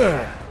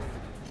 Ugh.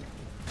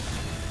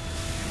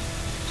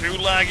 Too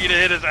laggy to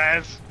hit his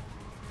ass.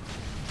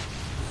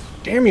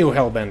 Damn you,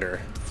 Hellbender.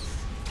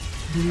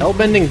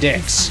 Hellbending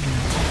dicks.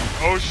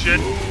 Oh shit.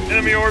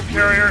 Enemy orb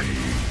carrier.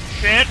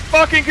 Can't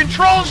fucking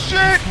control shit!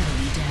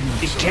 Heavily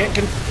damaged. He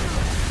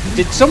can't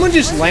Did someone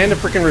just land a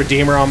freaking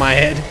Redeemer on my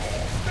head?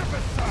 Step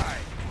aside.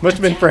 Must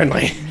have been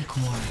friendly. Enemy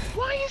core.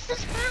 Why is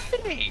this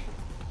happening?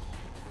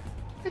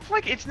 It's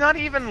like, it's not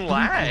even Blue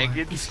lag.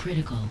 core is It's,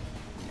 critical.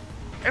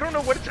 I don't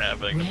know what's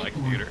happening with my Red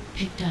computer. orb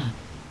picked up.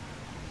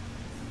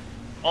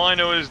 All I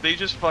know is they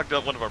just fucked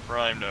up one of our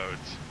prime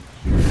nodes.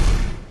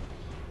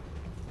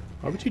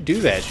 Why would you do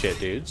that shit,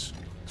 dudes?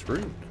 It's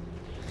rude.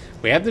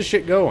 We have this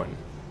shit going.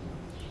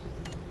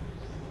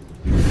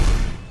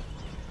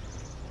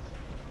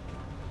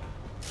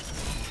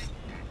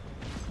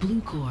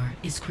 Blue core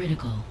is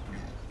critical.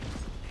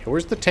 Hey,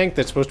 where's the tank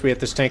that's supposed to be at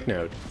this tank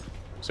node?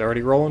 Is it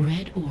already rolling?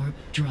 Red orb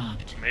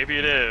dropped. Maybe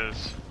it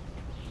is.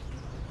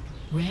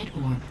 Red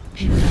orb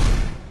picked up.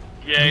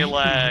 Yay, Red orb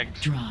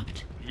lagged.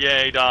 dropped.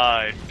 Yay,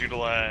 died due to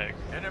lag.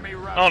 Enemy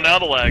raptor. Oh, now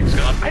the lag's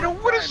gone. I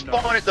don't want to Prime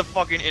node. spawn at the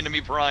fucking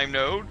enemy prime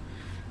node.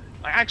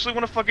 I actually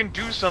want to fucking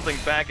do something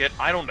back at,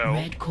 I don't know,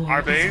 Red core our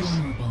is base.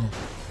 vulnerable.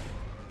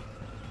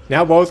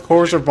 Now both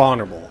cores are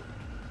vulnerable.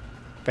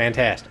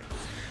 Fantastic.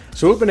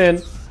 Swooping in.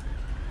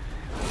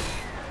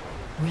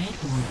 Red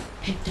orb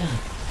picked up.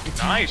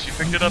 Attack Nice, you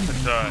picked it up in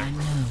enemy time.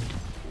 prime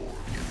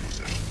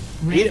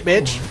node. Eat it,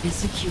 Red bitch. core is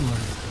secure.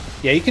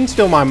 Yeah, you can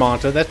steal my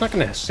Manta. That's not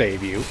going to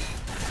save you.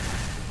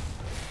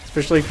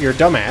 Especially if you're a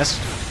dumbass.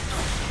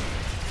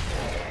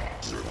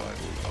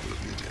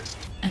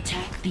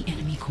 Attack the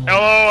enemy core.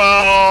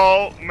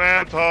 LOL,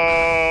 Manta,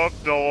 Enemy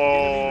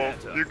hello.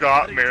 Manta. You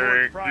got Heading me.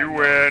 toward prime You node.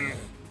 win.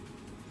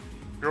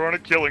 You're on a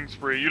killing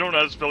spree. You don't know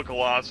how to spell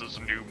Colossus,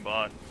 noob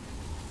bot.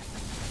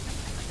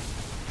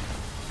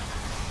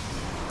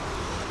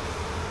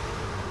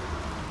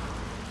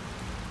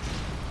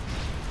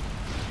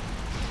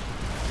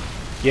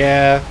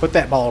 Yeah, put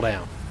that ball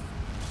down.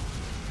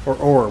 Or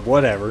orb,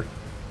 whatever.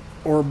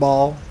 Or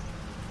ball.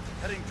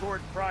 Heading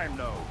toward prime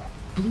node.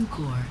 Blue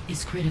core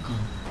is critical.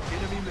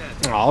 Enemy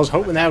Manta. Oh, I was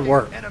hoping that would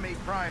work. Enemy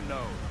prime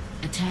node.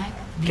 Attack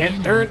the Can't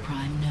enemy turn.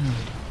 prime node.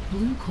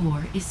 Blue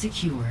core is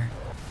secure.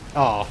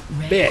 Oh,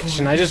 Red bitch, core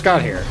and I is just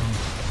got here. vulnerable.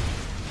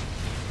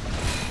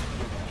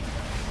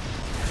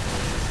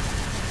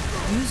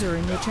 User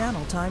in your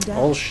channel timed out.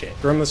 Oh shit.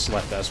 Grimith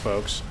left us,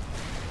 folks.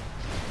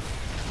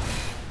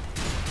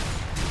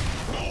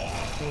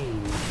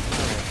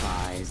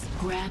 Terrifies.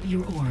 Grab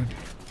your orb.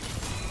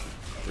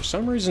 For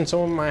some reason,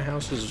 some of my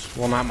houses,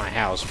 well, not my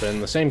house, but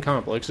in the same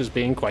complex, is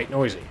being quite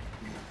noisy.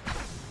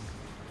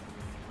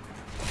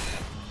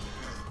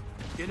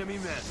 Enemy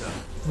Manta.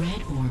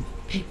 Red orb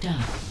picked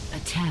up.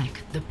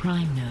 Attack the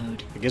prime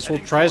node. I guess we'll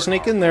try to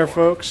sneak in there,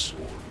 folks.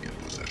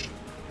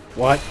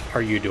 What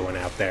are you doing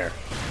out there?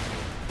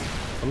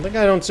 I think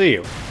I don't see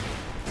you.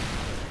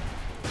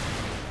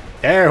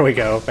 There we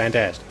go.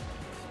 Fantastic.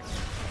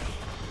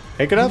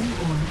 Pick it up. Blue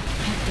orb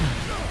picked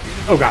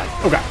up. Oh god.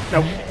 Oh god.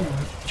 Nope. Red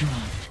orb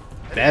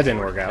dropped. That didn't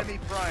work out. Enemy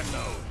prime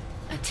node.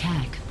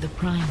 Attack the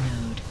prime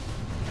node.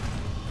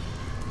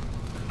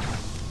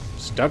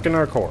 Stuck in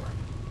our core.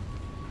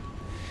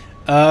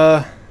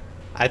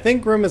 I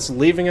think Grimith's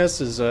leaving us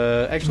has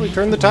actually Red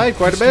turned the orb tide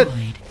quite a bit.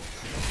 destroyed.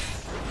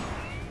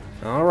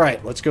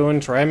 Alright, let's go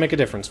and try and make a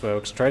difference,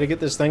 folks. Try to get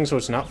this thing so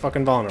it's not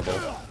fucking vulnerable.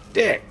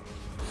 Dick!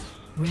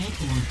 Red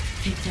orb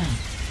picked up.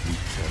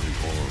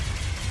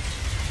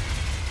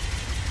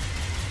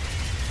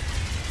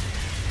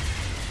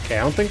 Okay,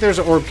 I don't think there's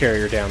an orb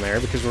carrier down there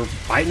because we're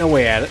biting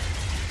away at it.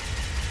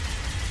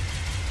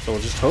 So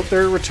we'll just hope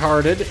they're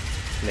retarded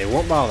and they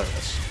won't bother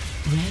us.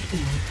 Red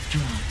orb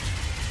dropped.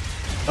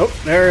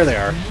 Oh, there they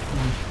are. Red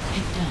orb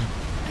picked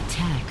up.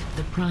 Attack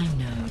the prime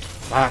node.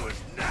 Fuck.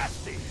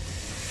 Nasty.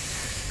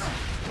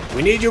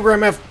 We need you,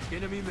 Grimith!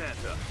 Enemy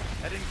Manta.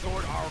 Heading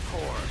toward our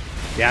core.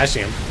 Yeah, I see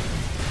him.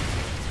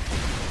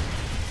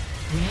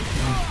 Red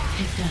orb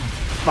picked up.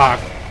 Fuck.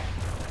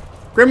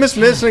 Grimith's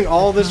missing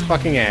all this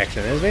fucking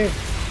action, isn't he?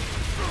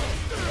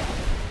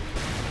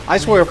 I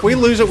swear, if we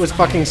lose it with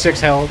fucking 6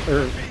 health,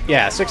 or,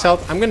 yeah, 6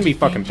 health, I'm gonna be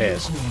fucking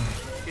pissed.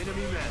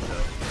 Enemy Manta.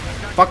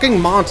 Fucking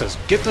Montas,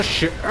 get the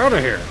shit out of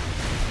here!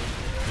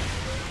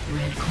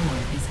 Red core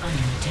is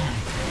under attack.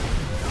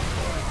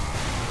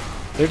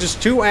 There's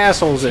just 2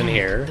 assholes in Attack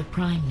here. the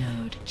prime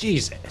node.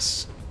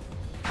 Jesus.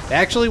 It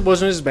actually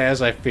wasn't as bad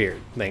as I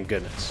feared, thank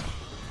goodness.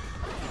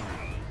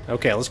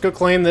 Okay, let's go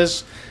claim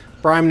this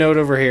prime node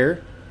over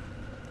here.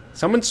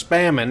 Someone's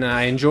spamming, and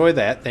I enjoy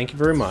that. Thank you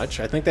very much.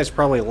 I think that's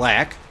probably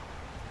lack.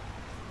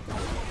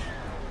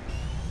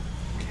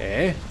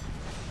 Okay.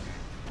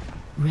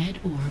 Red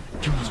orb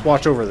dropped. Let's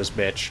watch over this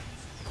bitch.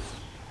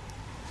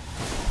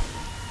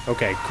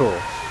 Okay, cool.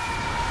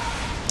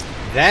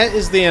 That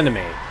is the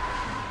enemy.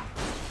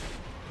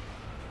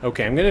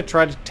 Okay, I'm gonna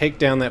try to take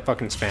down that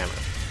fucking spammer.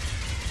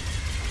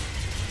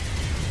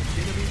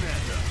 Enemy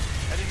Manta.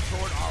 Heading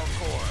toward our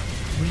core.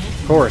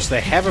 Of course,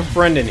 they have a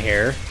friend in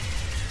here.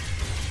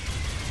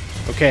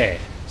 Okay,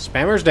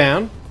 spammer's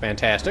down.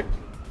 Fantastic.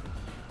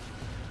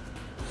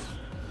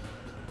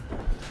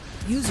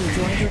 User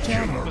joined your I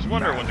channel. was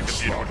wondering when the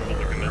computer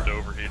would commit to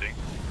overheating.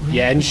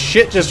 Yeah, and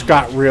shit just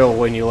got real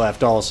when you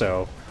left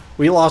also.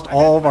 We lost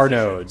all of our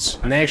nodes,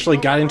 and they actually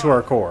got into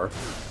our core.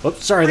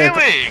 Oops, sorry.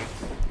 Really?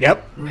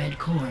 Yep, Red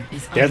core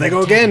is there they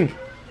go under attack. again.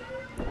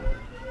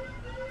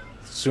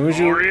 As soon as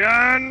you...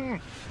 Orion!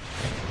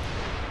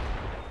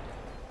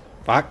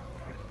 Fuck.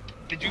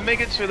 Did you make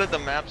it so that the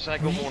map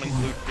cycle Red won't orb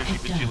include 50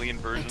 picked up. bajillion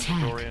versions of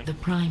Attack Dorian? the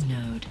prime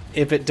node.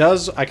 If it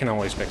does, I can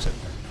always fix it.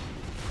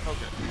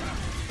 Okay.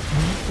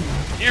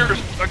 Red orb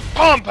Here's a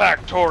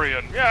compact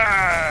Torian!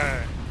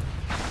 Yay!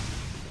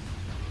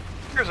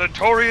 Here's a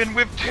Torian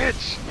with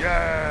tits!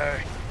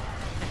 Yay!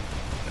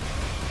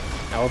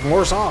 Now with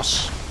more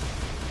sauce.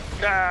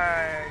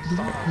 Yay! blue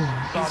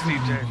core is Saucy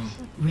vulnerable.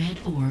 tits. Red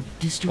orb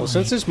destroyed. Well,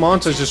 since this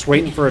Monta's just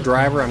waiting for a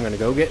driver, I'm gonna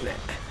go get it.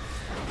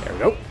 There we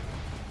go.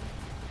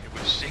 It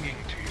was singing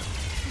to you.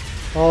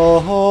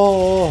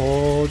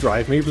 Oh,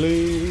 drive me,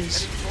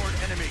 please. Heading toward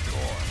enemy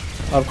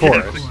core. Of Red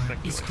course. core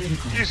is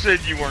critical. You said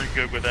you weren't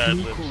good with Blue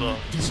ad-libs, core so...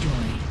 destroyed.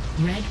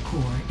 Red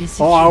core is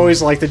Oh, I secured.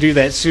 always like to do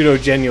that pseudo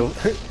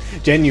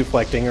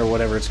genuflecting or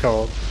whatever it's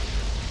called.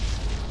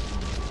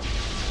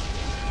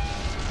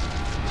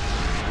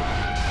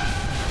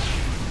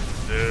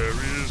 There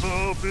is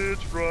a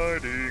bitch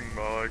riding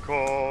my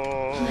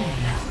car.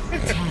 Play.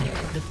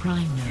 Attack the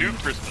prime New node.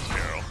 Christmas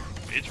Carol.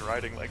 Bitch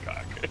riding my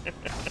cock.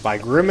 By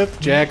Grimith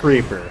Jack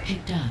Reaper.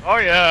 Picked up. Oh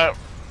yeah.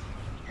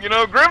 You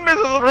know, grimness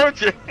is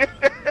approaching.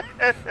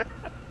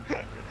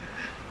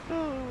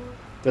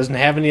 Doesn't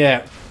have any of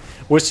that.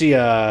 What's the,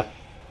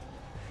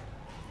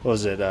 what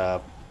was it,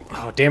 oh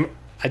damn it.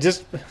 I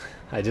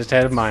just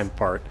had a mind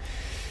part.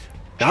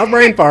 Not a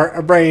brain fart,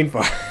 a brain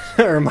fart.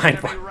 Or a mind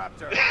Enemy fart.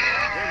 Raptor.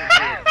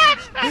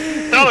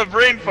 Not a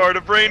brain fart,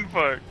 a brain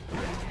fart.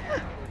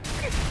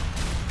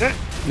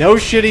 No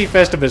shitty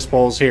Festivus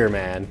polls here,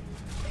 man.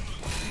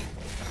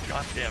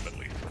 God damn it,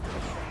 Lisa.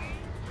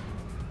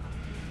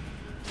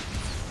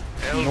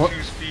 What?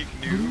 L2 speak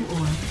Blue new.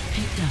 orb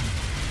picked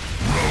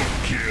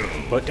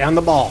up. Put down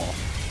the ball.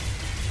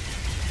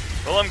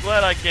 Well, I'm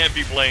glad I can't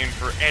be blamed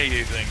for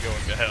anything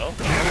going to hell.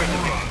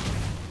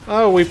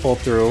 Oh, we pulled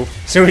through.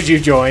 As soon as you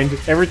joined,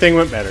 everything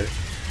went better.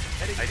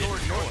 Heading I didn't toward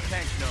join. North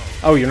Tank node.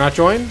 Oh, you're not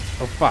joined?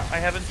 Oh, fuck. I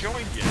haven't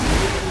joined yet.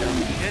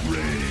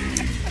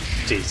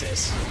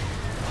 Jesus.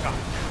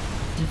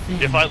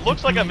 Defend If it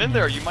looks the like I'm prime in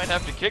there, node. you might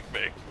have to kick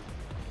me.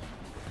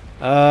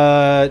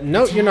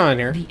 No, you're not in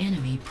here. The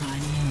enemy prime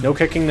node. No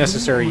kicking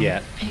necessary Blue orb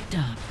yet. Picked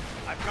up.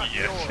 I've got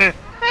Yes. yours.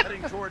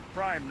 Heading toward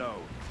prime node.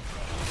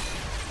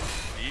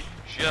 Eat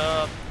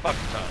ya fuck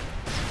time.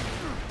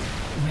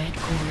 Red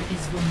core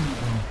is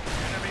vulnerable.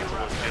 Enemy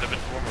Raptor. Bit of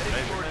informal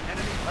Heading toward measurement.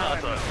 enemy Ah, prime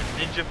it's a node.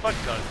 ninja fuck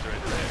times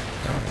right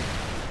there.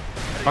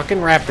 Fucking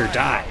Raptor,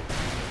 die.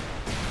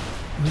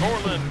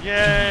 Torlin,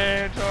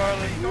 yay,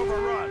 Torlin.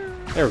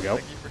 Overrun. There we go.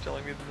 Thank you for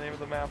telling me the name of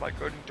the map. I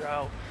couldn't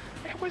tell.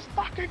 It was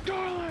fucking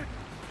Darlan!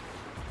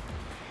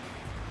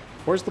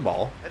 Where's the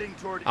ball? Heading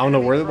toward I don't know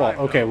enemy where the ball...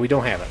 prime Okay, node. we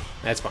don't have it.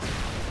 That's fine.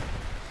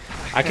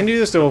 I can do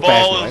this the Ball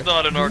old-fashioned is way.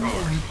 not in our Blue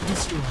court. orb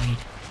destroyed.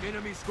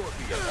 Enemy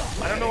Scorpio.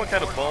 I don't know what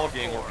kind of ball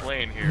game we're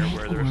playing here,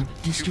 where Red there's orb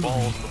two destroyed.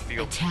 balls in the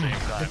field at the same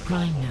Attack time. the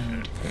prime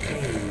node.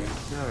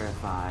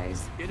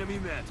 Purifies. Enemy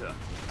Manta.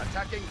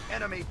 Attacking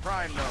enemy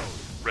prime node.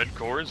 Red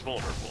core is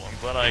vulnerable. I'm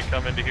glad I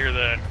come in to hear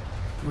that.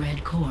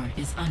 Red core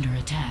is under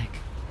attack.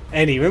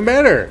 And even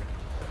better.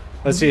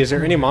 Let's see, is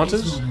there any Core is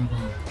Mantas? vulnerable.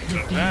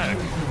 Defend Attack.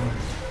 your core.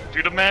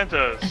 Shoot the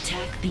mantas!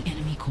 Attack the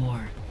enemy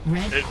core.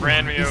 Red It core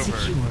ran me is over.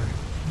 secure.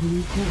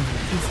 Blue core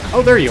is under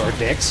Oh, there you are, attack.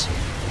 dicks.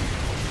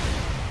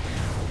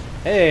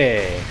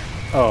 Hey.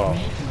 Oh.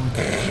 Red orb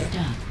picked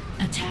up.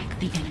 Attack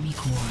the enemy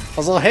core. I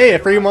was like, hey, a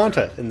free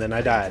Manta. And then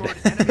I died.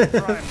 Toward enemy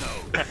prime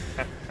node.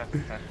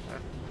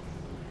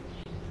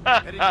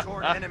 Heading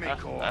toward enemy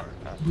core.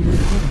 Blue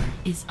core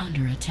is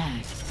under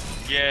attack.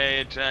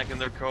 Yay, attacking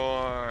their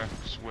core.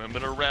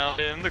 Swimming around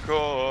in the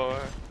core.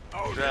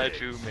 Oh, Try yes.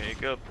 to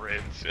make a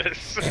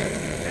princess.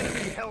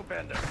 Enemy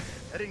Hellbender.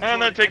 Heading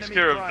And that toward takes enemy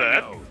care of prime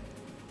that. node.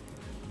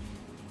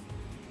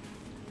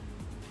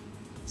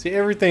 See,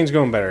 everything's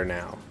going better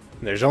now.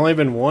 There's only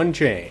been one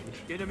change.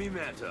 Enemy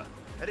Manta.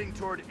 Heading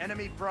toward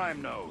enemy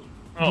prime node.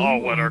 Oh,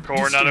 what, our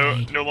core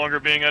Destroyed. no longer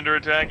being under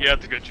attack? Yeah,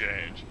 that's a good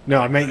change.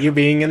 No, I meant you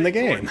being in the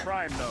Heading toward game.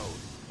 prime node.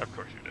 Of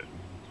course you did.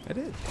 I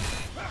did.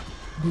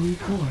 Blue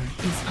core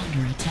is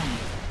under attack.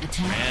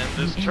 Attack And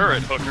the this enemy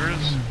turret, prime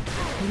hookers. node.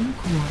 Blue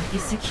core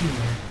is secure.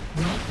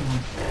 Red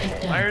orb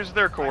picked up. Why is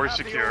their core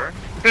secure?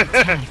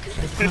 Attack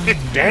the prime node.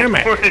 Damn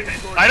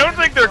it! I don't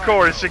think their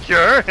core is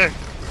secure.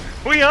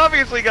 We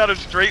obviously got a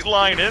straight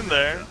line in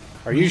there.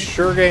 Are you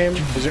sure, game?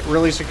 Is it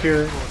really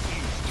secure?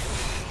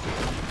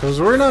 Because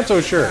we're not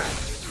so sure.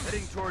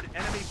 Heading toward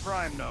enemy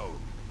prime node.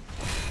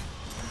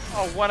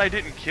 Oh, what? I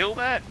didn't kill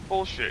that?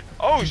 Bullshit.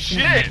 Oh,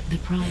 shit! The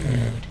prime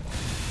node.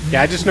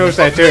 Yeah, I just noticed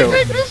that Take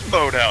too. this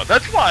mode out.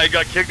 That's why I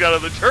got kicked out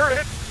of the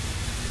turret.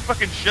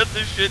 Fucking shut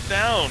this shit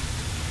down.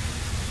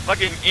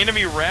 Fucking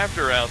enemy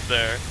raptor out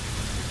there.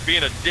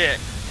 Being a dick.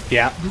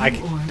 Yeah, I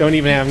don't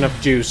even have enough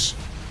juice.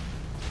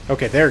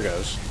 Okay, there it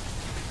goes.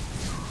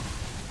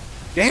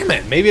 Damn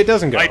it, maybe it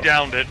doesn't go. I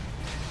downed it.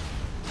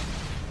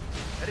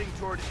 Heading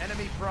toward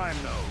enemy prime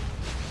node.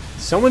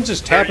 Someone's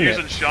just They're tapping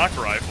using it. shock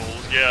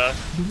rifles, yeah.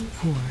 Blue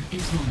core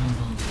is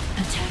vulnerable.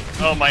 Attack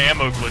the Oh, my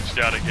enemy ammo core.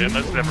 glitched out again.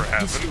 That's Blue never orb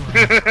happened.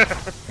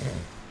 destroyed.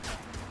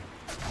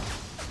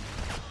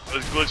 I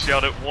was glitched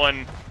out at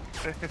one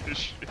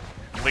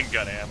link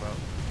gun ammo.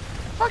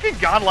 Fucking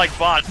godlike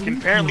bots can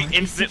apparently Blue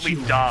core is instantly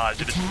secure.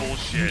 dodge. It's Attack the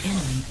bullshit.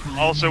 enemy prime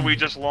Also, we node.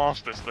 just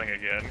lost this thing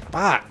again.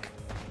 Fuck.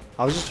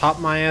 I was just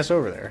hopping my ass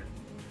over there.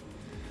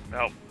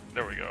 Oh,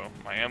 there we go.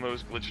 My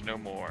ammo's glitched no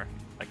more.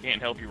 I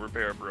can't help you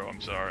repair, bro. I'm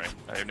sorry.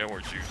 I have no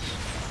more juice.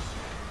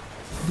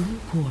 Blue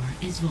core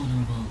is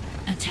vulnerable.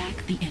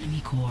 Attack the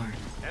enemy core.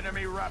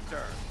 Enemy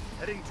raptor.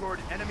 Heading toward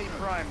enemy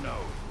prime node.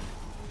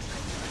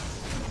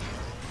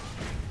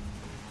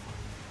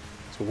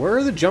 So where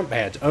are the jump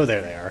pads? Oh,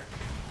 there they are.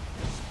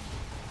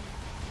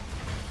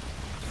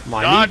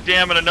 God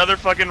damn it, another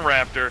fucking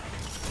raptor.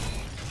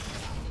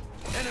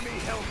 Enemy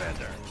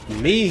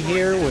Hellbender. Me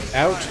here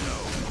without...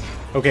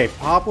 Okay,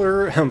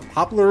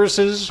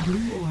 Popularis's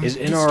Blue orb is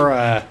in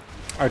destroyed.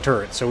 our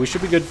turret, so we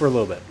should be good for a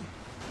little bit.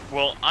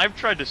 Well, I've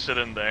tried to sit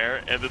in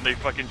there, and then they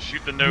fucking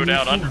shoot the node Blue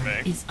out under core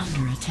me. is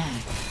under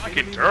attack. Fucking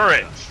Enemy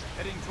turrets! Manta.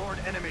 Heading toward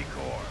enemy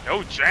core.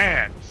 No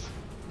chance!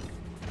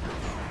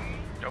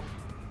 No.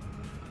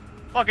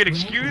 Fucking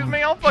excuse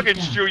me? I'll fucking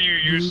show you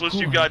useless,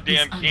 you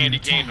goddamn candy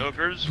cane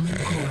hookers. Blue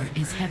core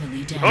is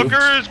heavily damaged.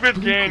 Hookers with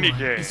Blue candy core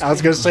canes. is I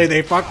was gonna say critical.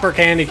 they fuck for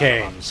candy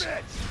canes.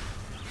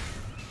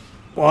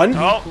 One.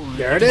 Oh,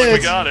 There it looks like is.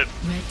 we got it.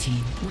 Red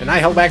team. And I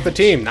held back the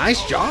team.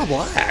 Nice job,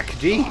 Black.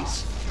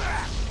 Jeez.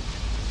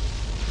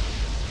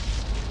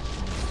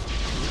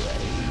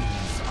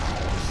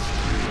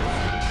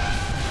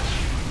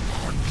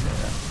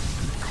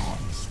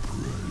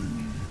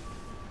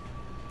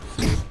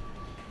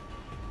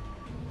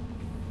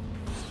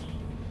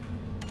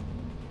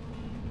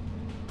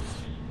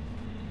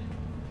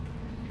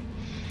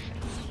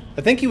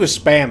 I think he was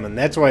spamming.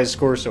 That's why his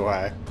score's so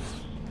high.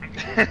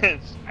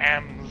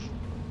 Spams.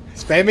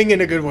 Spamming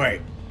in a good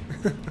way.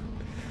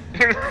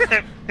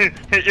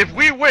 If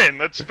we win,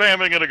 that's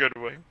spamming in a good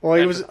way. Well,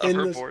 he And was a in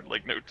this- report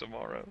like no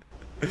tomorrow.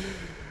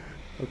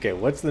 Okay,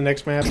 what's the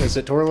next map? Is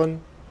it Torlin?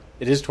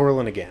 It is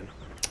Torlin again.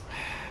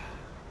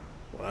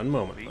 One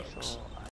moment, folks. Lethal.